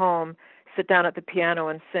her home sit down at the piano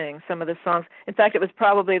and sing some of the songs. In fact, it was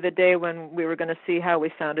probably the day when we were going to see how we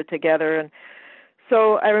sounded together. And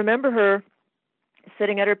so I remember her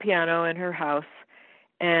sitting at her piano in her house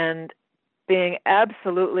and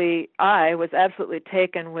I was absolutely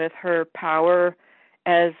taken with her power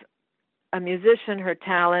as a musician, her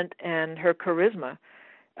talent, and her charisma.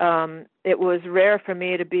 It was rare for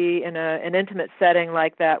me to be in an intimate setting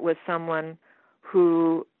like that with someone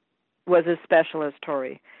who was as special as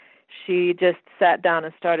Tori. She just sat down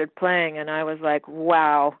and started playing, and I was like,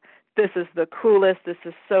 wow, this is the coolest. This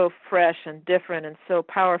is so fresh and different and so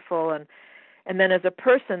powerful. And then as a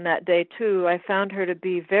person that day, too, I found her to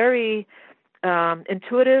be very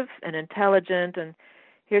intuitive and intelligent. And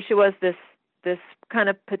here she was, this kind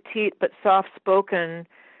of petite but soft-spoken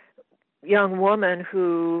young woman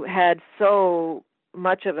who had so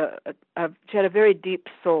much of she had a very deep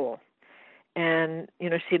soul. And,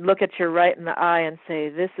 she'd look at you right in the eye and say,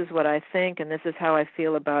 this is what I think, and this is how I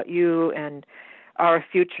feel about you and our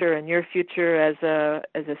future and your future as a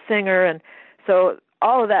singer. And so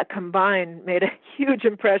all of that combined made a huge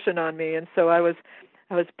impression on me. And so I was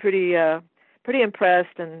pretty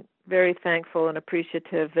impressed and very thankful and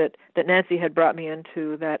appreciative that Nancy had brought me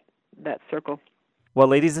into that circle. Well,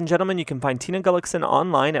 ladies and gentlemen, you can find Tina Gullickson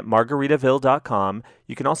online at margaritaville.com.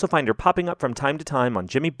 You can also find her popping up from time to time on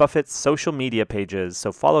Jimmy Buffett's social media pages,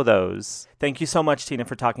 so follow those. Thank you so much, Tina,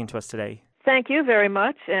 for talking to us today. Thank you very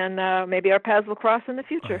much, and maybe our paths will cross in the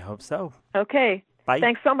future. I hope so. Okay. Bye.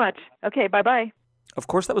 Thanks so much. Okay, bye-bye. Of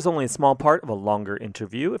course, that was only a small part of a longer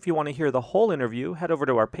interview. If you want to hear the whole interview, head over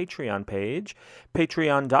to our Patreon page,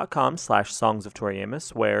 patreon.com/Songs of Tori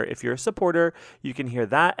Amos, where if you're a supporter, you can hear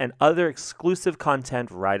that and other exclusive content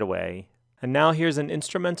right away. And now here's an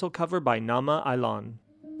instrumental cover by Nama Ailon.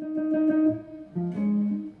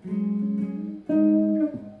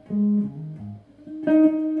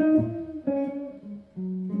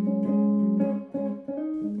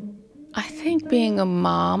 I think being a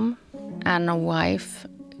mom and a wife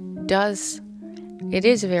it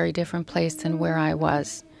is a very different place than where I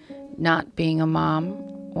was, not being a mom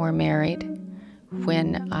or married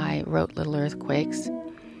when I wrote Little Earthquakes.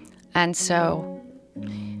 And so,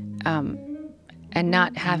 and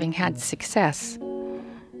not having had success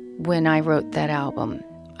when I wrote that album,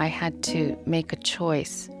 I had to make a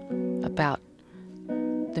choice about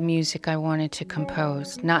the music I wanted to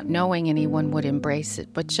compose, not knowing anyone would embrace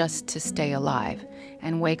it, but just to stay alive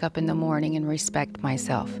and wake up in the morning and respect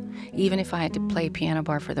myself, even if I had to play piano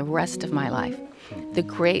bar for the rest of my life. The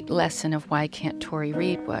great lesson of Why Can't Tori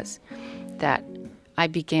Read was that I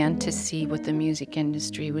began to see what the music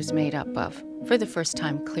industry was made up of for the first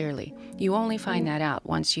time clearly. You only find that out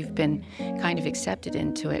once you've been kind of accepted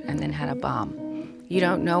into it and then had a bomb. You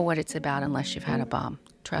don't know what it's about unless you've had a bomb,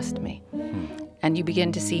 trust me. And you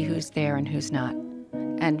begin to see who's there and who's not.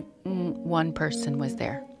 And one person was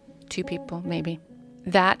there. 2 people, maybe.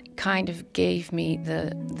 That kind of gave me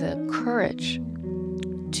the courage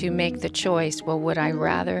to make the choice, well, would I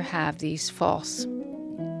rather have these false,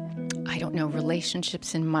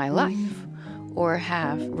 relationships in my life, or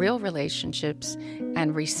have real relationships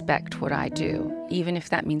and respect what I do, even if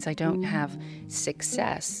that means I don't have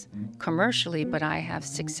success commercially, but I have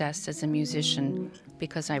success as a musician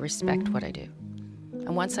because I respect what I do.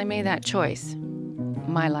 And once I made that choice,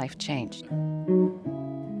 my life changed.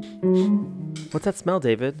 What's that smell,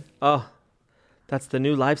 David? Oh, that's the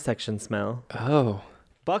new live section smell. Oh.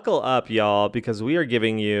 Buckle up, y'all, because we are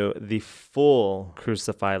giving you the full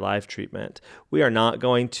Crucify live treatment. We are not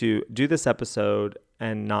going to do this episode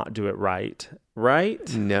and not do it right.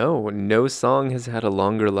 Right? No song has had a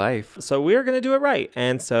longer life. So we are going to do it right.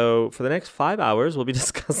 And so for the next 5 hours, we'll be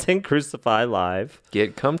discussing Crucify live.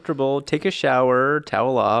 Get comfortable, take a shower,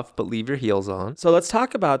 towel off, but leave your heels on. So let's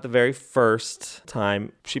talk about the very first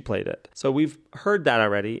time she played it. So we've heard that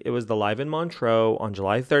already. It was the Live in Montreux on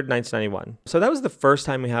July 3rd, 1991. So that was the first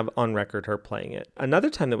time we have on record her playing it. Another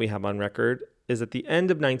time that we have on record is at the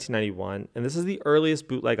end of 1991, and this is the earliest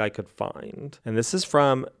bootleg I could find. And this is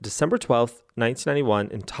from December 12th, 1991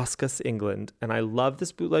 in Toscas, England. And I love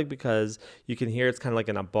this bootleg because you can hear it's kind of like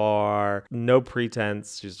in a bar, no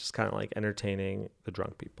pretense. She's just kind of like entertaining the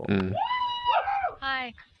drunk people.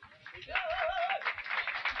 Hi.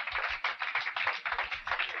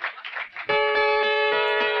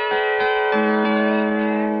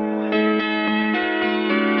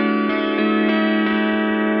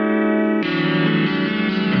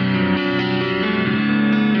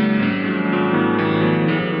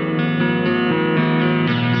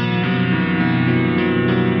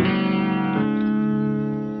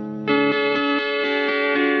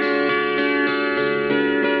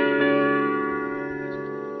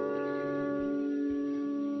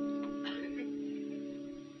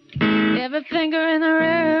 Every finger in the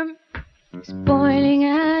room is pointing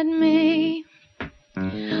at me.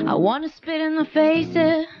 I wanna spit in the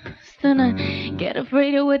faces, then I get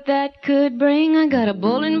afraid of what that could bring. I got a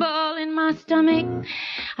bowling ball in my stomach,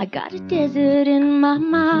 I got a desert in my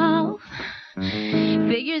mouth.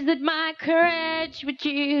 Figures that my courage would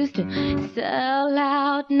use to sell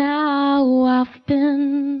out. Now I've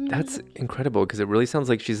been... That's incredible because it really sounds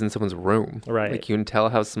like she's in someone's room. Right. Like you can tell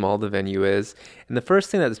how small the venue is. And the first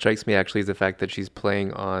thing that strikes me actually is the fact that she's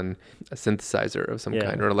playing on a synthesizer of some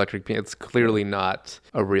kind or an electric piano. It's clearly not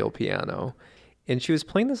a real piano. And she was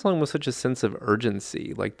playing the song with such a sense of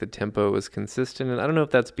urgency, like the tempo was consistent. And I don't know if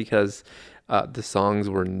that's because the songs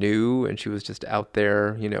were new and she was just out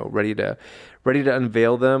there, you know, ready to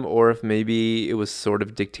unveil them, or if maybe it was sort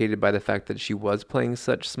of dictated by the fact that she was playing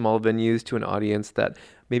such small venues to an audience that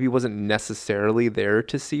maybe wasn't necessarily there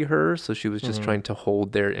to see her. So she was just trying to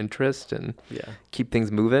hold their interest and keep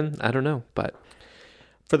things moving. I don't know, but...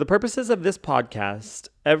 For the purposes of this podcast,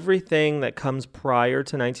 everything that comes prior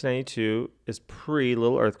to 1992 is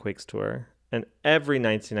pre-Little Earthquakes tour, and every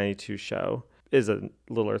 1992 show is a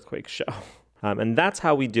Little Earthquakes show. And that's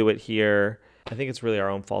how we do it here. I think it's really our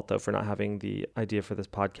own fault, though, for not having the idea for this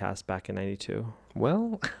podcast back in 92.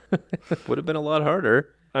 Well, it would have been a lot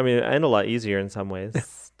harder. I mean, and a lot easier in some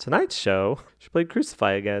ways. Tonight's show, she played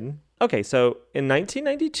Crucify again. Okay, so in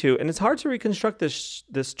 1992, and it's hard to reconstruct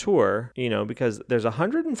this tour, you know, because there's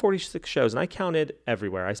 146 shows, and I counted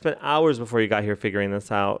everywhere. I spent hours before you got here figuring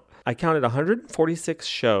this out. I counted 146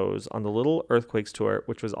 shows on the Little Earthquakes tour,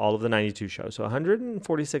 which was all of the 92 shows. So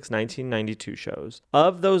 146 1992 shows.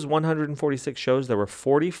 Of those 146 shows, there were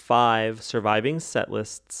 45 surviving set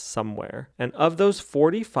lists somewhere. And of those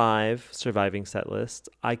 45 surviving set lists,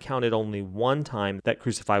 I counted only one time that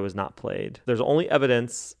Crucify was not played. There's only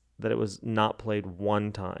evidence that it was not played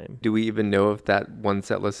one time. Do we even know if that one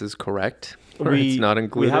set list is correct? Or it's not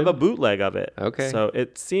included? We have a bootleg of it. Okay. So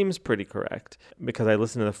it seems pretty correct because I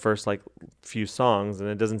listened to the first few songs and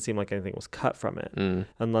it doesn't seem like anything was cut from it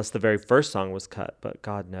unless the very first song was cut, but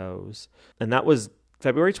God knows. And that was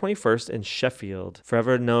February 21st in Sheffield,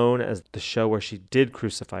 forever known as the show where she did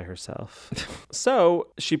crucify herself. So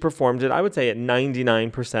she performed it, I would say, at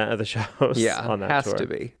 99% of the shows on that has tour. to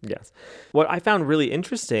be. Yes. What I found really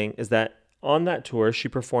interesting is that on that tour, she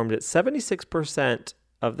performed it 76%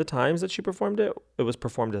 of the times that she performed it, it was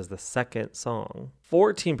performed as the second song.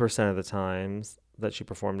 14% of the times that she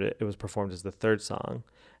performed it, it was performed as the third song.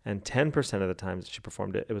 And 10% of the times that she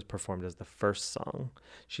performed it, it was performed as the first song.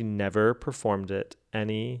 She never performed it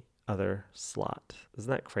any other slot. Isn't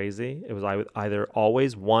that crazy? It was either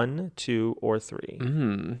always 1, 2, or 3.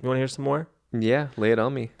 You want to hear some more? Yeah, lay it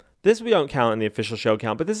on me. This we don't count in the official show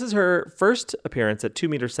count, but this is her first appearance at 2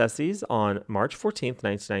 Meter Sessies on March 14th,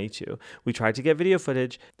 1992. We tried to get video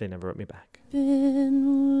footage. They never wrote me back.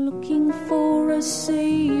 Been looking for a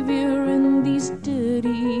savior in these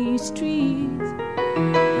dirty streets.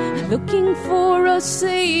 Looking for a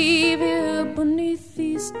savior beneath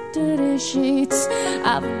these dirty sheets.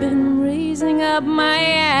 I've been raising up my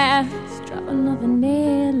ass, drop another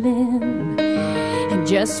nail in. And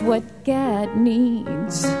just what God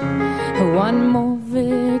needs, one more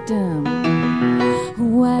victim.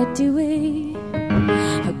 Why do we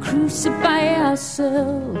crucify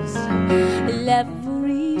ourselves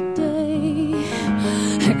every day?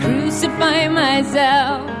 I crucify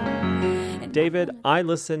myself. David, I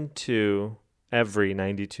listened to every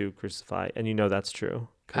 92 Crucify, and you know that's true.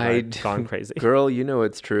 I've gone crazy. Girl, you know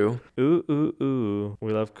it's true. Ooh, ooh, ooh.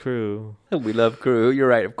 We love Crew. We love Crew. You're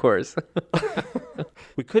right, of course.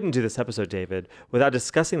 We couldn't do this episode, David, without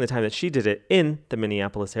discussing the time that she did it in the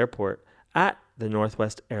Minneapolis airport at the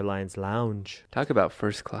Northwest Airlines Lounge. Talk about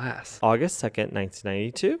first class. August 2nd,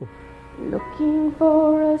 1992. Looking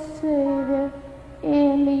for a savior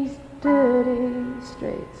in these dirty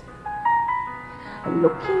streets.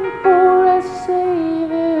 Looking for a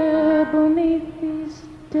savior beneath these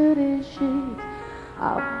dirty sheets.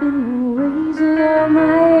 I've been raising up my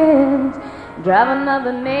hands, drive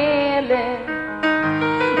another nail in.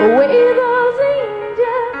 Away those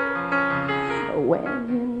angels, when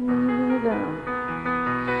you need them.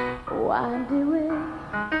 Why do we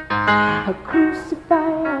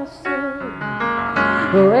crucify ourselves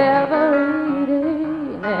every day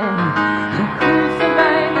and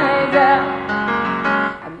crucify myself?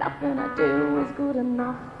 Nothing I do is good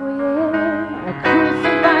enough for you. I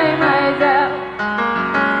crucify myself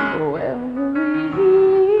every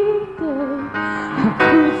day. I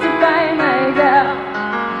crucify myself.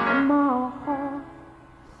 My heart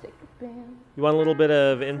sick of being. You want a little bit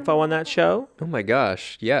of info on that show? Oh my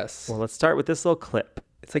gosh, yes. Well, let's start with this little clip.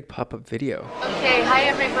 It's like pop-up video. Okay, hi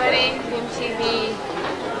everybody, MTV.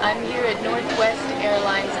 I'm here at Northwest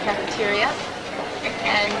Airlines cafeteria.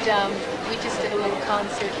 And we just did a little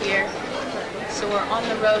concert here. So we're on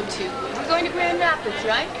the road we're going to Grand Rapids,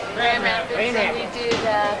 right? Grand Rapids. And we did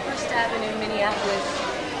First Avenue, Minneapolis,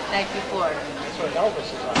 night before. That's where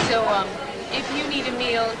Elvis is on. So if you need a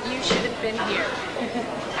meal, you should have been here.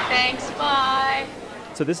 Thanks, bye.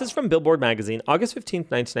 So this is from Billboard magazine, August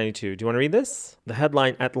 15th, 1992. Do you want to read this? The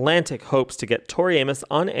headline, Atlantic hopes to get Tori Amos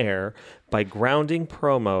on air by grounding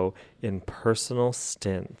promo in personal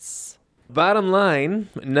stints. Bottom line,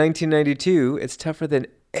 1992, it's tougher than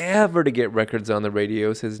ever to get records on the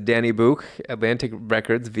radio, says Danny Book, Atlantic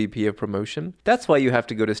Records VP of Promotion. That's why you have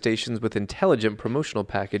to go to stations with intelligent promotional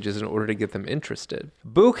packages in order to get them interested.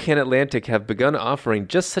 Book and Atlantic have begun offering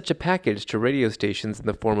just such a package to radio stations in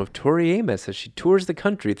the form of Tori Amos as she tours the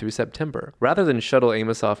country through September. Rather than shuttle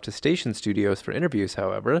Amos off to station studios for interviews,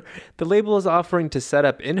 however, the label is offering to set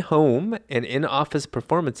up in-home and in-office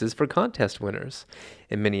performances for contest winners.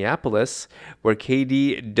 In Minneapolis, where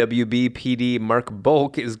KDWB PD Mark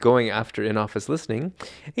Bulk is going after in-office listening,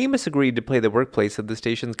 Amos agreed to play the workplace of the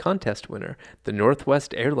station's contest winner, the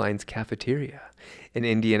Northwest Airlines cafeteria. In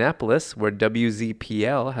Indianapolis, where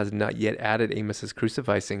WZPL has not yet added Amos's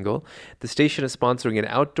Crucify single, the station is sponsoring an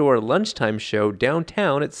outdoor lunchtime show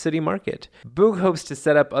downtown at City Market. Boog hopes to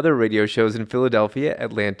set up other radio shows in Philadelphia,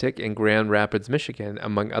 Atlantic, and Grand Rapids, Michigan,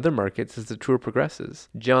 among other markets as the tour progresses.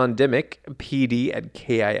 John Dimmick, PD at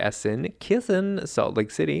KISN, Salt Lake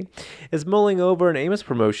City, is mulling over an Amos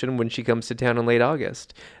promotion when she comes to town in late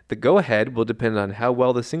August. The go-ahead will depend on how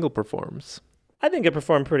well the single performs. I think it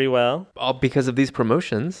performed pretty well. All because of these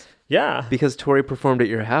promotions. Yeah. Because Tori performed at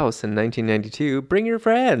your house in 1992. Bring your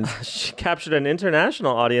friends. She captured an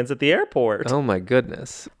international audience at the airport. Oh my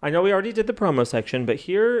goodness. I know we already did the promo section, but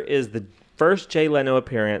here is the first Jay Leno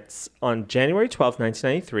appearance on January 12th,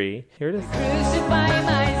 1993. Here it is. Crucify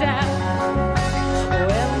myself.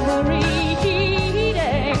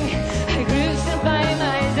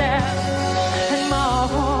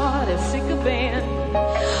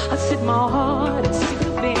 My heart is sick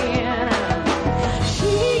of being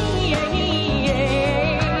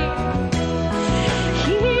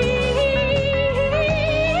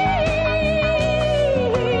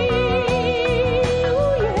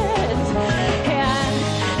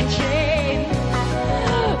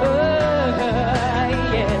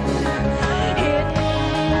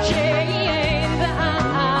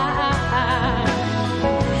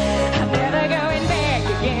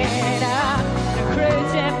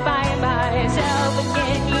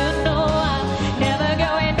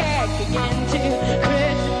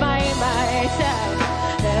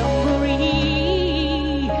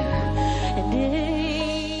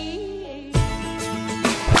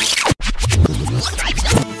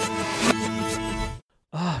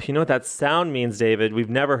You know what that sound means, David? We've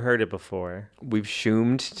never heard it before. We've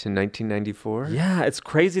shoomed to 1994? Yeah, it's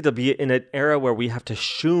crazy to be in an era where we have to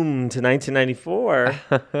shoom to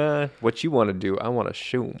 1994. What you want to do, I want to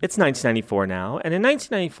shoom. It's 1994 now, and in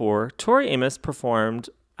 1994, Tori Amos performed,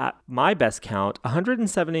 at my best count,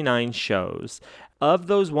 179 shows. Of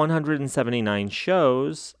those 179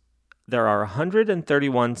 shows, there are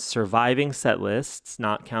 131 surviving set lists,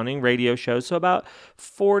 not counting radio shows, so about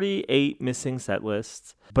 48 missing set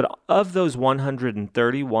lists. But of those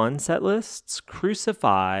 131 set lists,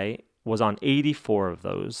 Crucify was on 84 of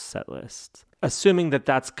those set lists. Assuming that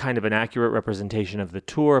that's kind of an accurate representation of the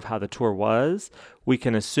tour, of how the tour was, we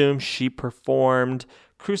can assume she performed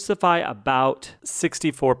Crucify about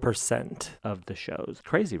 64% of the shows.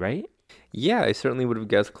 Crazy, right? Yeah, I certainly would have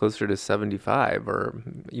guessed closer to 75 or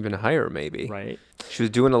even higher, maybe. Right. She was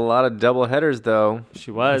doing a lot of double headers, though.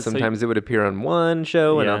 She was. And sometimes it would appear on one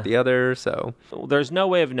show and not the other, so. There's no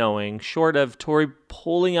way of knowing, short of Tori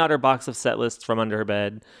pulling out her box of set lists from under her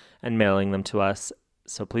bed and mailing them to us.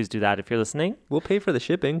 So please do that if you're listening. We'll pay for the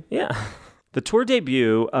shipping. Yeah. The tour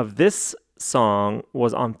debut of this song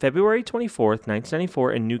was on February 24th,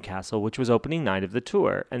 1994 in Newcastle, which was opening night of the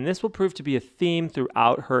tour. And this will prove to be a theme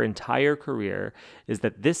throughout her entire career, is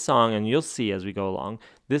that this song, and you'll see as we go along,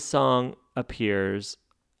 this song appears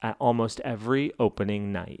at almost every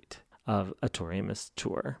opening night of a Tori Amos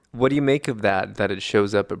tour. What do you make of that it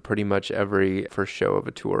shows up at pretty much every first show of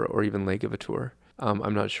a tour or even leg of a tour?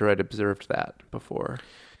 I'm not sure I'd observed that before.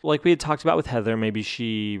 Like we had talked about with Heather, maybe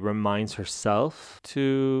she reminds herself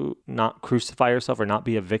to not crucify herself or not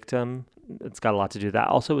be a victim. It's got a lot to do with that.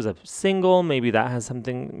 Also, it was a single. Maybe that has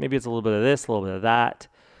something. Maybe it's a little bit of this, a little bit of that.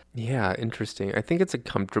 Yeah, interesting. I think it's a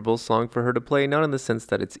comfortable song for her to play, not in the sense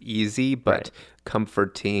that it's easy, but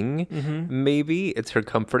comforting. Maybe it's her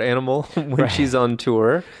comfort animal when she's on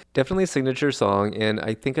tour. Definitely a signature song, and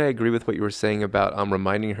I think I agree with what you were saying about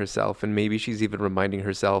reminding herself, and maybe she's even reminding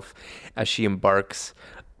herself as she embarks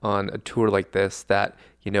on a tour like this that,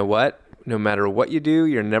 you know what? No matter what you do,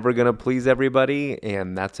 you're never going to please everybody,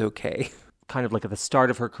 and that's okay. Kind of like at the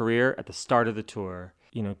start of her career, at the start of the tour,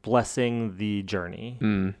 you know, blessing the journey.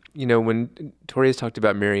 You know, when Tori has talked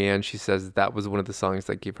about Marianne, she says that was one of the songs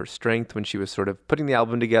that gave her strength when she was sort of putting the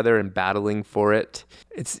album together and battling for it.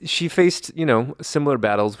 She faced, you know, similar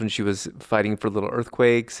battles when she was fighting for Little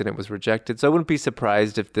Earthquakes and it was rejected. So I wouldn't be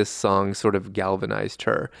surprised if this song sort of galvanized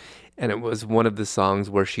her. And it was one of the songs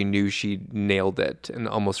where she knew she nailed it and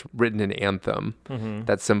almost written an anthem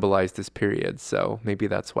that symbolized this period. So maybe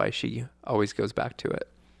that's why she always goes back to it.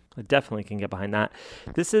 I definitely can get behind that.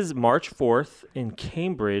 This is March 4th in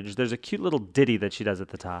Cambridge. There's a cute little ditty that she does at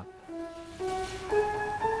the top.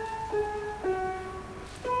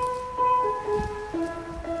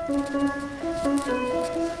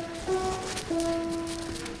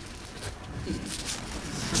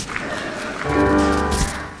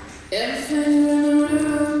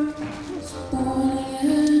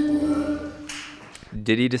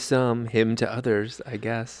 Ditty to some, hymn to others, I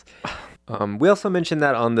guess. We also mentioned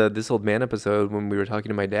that on the This Old Man episode when we were talking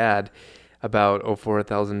to my dad about "Oh, for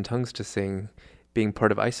 1,000 Tongues to Sing" being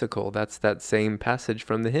part of Icicle. That's that same passage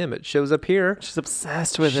from the hymn. It shows up here. She's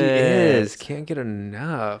obsessed with it. She is. Can't get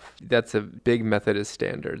enough. That's a big Methodist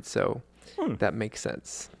standard, so that makes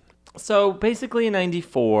sense. So basically in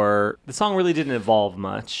 94, the song really didn't evolve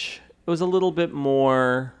much. It was a little bit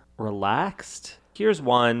more relaxed. Here's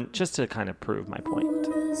one just to kind of prove my point.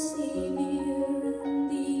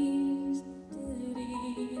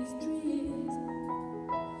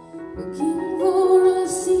 Looking for a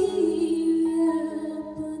savior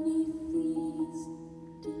beneath these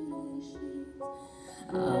dirty sheets.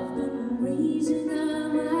 I've been raising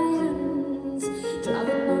up my hands,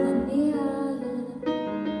 driving over the island.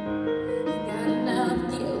 Got enough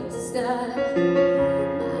guilt to start my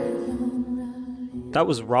own ride. That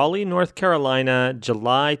was Raleigh, North Carolina,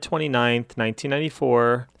 July 29th,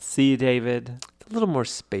 1994. See you, David. A little more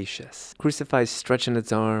spacious. Crucifix stretching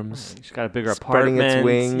its arms. She's got a bigger spreading apartment. its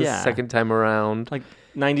wings. Yeah. Second time around. Like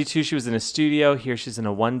 92, she was in a studio. Here she's in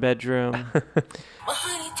a one-bedroom.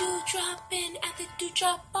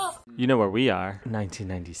 You know where we are.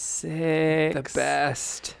 1996. The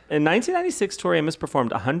best. In 1996, Tori Amos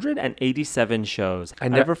performed 187 shows. I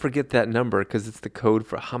never forget that number because it's the code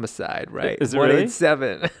for homicide, right? Is it really?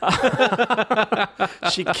 187.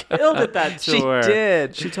 She killed it that tour. She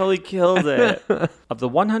did. She totally killed it. Of the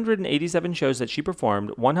 187 shows that she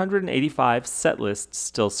performed, 185 set lists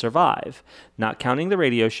still survive, not counting the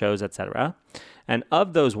radio shows, etc. And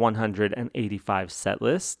of those 185 set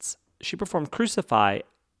lists, she performed Crucify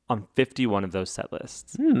on 51 of those set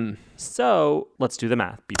lists. So let's do the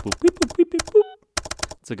math. Beep, boop, beep, boop, beep, beep, boop.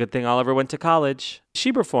 It's a good thing Oliver went to college.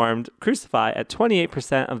 She performed Crucify at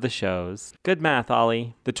 28% of the shows. Good math,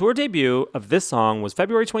 Ollie. The tour debut of this song was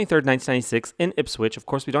February 23rd, 1996 in Ipswich. Of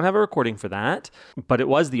course, we don't have a recording for that, but it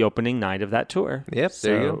was the opening night of that tour. Yep,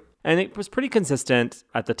 there you go. And it was pretty consistent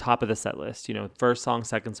at the top of the set list. You know, first song,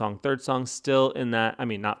 second song, third song, still in that, I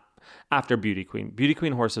mean, not after Beauty Queen. Beauty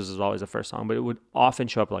Queen Horses was always the first song, but it would often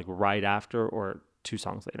show up like right after or 2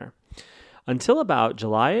 songs later. Until about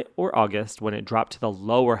July or August when it dropped to the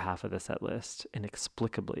lower half of the set list,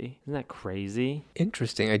 inexplicably. Isn't that crazy?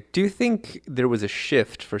 Interesting. I do think there was a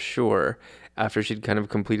shift for sure after she'd kind of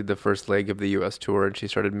completed the first leg of the U.S. tour and she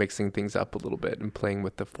started mixing things up a little bit and playing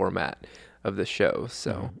with the format of the show.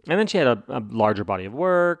 So, and then she had a larger body of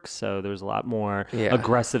work, so there was a lot more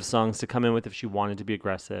aggressive songs to come in with if she wanted to be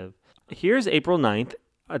aggressive. Here's April 9th.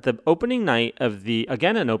 At the opening night of the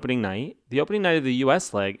opening night of the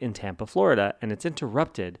U.S. leg in Tampa, Florida, and it's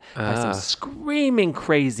interrupted by some screaming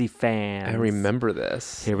crazy fans. I remember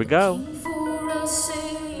this. Here we go. For a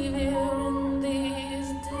savior in these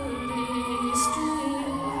dirty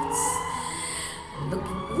streets.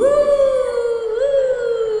 Looking, woo!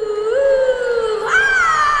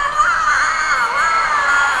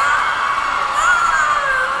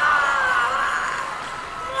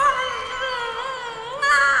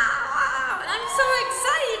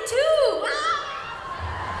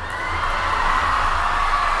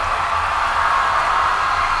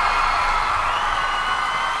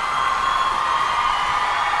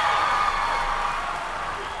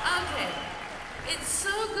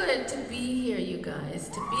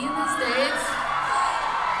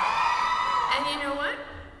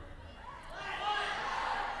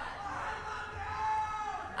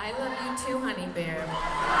 you too, honey bear.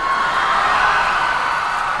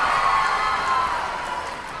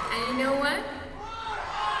 And you know what?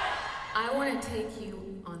 I want to take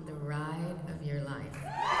you on the ride of your life.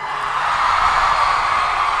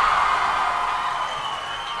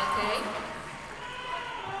 Okay?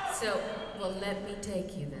 So, well, let me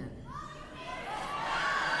take you then.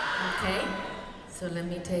 Okay? So let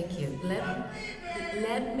me take you.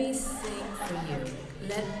 Let me sing for you.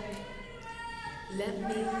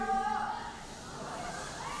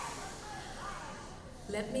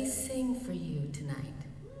 Let me sing for you tonight.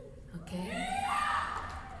 Okay?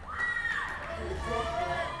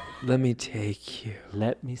 Let me take you.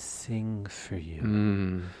 Let me sing for you.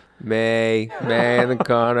 May in the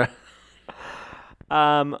corner.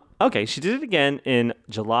 Okay, she did it again on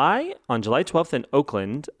July 12th in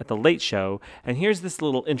Oakland at the Late Show. And here's this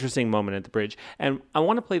little interesting moment at the bridge. And I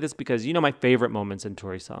want to play this because you know my favorite moments in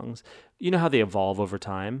Tori songs. You know how they evolve over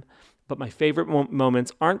time. But my favorite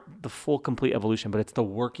moments aren't the full, complete evolution, but it's the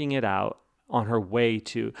working it out on her way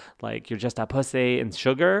to, like, You're Just a Pussy and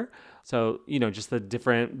Sugar. So, you know, just the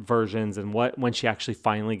different versions and when she actually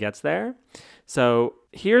finally gets there. So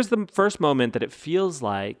here's the first moment that it feels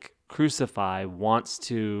like Crucify wants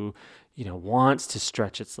to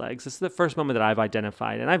stretch its legs. This is the first moment that I've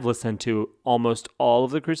identified, and I've listened to almost all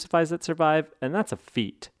of the Crucifys that survive, and that's a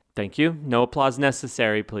feat. Thank you. No applause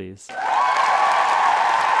necessary, please.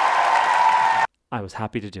 I was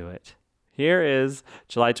happy to do it. Here is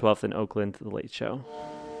July 12th in Oakland, The Late Show.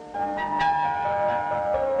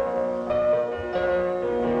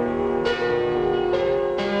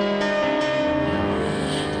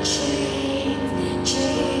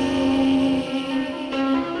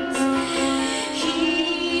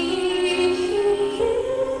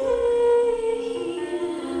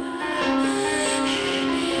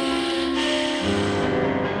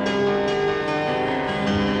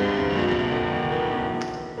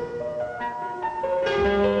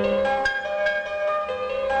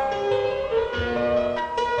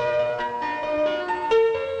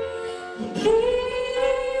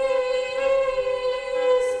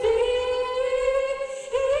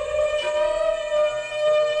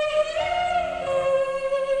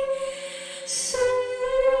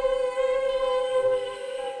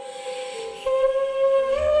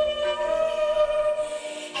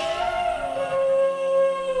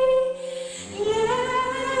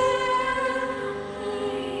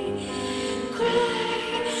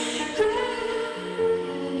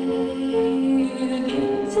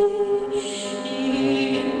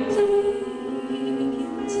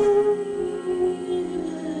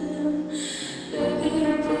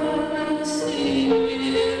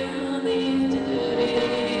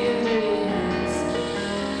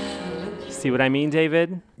 See what I mean,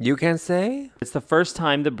 David? You can say? It's the first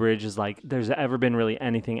time the bridge is like there's ever been really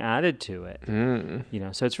anything added to it. You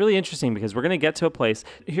know, so it's really interesting because we're going to get to a place.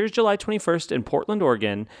 Here's July 21st in Portland,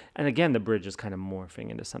 Oregon. And again, the bridge is kind of morphing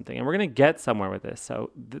into something. And we're going to get somewhere with this. So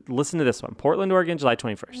listen to this one. Portland, Oregon, July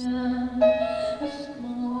 21st.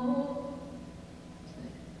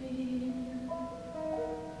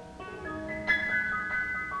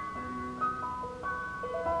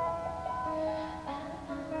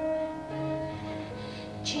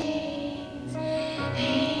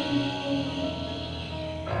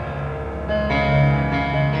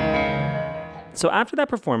 So after that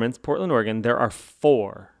performance, Portland, Oregon, there are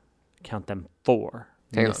 4, count them 4,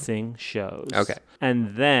 missing shows. Okay.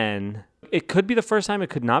 And then it could be the first time, it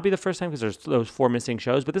could not be the first time because there's those 4 missing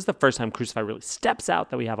shows, but this is the first time Crucify really steps out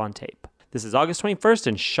that we have on tape. This is August 21st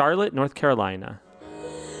in Charlotte, North Carolina.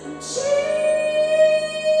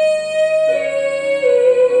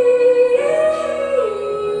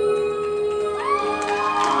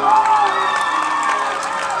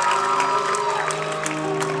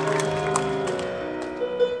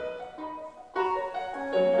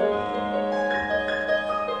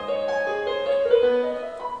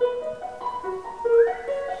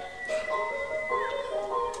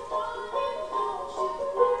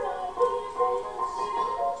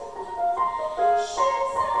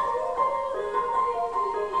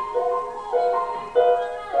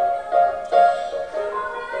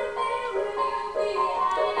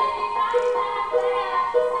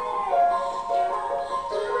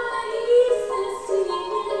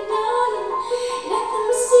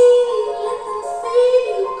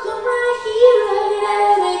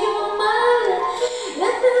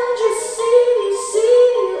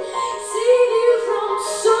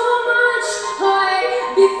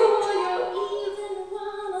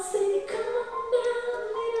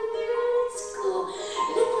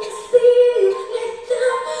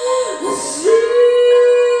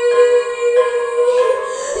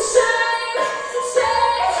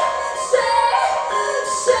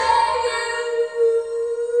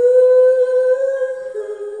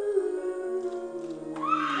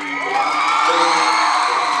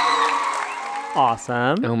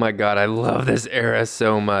 Awesome. Oh my God, I love this era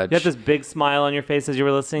so much. You had this big smile on your face as you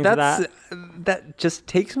were listening to that. That just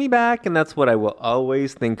takes me back, and that's what I will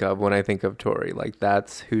always think of when I think of Tori. Like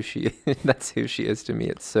that's who she is to me.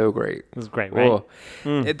 It's so great. It was great, right?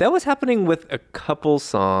 That was happening with a couple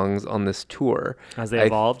songs on this tour. As they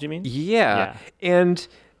evolved, you mean? Yeah. And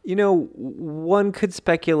one could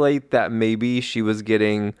speculate that maybe she was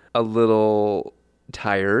getting a little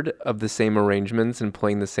tired of the same arrangements and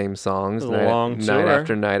playing the same songs night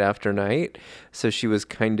after night after night. So she was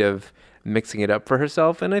kind of mixing it up for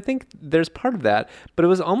herself. And I think there's part of that. But it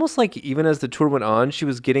was almost like even as the tour went on, she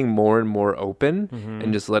was getting more and more open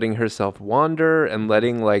and just letting herself wander and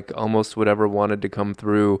letting like almost whatever wanted to come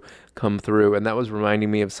through. And that was reminding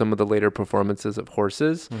me of some of the later performances of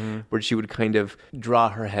Horses, where she would kind of draw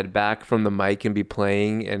her head back from the mic and be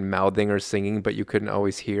playing and mouthing or singing, but you couldn't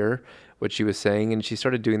always hear what she was saying. And she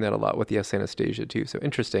started doing that a lot with Yes Anastasia too. So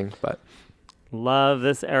interesting, but love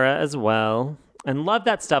this era as well. And love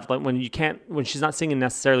that stuff, like when she's not singing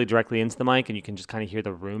necessarily directly into the mic and you can just kind of hear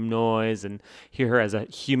the room noise and hear her as a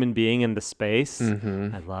human being in the space.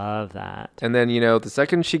 I love that. And then, the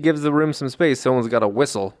second she gives the room some space, someone's got to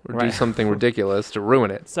whistle or do something ridiculous to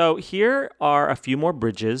ruin it. So here are a few more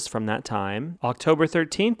bridges from that time. October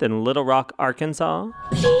 13th in Little Rock, Arkansas.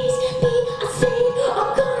 Please be a saint,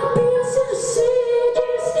 I'm gonna be a citizen.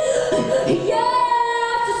 Yeah.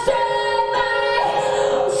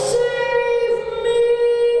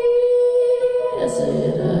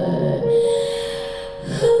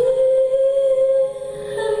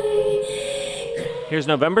 Here's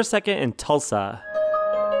November 2nd in Tulsa.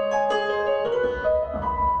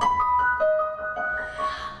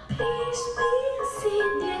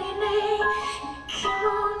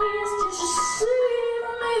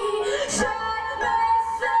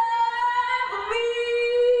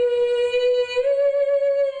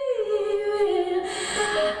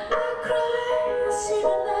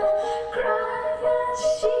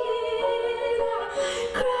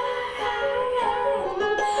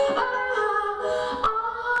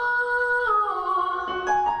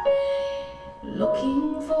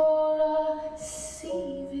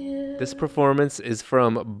 This performance is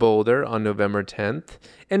from Boulder on November 10th.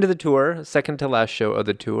 End of the tour, second to last show of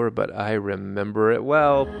the tour, but I remember it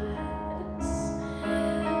well.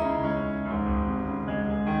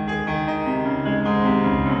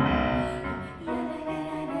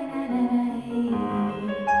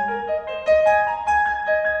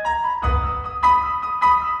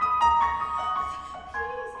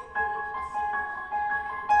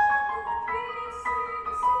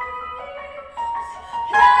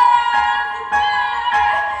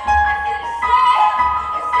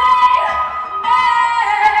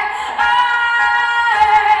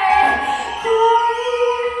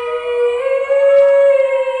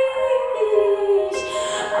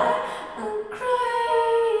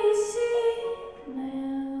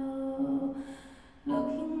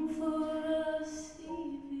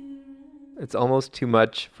 It's almost too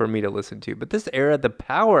much for me to listen to. But this era, the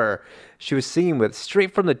power she was singing with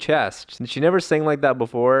straight from the chest. And she never sang like that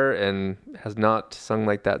before and has not sung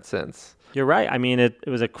like that since. You're right. I mean, it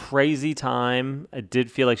was a crazy time. It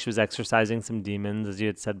did feel like she was exercising some demons, as you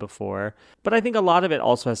had said before. But I think a lot of it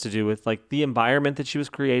also has to do with like the environment that she was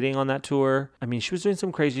creating on that tour. I mean, she was doing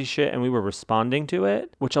some crazy shit and we were responding to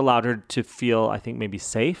it, which allowed her to feel, I think, maybe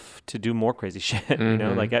safe to do more crazy shit. You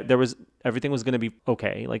know, like everything was going to be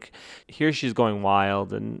okay. Like here she's going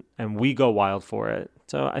wild and we go wild for it.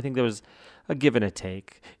 So I think there was a give and a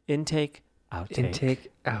take. Intake, outtake.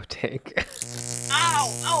 Intake, outtake.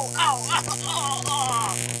 Ow, ow, ow, ow, ow,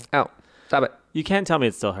 ow. Ow, stop it. You can't tell me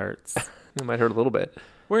it still hurts. It might hurt a little bit.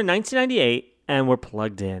 We're in 1998 and we're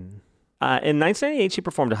plugged in. In 1998, she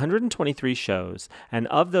performed 123 shows, and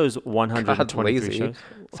of those 123 shows,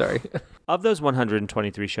 of those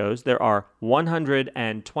 123 shows, there are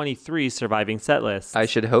 123 surviving set lists. I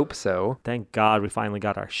should hope so. Thank God we finally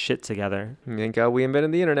got our shit together. Thank God we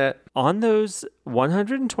invented the internet. On those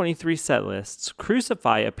 123 set lists,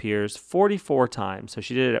 Crucify appears 44 times, so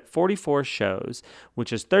she did it at 44 shows,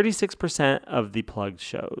 which is 36% of the plugged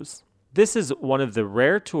shows. This is one of the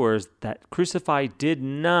rare tours that Crucify did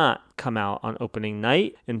not come out on opening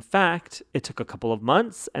night. In fact, it took a couple of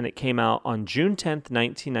months and it came out on June 10th,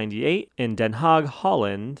 1998 in Den Haag,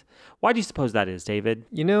 Holland. Why do you suppose that is, David?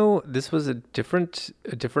 You know, this was a different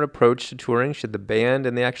approach to touring. She had the band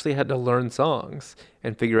and they actually had to learn songs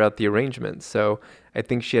and figure out the arrangements. So I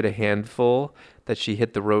think she had a handful that she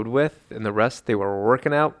hit the road with, and the rest they were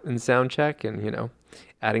working out in sound check and, you know,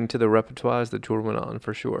 adding to the repertoire as the tour went on,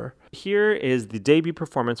 for sure. Here is the debut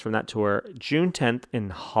performance from that tour, June 10th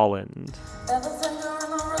in Holland. Everything in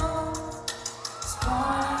the room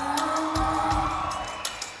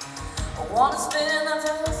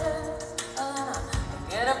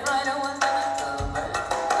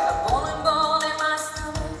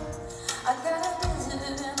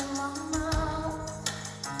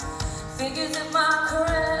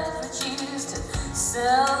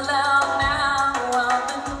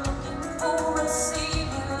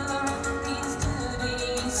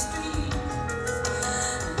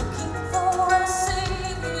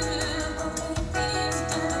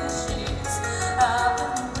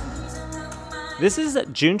This is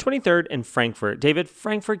June 23rd in Frankfurt. David,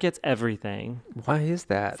 Frankfurt gets everything. Why is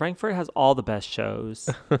that? Frankfurt has all the best shows.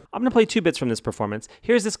 I'm going to play 2 bits from this performance.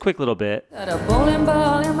 Here's this quick little bit. Got a bowling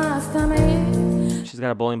ball in my stomach. She's got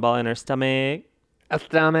a bowling ball in her stomach. A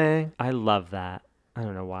stomach. I love that. I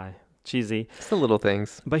don't know why. Cheesy. It's the little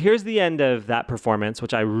things. But here's the end of that performance,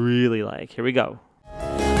 which I really like. Here we go.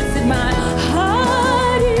 My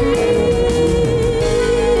heart is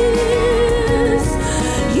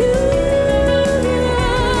you.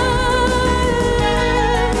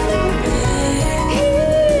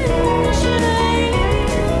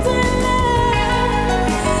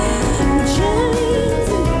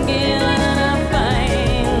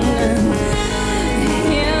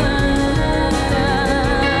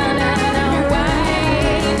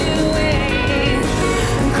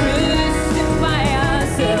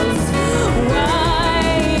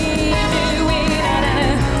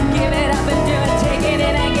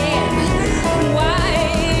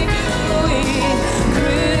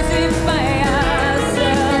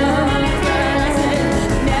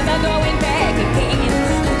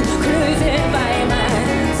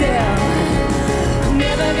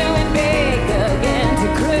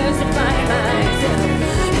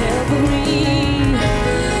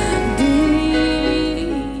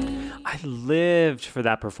 For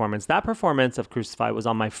that performance. That performance of Crucify was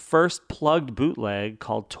on my first plugged bootleg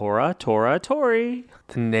called Tora, Tora, Tori.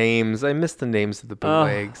 The names. I miss the names of the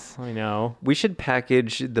bootlegs. I know. We should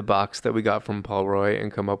package the box that we got from Paul Roy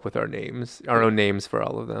and come up with our names, our own names for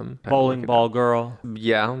all of them. Bowling Ball Girl.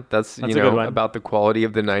 Yeah, that's a good one. about the quality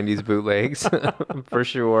of the 90s bootlegs for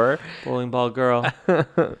sure. Bowling Ball Girl.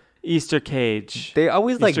 Easter Cage. They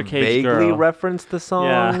always Easter Cage vaguely Girl. reference the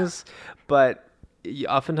songs, but you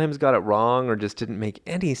oftentimes got it wrong or just didn't make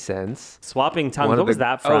any sense. Swapping Tongues. What was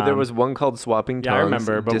that from? Oh, there was one called Swapping Tongues. Yeah, I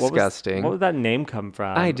remember. But disgusting. What would that name come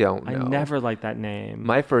from? I don't know. I never liked that name.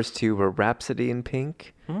 My first 2 were Rhapsody in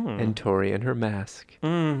Pink and Tori and Her Mask.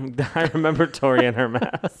 I remember Tori and Her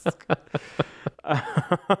Mask.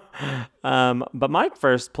 But my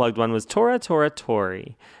first plugged one was Tora, Tora,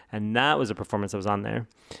 Tori. And that was a performance that was on there.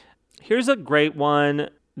 Here's a great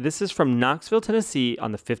one. This is from Knoxville, Tennessee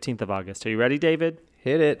on the 15th of August. Are you ready, David?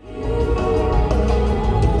 Hit it.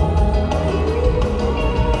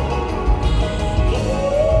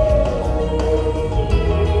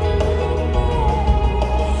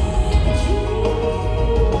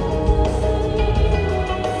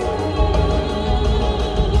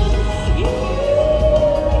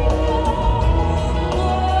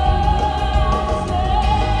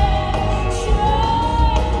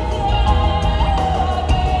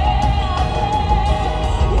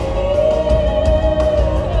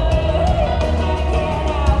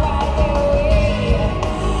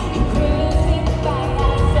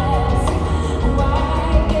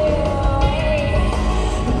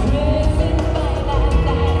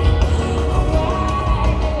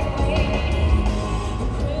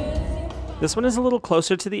 This one is a little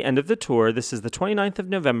closer to the end of the tour. This is the 29th of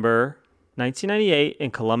November, 1998 in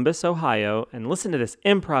Columbus, Ohio. And listen to this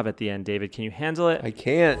improv at the end, David. Can you handle it? I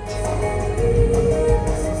can't.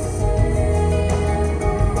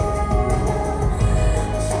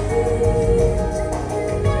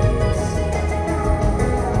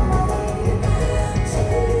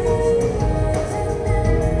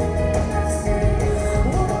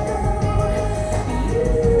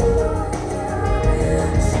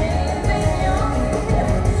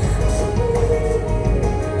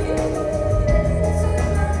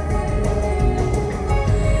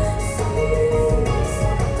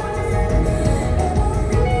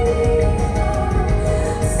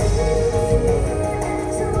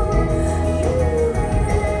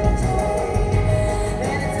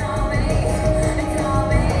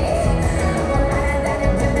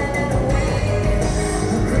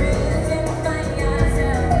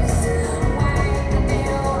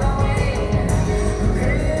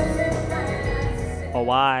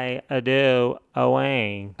 Why ado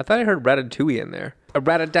away? I thought I heard Ratatouille in there. A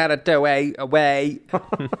rat-a-tat-a-away, away.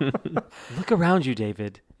 Look around you,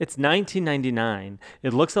 David. It's 1999.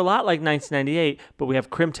 It looks a lot like 1998, but we have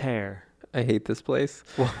crimped hair. I hate this place.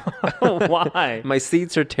 Why? My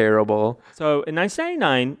seats are terrible. So in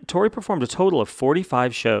 1999, Tori performed a total of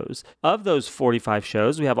 45 shows. Of those 45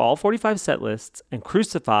 shows, we have all 45 set lists, and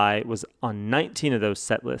Crucify was on 19 of those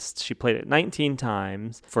set lists. She played it 19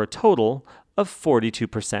 times for a total of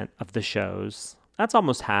 42% of the shows. That's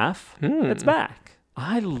almost half. It's back.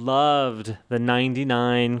 I loved the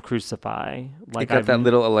 99 Crucify. Like it got that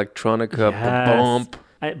little electronica bump.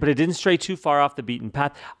 But it didn't stray too far off the beaten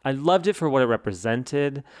path. I loved it for what it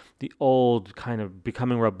represented, the old kind of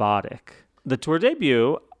becoming robotic. The tour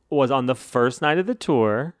debut was on the first night of the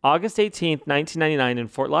tour, August 18th, 1999 in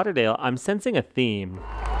Fort Lauderdale. I'm sensing a theme.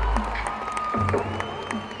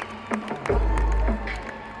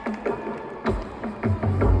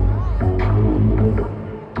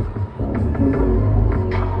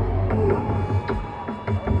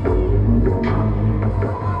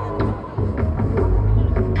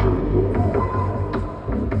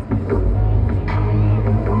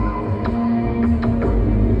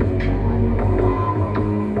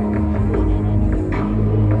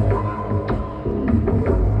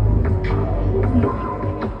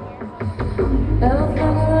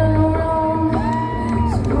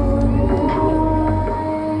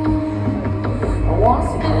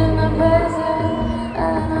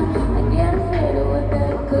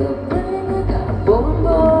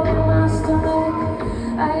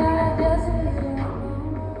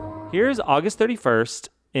 Here's August 31st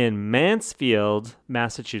in Mansfield,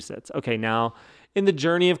 Massachusetts. Okay, now, in the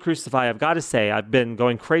journey of Crucify, I've got to say, I've been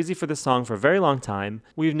going crazy for this song for a very long time.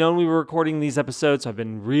 We've known we were recording these episodes, so I've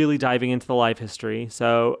been really diving into the life history.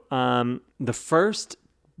 So, the first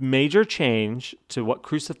major change to what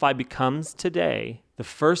Crucify becomes today, the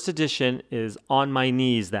first edition is On My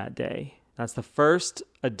Knees That Day. That's the first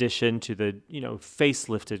addition to the,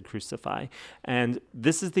 facelifted Crucify. And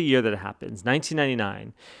this is the year that it happens,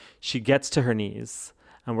 1999. She gets to her knees,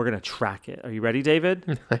 and we're going to track it. Are you ready,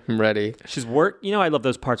 David? I'm ready. I love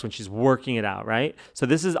those parts when she's working it out, right? So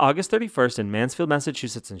this is August 31st in Mansfield,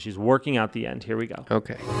 Massachusetts, and she's working out the end. Here we go.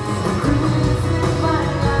 Okay.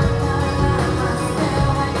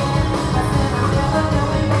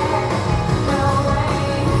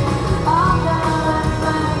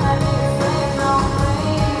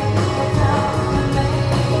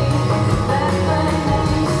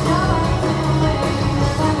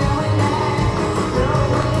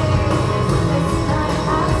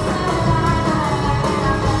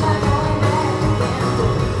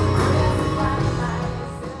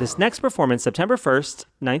 This next performance, September 1st,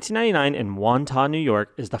 1999 in Wantagh, New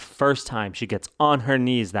York, is the first time she gets on her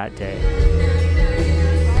knees that day.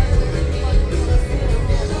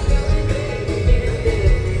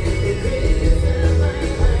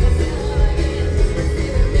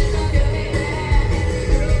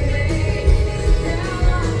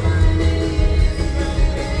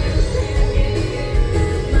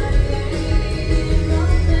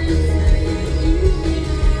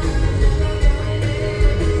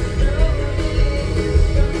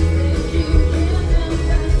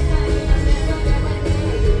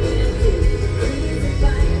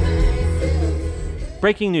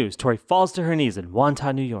 Breaking news, Tori falls to her knees in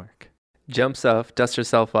Wantagh, New York. Jumps up, dusts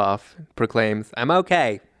herself off, proclaims, "I'm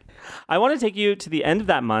okay." I want to take you to the end of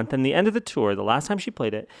that month and the end of the tour, the last time she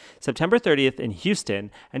played it, September 30th in Houston,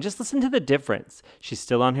 and just listen to the difference. She's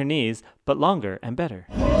still on her knees, but longer and better.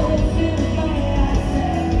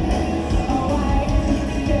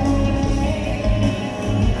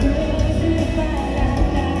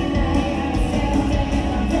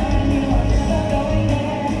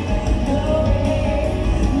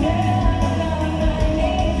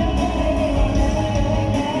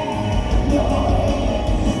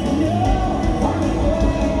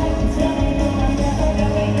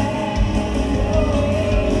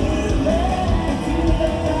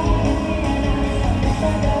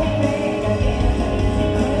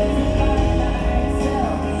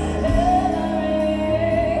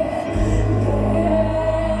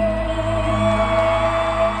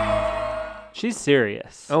 She's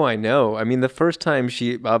serious. Oh, I know. I mean, the first time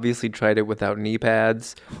she obviously tried it without knee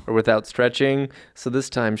pads or without stretching. So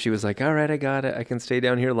this time she was like, all right, I got it. I can stay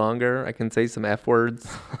down here longer. I can say some F words.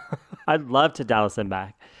 I'd love to dial us in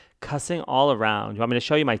back. Cussing all around. You want me to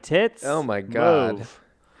show you my tits? Oh, my God. Move.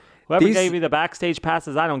 Whoever gave me the backstage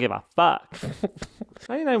passes, I don't give a fuck.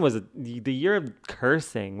 99 was the year of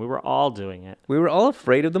cursing. We were all doing it. We were all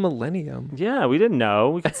afraid of the millennium. Yeah, we didn't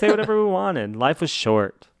know. We could say whatever we wanted. Life was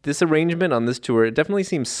short. This arrangement on this tour, it definitely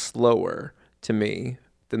seems slower to me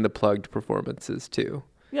than the plugged performances, too.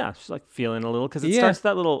 Yeah, she's like feeling a little, because it starts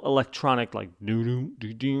that little electronic, like,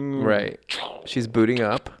 doo-doo-doo-doo. Right. She's booting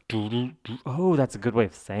up. Oh, that's a good way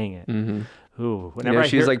of saying it. Mm-hmm. Ooh, whenever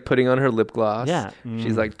she's like putting on her lip gloss. Yeah.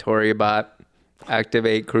 She's like, Toribot,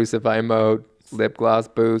 activate Crucify mode, lip gloss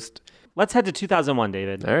boost. Let's head to 2001,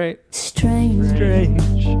 David. All right. Strange.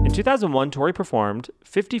 In 2001, Tori performed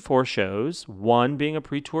 54 shows, one being a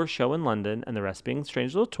pre-tour show in London and the rest being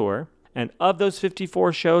Strange Little Tour. And of those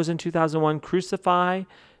 54 shows in 2001, Crucify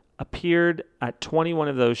appeared at 21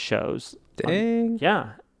 of those shows. Dang.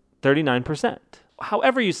 39%.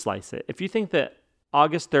 However you slice it, if you think that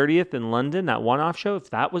August 30th in London, that one-off show, if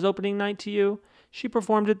that was opening night to you, she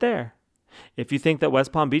performed it there. If you think that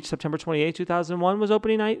West Palm Beach, September 28, 2001 was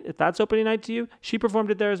opening night, if that's opening night to you, she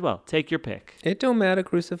performed it there as well. Take your pick. It don't matter,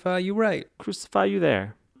 Crucify, you right. Crucify you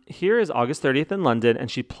there. Here is August 30th in London,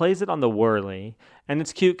 and she plays it on the Whirly. And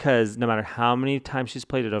it's cute because no matter how many times she's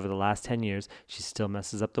played it over the last 10 years, she still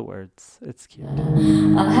messes up the words. It's cute.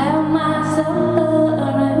 I have myself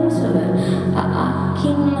a ring to it. I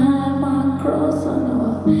can hide my cross on the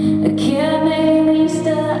wall. I can't make me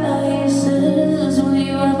stay. Says, will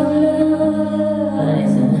you ever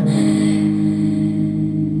realize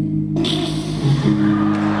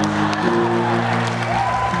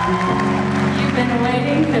you've been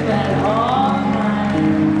waiting for that all night.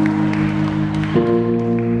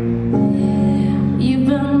 You've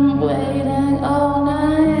been waiting all night.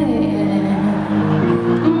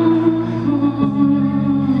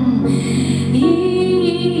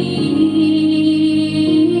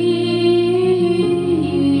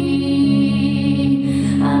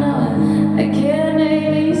 I know I can't make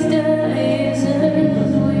these days.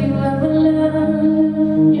 Will you ever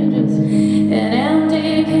learn? You're just an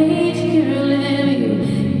empty page, girl, and you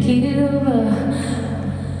give up.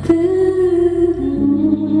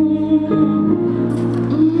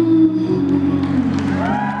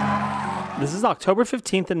 This is October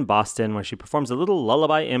 15th in Boston, where she performs a little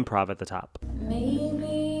lullaby improv at the top. Maybe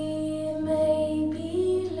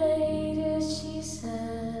later, she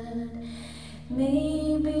said.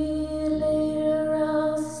 Maybe later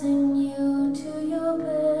I'll sing you to your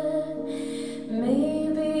bed.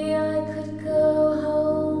 Maybe I could go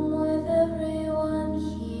home with everyone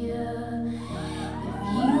here.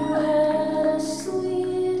 If you had a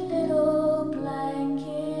sweet little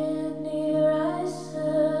blanket near, I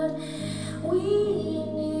said, we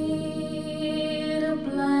need a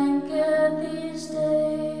blanket these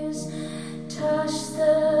days. Tosh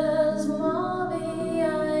says, Mommy,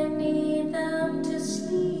 I need them to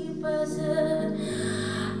sleep. I said,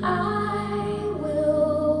 I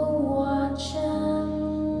will watch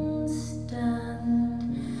and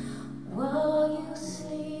stand while you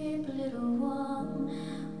sleep, little one,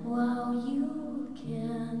 while you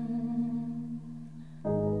can.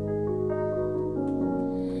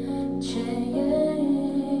 Chains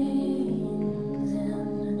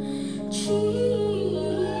and cheese.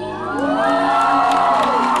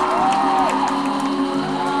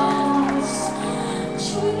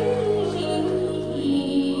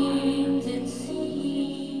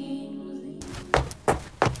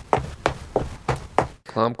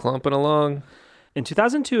 Clomping along. In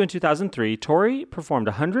 2002 and 2003, Tori performed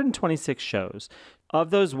 126 shows. Of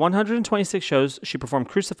those 126 shows, she performed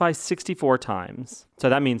Crucify 64 times. So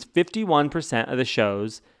that means 51% of the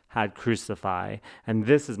shows had Crucify. And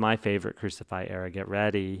this is my favorite Crucify era. Get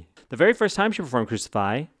ready. The very first time she performed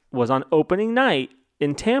Crucify was on opening night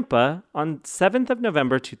in Tampa on 7th of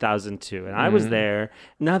November, 2002. And I was there.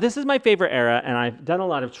 Now, this is my favorite era, and I've done a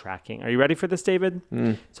lot of tracking. Are you ready for this, David?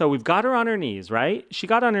 So we've got her on her knees, right? She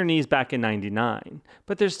got on her knees back in 99,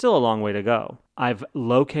 but there's still a long way to go. I've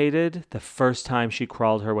located the first time she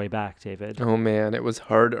crawled her way back, David. Oh, man, it was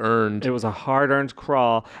hard-earned. It was a hard-earned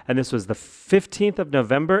crawl, and this was the 15th of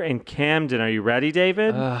November in Camden. Are you ready,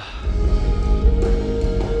 David?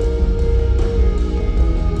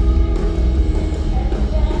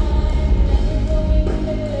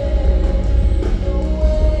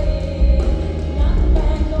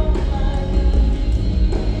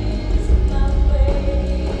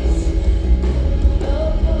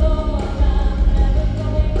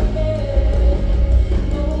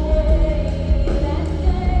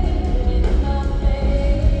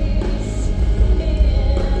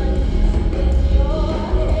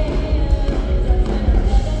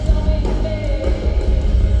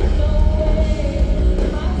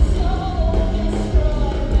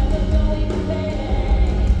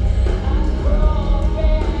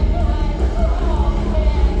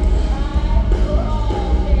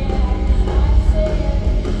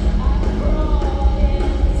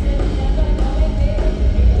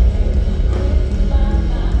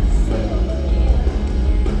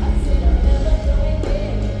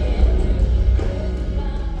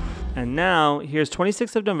 Now, here's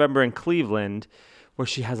 26th of November in Cleveland, where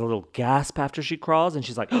she has a little gasp after she crawls, and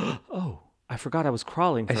she's like, oh, I forgot I was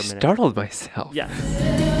crawling for a minute. I startled myself. Yes.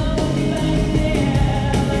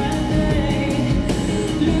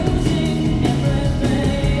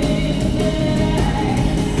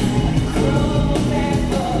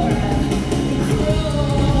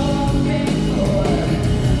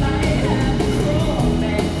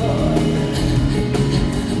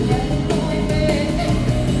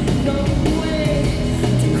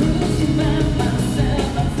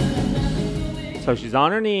 So she's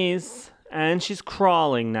on her knees, and she's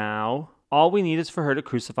crawling now. All we need is for her to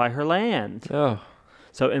crucify her land. Oh.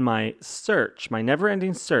 So in my search, my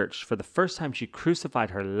never-ending search for the first time she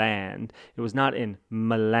crucified her land, it was not in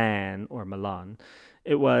Milan or Milan.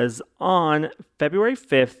 It was on February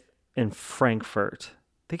 5th in Frankfurt.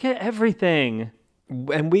 They get everything.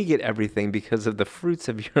 And we get everything because of the fruits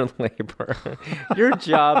of your labor. Your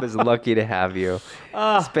job is lucky to have you.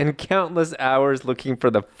 Spend countless hours looking for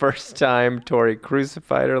the first time Tori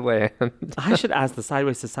crucified her land. I should ask the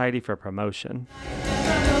Sideways Society for a promotion.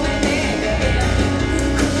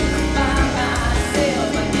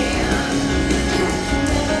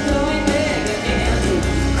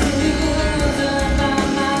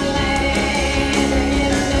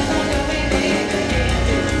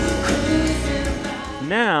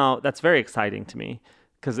 Now, that's very exciting to me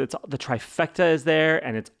because it's the trifecta is there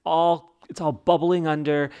and it's all bubbling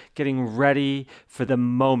under, getting ready for the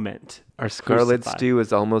moment. Our scarlet stew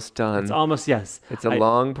is almost done. It's almost, yes. It's a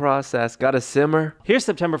long process. Gotta simmer. Here's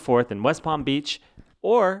September 4th in West Palm Beach,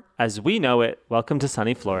 or as we know it, welcome to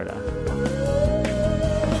sunny Florida.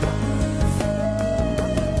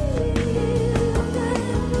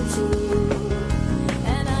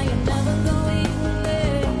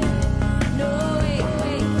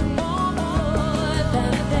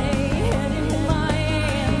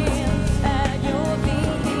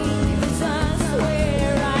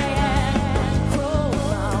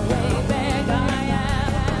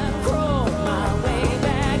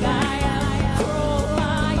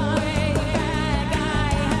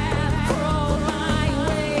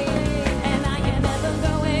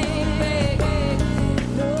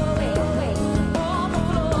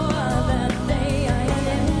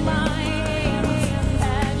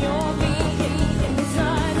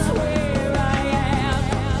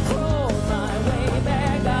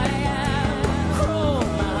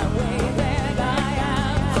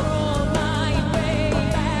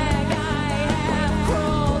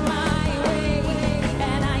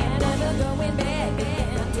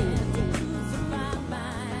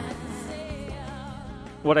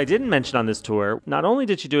 What I didn't mention on this tour, not only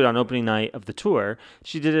did she do it on opening night of the tour,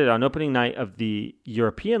 she did it on opening night of the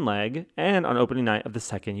European leg and on opening night of the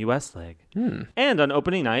second US leg. And on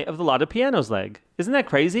opening night of the Lotta Pianos leg. Isn't that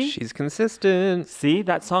crazy? She's consistent. See,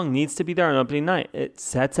 that song needs to be there on opening night. It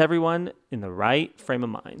sets everyone in the right frame of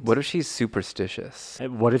mind. What if she's superstitious?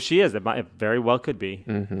 What if she is? It very well could be.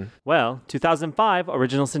 Mm-hmm. Well, 2005,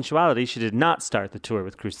 Original Sensuality, she did not start the tour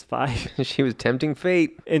with Crucify. She was tempting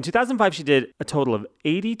fate. In 2005, she did a total of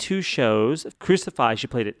 82 shows. Crucify, she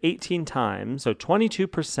played it 18 times, so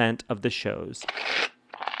 22% of the shows.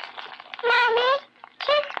 Mommy,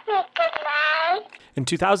 kiss me goodnight. In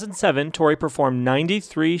 2007, Tori performed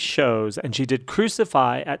 93 shows, and she did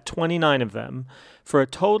Crucify at 29 of them, for a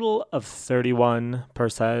total of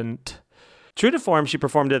 31%. True to form, she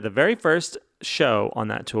performed at the very first show on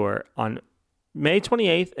that tour on May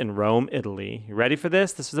 28th in Rome, Italy. You ready for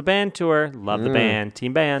this? This was a band tour. Love the band.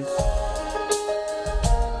 Team band.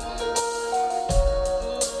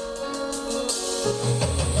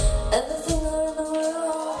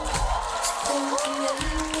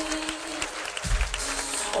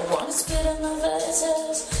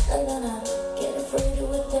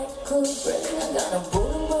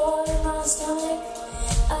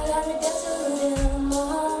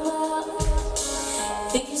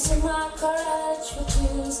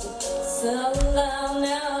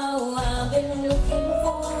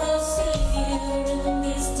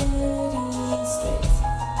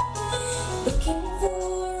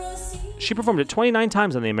 She performed it 29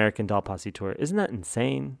 times on the American Doll Posse tour. Isn't that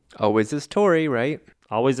insane? Always is Tori, right?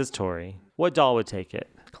 Always is Tori. What doll would take it?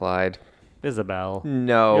 Clyde. Isabel.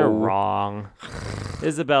 No. You're wrong.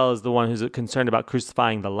 Isabel is the one who's concerned about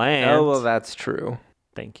crucifying the land. Oh, well, that's true.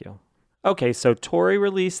 Thank you. Okay, so Tori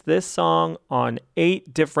released this song on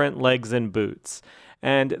 8 different legs and boots.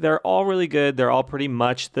 And they're all really good. They're all pretty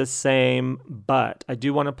much the same. But I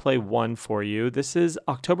do want to play one for you. This is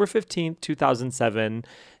October 15th, 2007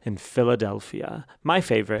 in Philadelphia. My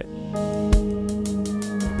favorite.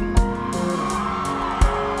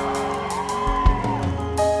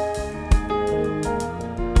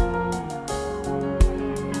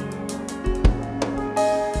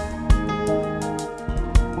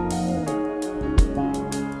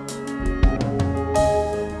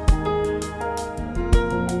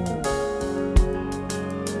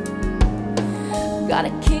 Got a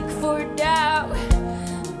kick for doubt,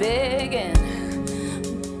 begging,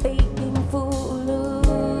 begging for love.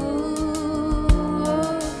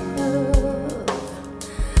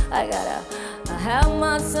 I gotta have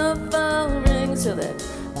myself a ring so that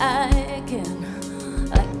I can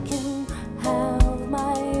have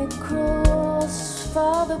my cross,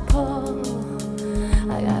 Father Paul.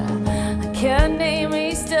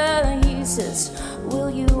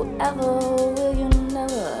 ever, will you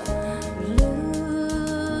never lose?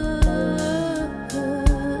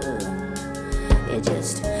 You're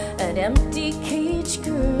just an empty cage,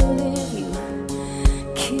 girl, if you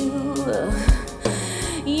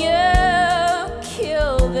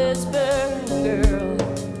kill this bird, girl.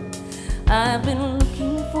 I've been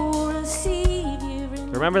looking for a savior.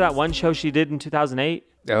 Remember that one show she did in 2008?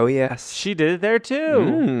 Oh, yes. She did it there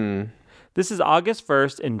too. This is August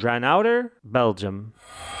 1st in Dranouter, Belgium.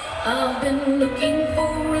 I've been looking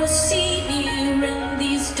for a savior in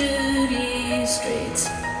these dirty streets.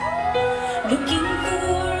 Looking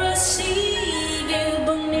for a savior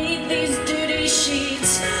beneath these dirty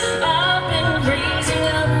sheets. I've been raising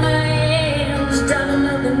up my hands, driving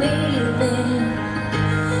up the kneeling.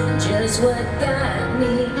 Just what God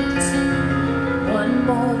needs. One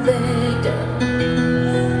more victim.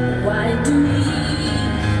 Why do we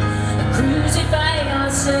crucify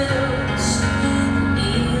ourselves?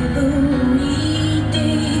 Every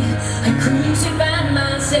day I crucify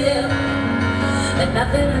myself, and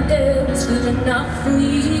nothing I do is good enough for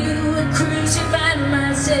you. I crucify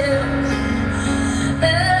myself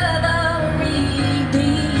every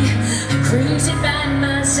day. I crucify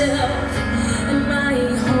myself, and my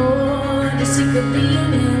heart is sick of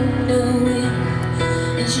being in knowing,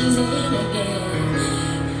 and she's in again.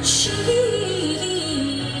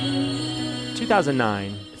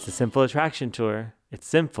 2009. It's the Sinful Attraction Tour. It's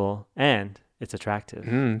sinful and it's attractive.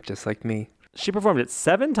 Just like me. She performed it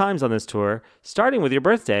 7 times on this tour, starting with your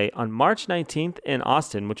birthday on March 19th in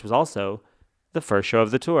Austin, which was also the first show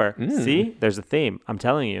of the tour. See, there's a theme. I'm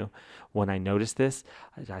telling you, when I noticed this,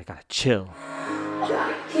 I got a chill.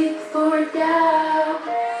 Try to kick for it down.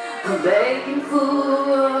 I'm begging for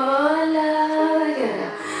love.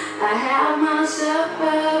 I have myself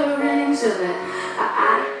a ring so that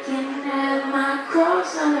I can have my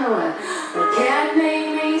cross. I know a cat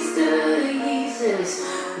named me stood. He says,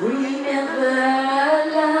 remember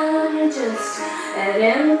alone, you're just an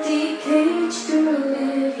empty cage to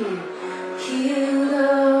live. You killed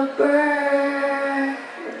a bird.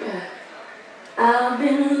 I've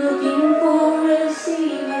been looking for a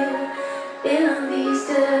savior in these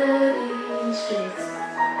dirty streets.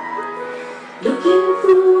 Looking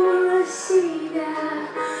for a savior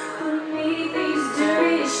beneath these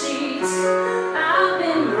dirty sheets. I've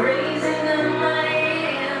been raising up my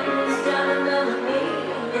hands, got another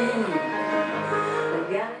meaning.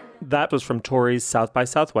 That was from Tori's South by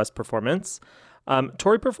Southwest performance.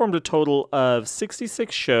 Tori performed a total of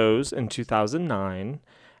 66 shows in 2009,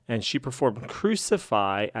 and she performed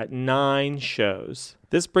Crucify at 9 shows.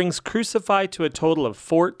 This brings Crucify to a total of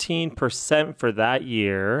 14% for that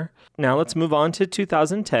year. Now let's move on to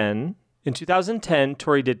 2010. In 2010,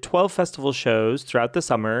 Tori did 12 festival shows throughout the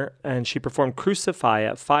summer, and she performed Crucify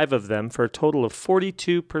at 5 of them for a total of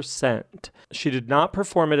 42%. She did not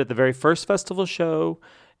perform it at the very first festival show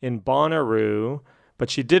in Bonnaroo, but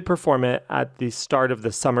she did perform it at the start of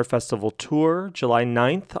the Summer Festival Tour, July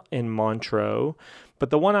 9th in Montreux. But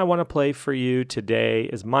the one I want to play for you today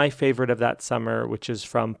is my favorite of that summer, which is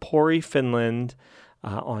from Pori, Finland,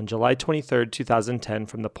 on July 23rd, 2010,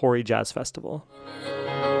 from the Pori Jazz Festival.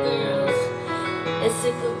 Mm.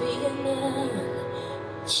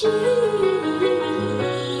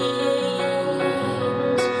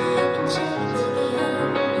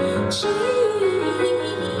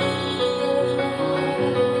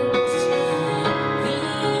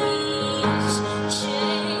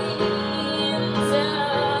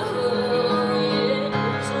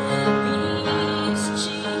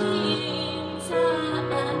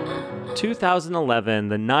 2011,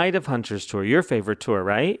 the Night of Hunters Tour, your favorite tour,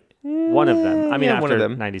 right? One of them. I mean, yeah, after one of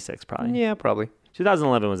them. 96, probably. Yeah, probably.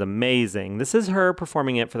 2011 was amazing. This is her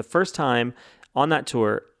performing it for the first time on that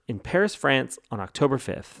tour in Paris, France on October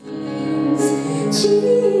 5th.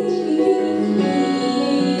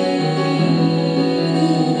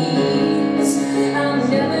 I'm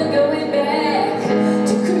never going back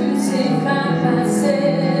to crucify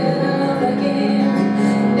myself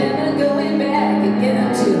again. Never going back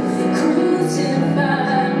again to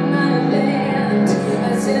crucify my land.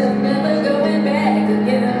 I said I'm never going back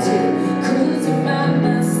again to crucify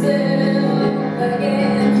myself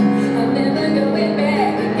again. I'm never going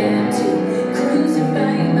back again to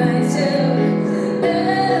crucify myself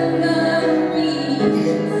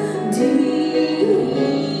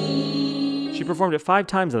She performed it 5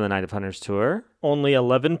 times on the Night of Hunters tour, only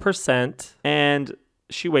 11%, and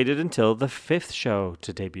she waited until the 5th show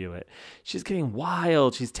to debut it. She's getting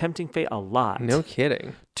wild. She's tempting fate a lot. No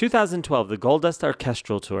kidding. 2012, the Goldust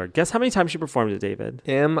Orchestral Tour. Guess how many times she performed it, David?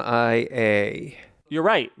 MIA. You're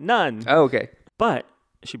right. None. Oh, okay. But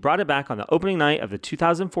She brought it back on the opening night of the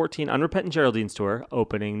 2014 Unrepentant Geraldines tour,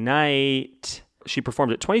 opening night. She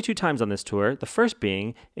performed it 22 times on this tour, the first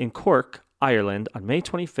being in Cork, Ireland on May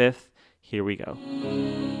 25th. Here we go.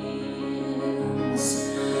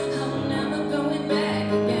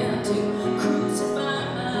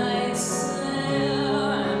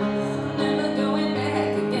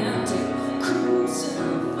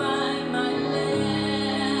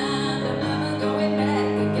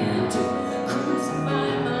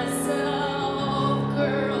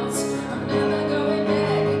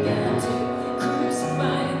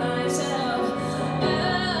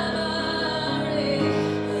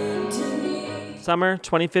 Summer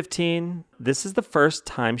 2015. This is the first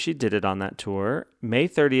time she did it on that tour. May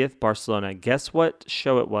 30th, Barcelona. Guess what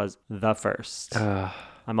show it was? The first.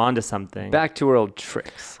 I'm onto something. Back to her old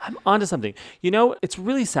tricks. I'm onto something. You know, it's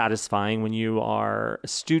really satisfying when you are a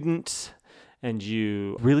student and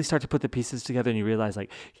you really start to put the pieces together and you realize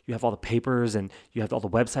like you have all the papers and you have all the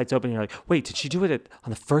websites open and you're like, wait, did she do it on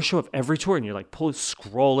the first show of every tour? And you're like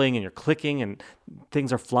scrolling and you're clicking and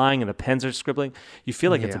things are flying and the pens are scribbling. You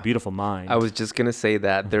feel like it's a beautiful mind. I was just going to say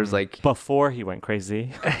that. There's like... Before he went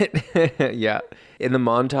crazy. Yeah. In the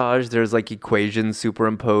montage, there's like equations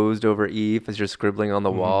superimposed over Eve as you're scribbling on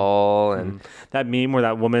the wall. And that meme where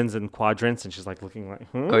that woman's in quadrants and she's like looking like,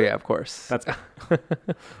 Oh, yeah, of course. That's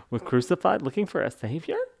with crucified, looking for a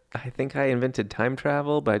savior? I think I invented time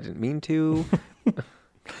travel, but I didn't mean to.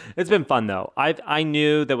 It's been fun, though. I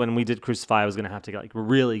knew that when we did Crucify, I was going to have to like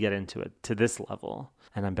really get into it to this level.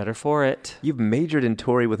 And I'm better for it. You've majored in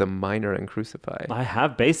Tori with a minor in Crucify. I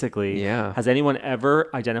have, basically. Yeah. Has anyone ever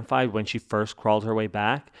identified when she first crawled her way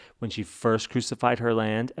back, when she first crucified her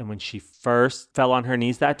land, and when she first fell on her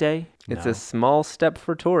knees that day? It's a small step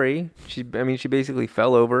for Tori. She basically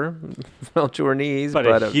fell over, fell to her knees. But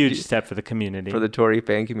a huge step for the community. For the Tori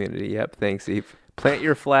fan community. Yep. Thanks, Eve. Plant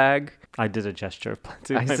your flag. I did a gesture of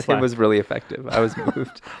planting my It flag. was really effective. I was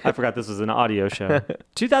moved. I forgot this was an audio show.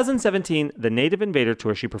 2017, the Native Invader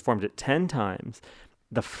Tour, she performed it 10 times.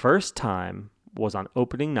 The first time was on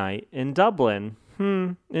opening night in Dublin.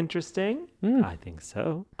 Interesting? I think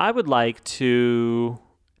so. I would like to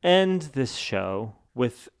end this show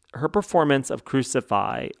with her performance of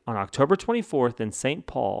Crucify on October 24th in St.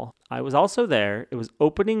 Paul. I was also there. It was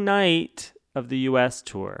opening night of the U.S.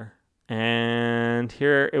 tour. And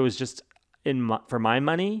here it was just, for my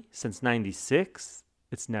money, since 96,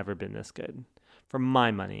 it's never been this good. For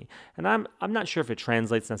my money. And I'm not sure if it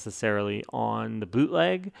translates necessarily on the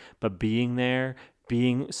bootleg, but being there,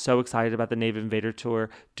 being so excited about the Native Invader Tour,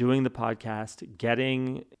 doing the podcast,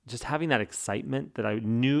 just having that excitement that I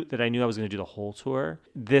knew I was going to do the whole tour,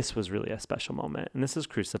 this was really a special moment. And this is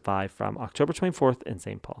Crucify from October 24th in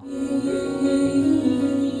St. Paul.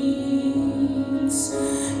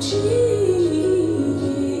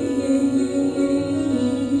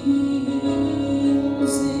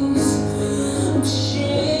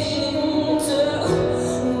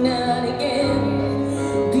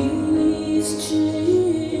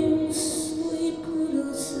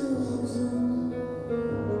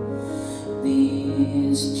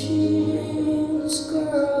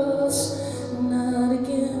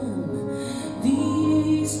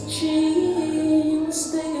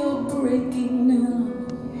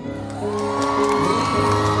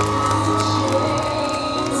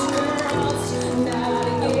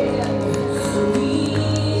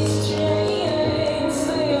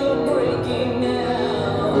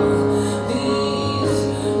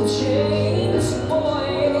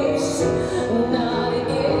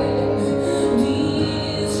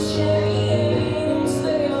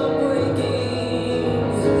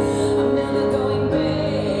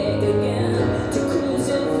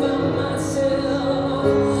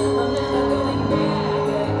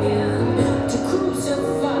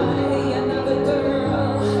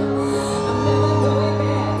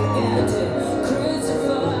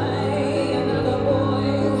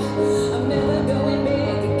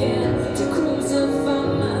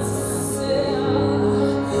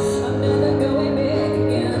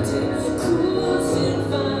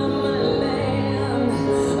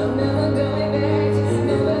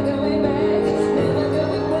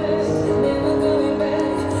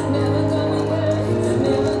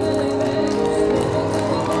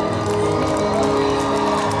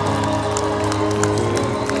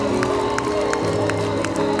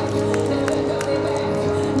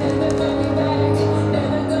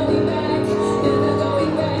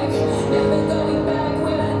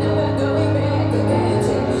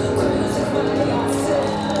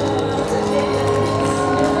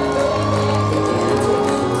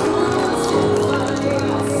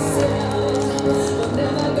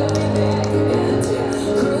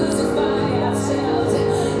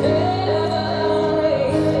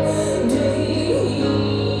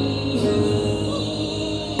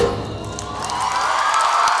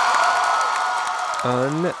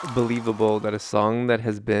 Unbelievable that a song that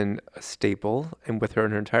has been a staple and with her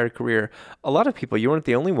in her entire career, a lot of people, you weren't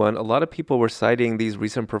the only one, a lot of people were citing these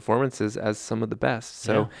recent performances as some of the best.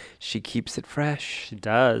 So she keeps it fresh. She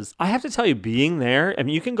does. I have to tell you, being there, I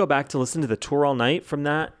mean, you can go back to listen to the Tour All Night from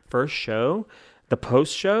that first show. The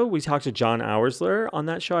post show, we talked to John Auersler on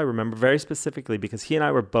that show. I remember very specifically because he and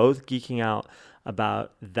I were both geeking out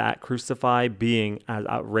about that Crucify being as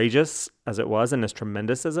outrageous as it was and as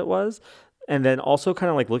tremendous as it was. And then also kind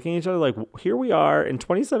of like looking at each other like, here we are in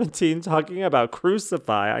 2017 talking about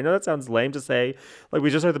Crucify. I know that sounds lame to say, like we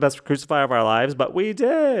just heard the best Crucify of our lives, but we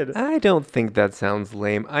did. I don't think that sounds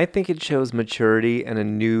lame. I think it shows maturity and a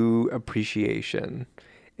new appreciation.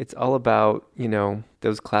 It's all about, you know,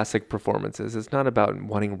 those classic performances. It's not about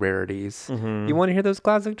wanting rarities. Mm-hmm. You want to hear those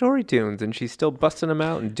classic Tori tunes, and she's still busting them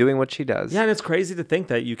out and doing what she does. Yeah, and it's crazy to think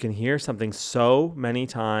that you can hear something so many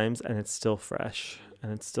times and it's still fresh.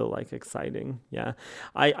 And it's still like exciting. Yeah.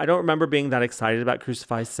 I don't remember being that excited about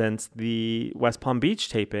Crucify since the West Palm Beach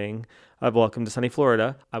taping of Welcome to Sunny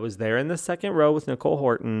Florida. I was there in the second row with Nicole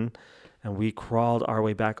Horton, and we crawled our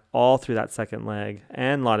way back all through that second leg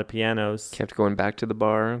and a lot of pianos. Kept going back to the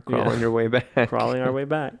bar, crawling your way back. Crawling our way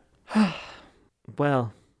back.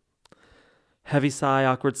 Well, heavy sigh,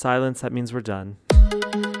 awkward silence. That means we're done.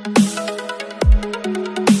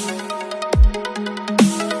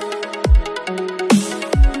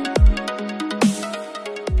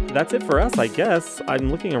 That's it for us, I guess. I'm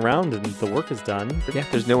looking around and the work is done. Yeah,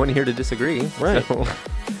 there's no one here to disagree. Right. So.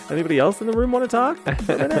 Anybody else in the room want to talk?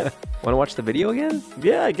 Want to watch the video again?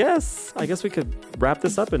 Yeah, I guess. I guess we could wrap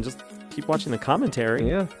this up and just keep watching the commentary.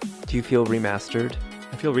 Yeah. Do you feel remastered?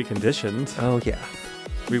 I feel reconditioned. Oh, yeah.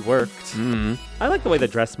 Reworked. Mm-hmm. I like the way the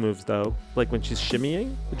dress moves, though. Like when she's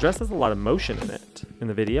shimmying, the dress has a lot of motion in it in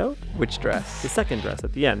the video. Which dress? The second dress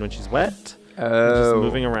at the end when she's wet. Oh. Just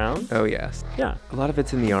moving around. Oh, yes. Yeah. A lot of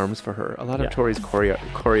it's in the arms for her. A lot of Tori's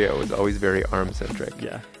choreo is always very arm-centric.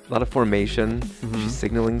 Yeah. A lot of formation. Mm-hmm. She's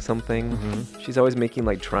signaling something. Mm-hmm. She's always making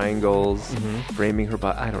like triangles, framing her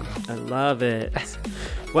body. I don't know. I love it.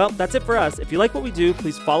 Well, that's it for us. If you like what we do,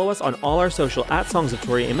 please follow us on all our social at Songs of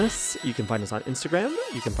Tori Amos. You can find us on Instagram.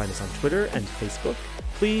 You can find us on Twitter and Facebook.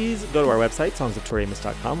 Please go to our website,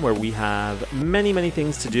 songsoftoriamos.com, where we have many, many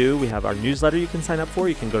things to do. We have our newsletter you can sign up for.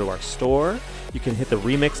 You can go to our store. You can hit the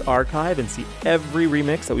remix archive and see every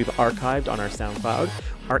remix that we've archived on our SoundCloud.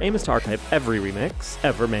 Our aim is to archive every remix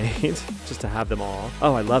ever made, just to have them all.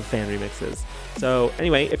 Oh, I love fan remixes. So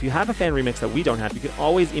anyway, if you have a fan remix that we don't have, you can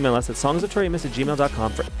always email us at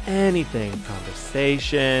songsoftoriamos@gmail.com for anything,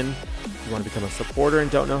 conversation. If you want to become a supporter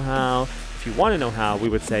and don't know how. If you want to know how, we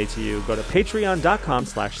would say to you, go to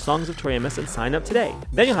patreon.com/songsoftoriamos and sign up today.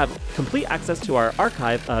 Then you'll have complete access to our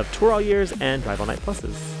archive of Tour All Years and Drive All Night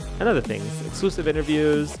Pluses and other things, exclusive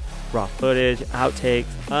interviews, raw footage, outtakes.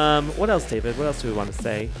 What else, David? What else do we want to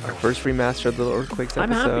say? Our first remastered Little Earthquakes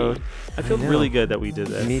episode. I'm happy. I feel really good that we did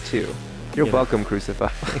this. Me too. You're welcome, Crucify.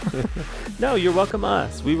 No, you're welcome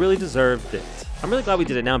us. We really deserved it. I'm really glad we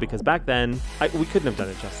did it now because back then, we couldn't have done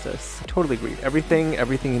it justice. I totally agreed. Everything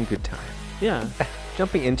in good time. Yeah.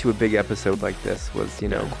 Jumping into a big episode like this was,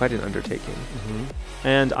 quite an undertaking. Mm-hmm.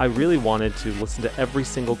 And I really wanted to listen to every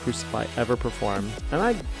single Crucify ever performed. And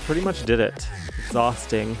I pretty much did it.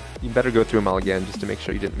 Exhausting. You better go through them all again just to make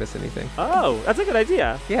sure you didn't miss anything. Oh, that's a good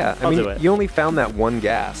idea. Yeah. I'll do it. You only found that one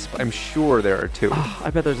gasp. I'm sure there are two. Oh, I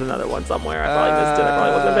bet there's another one somewhere. I probably missed it. I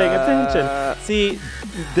probably wasn't paying attention. See,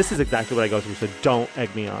 this is exactly what I go through, so don't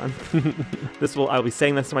egg me on. I'll be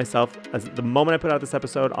saying this to myself. As the moment I put out this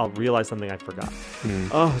episode, I'll realize something I forgot.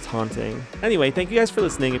 Oh, it's haunting. Anyway, thank you guys for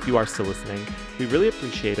listening if you are still listening. We really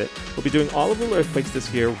appreciate it. We'll be doing all of the Earthquakes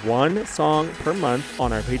this year, one song per month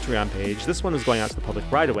on our Patreon page. This one is going out to the public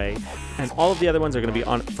right away, and all of the other ones are going to be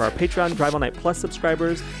on for our Patreon Drive All Night Plus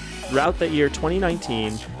subscribers throughout the year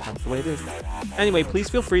 2019. That's the way it is. Anyway, please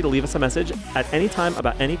feel free to leave us a message at any time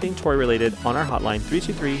about anything Tori related on our hotline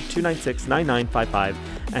 323-296-9955,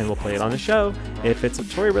 and we'll play it on the show if it's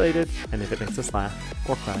Tori related and if it makes us laugh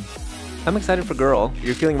or cry. I'm excited for Girl.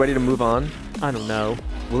 You're feeling ready to move on? I don't know.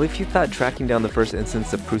 Well, if you thought tracking down the first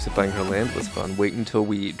instance of crucifying her land was fun, wait until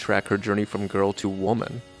we track her journey from girl to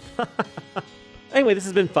woman. Anyway, this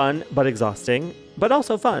has been fun, but exhausting, but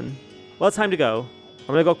also fun. Well, it's time to go. I'm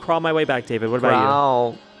going to go crawl my way back, David. What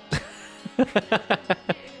about you?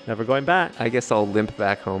 Never going back. I guess I'll limp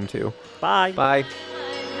back home, too. Bye. Bye.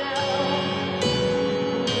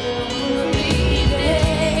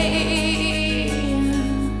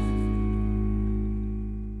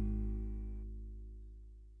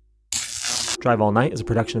 Drive All Night is a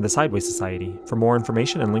production of the Sideways Society. For more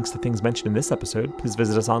information and links to things mentioned in this episode, please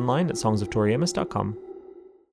visit us online at songsoftoriamos.com.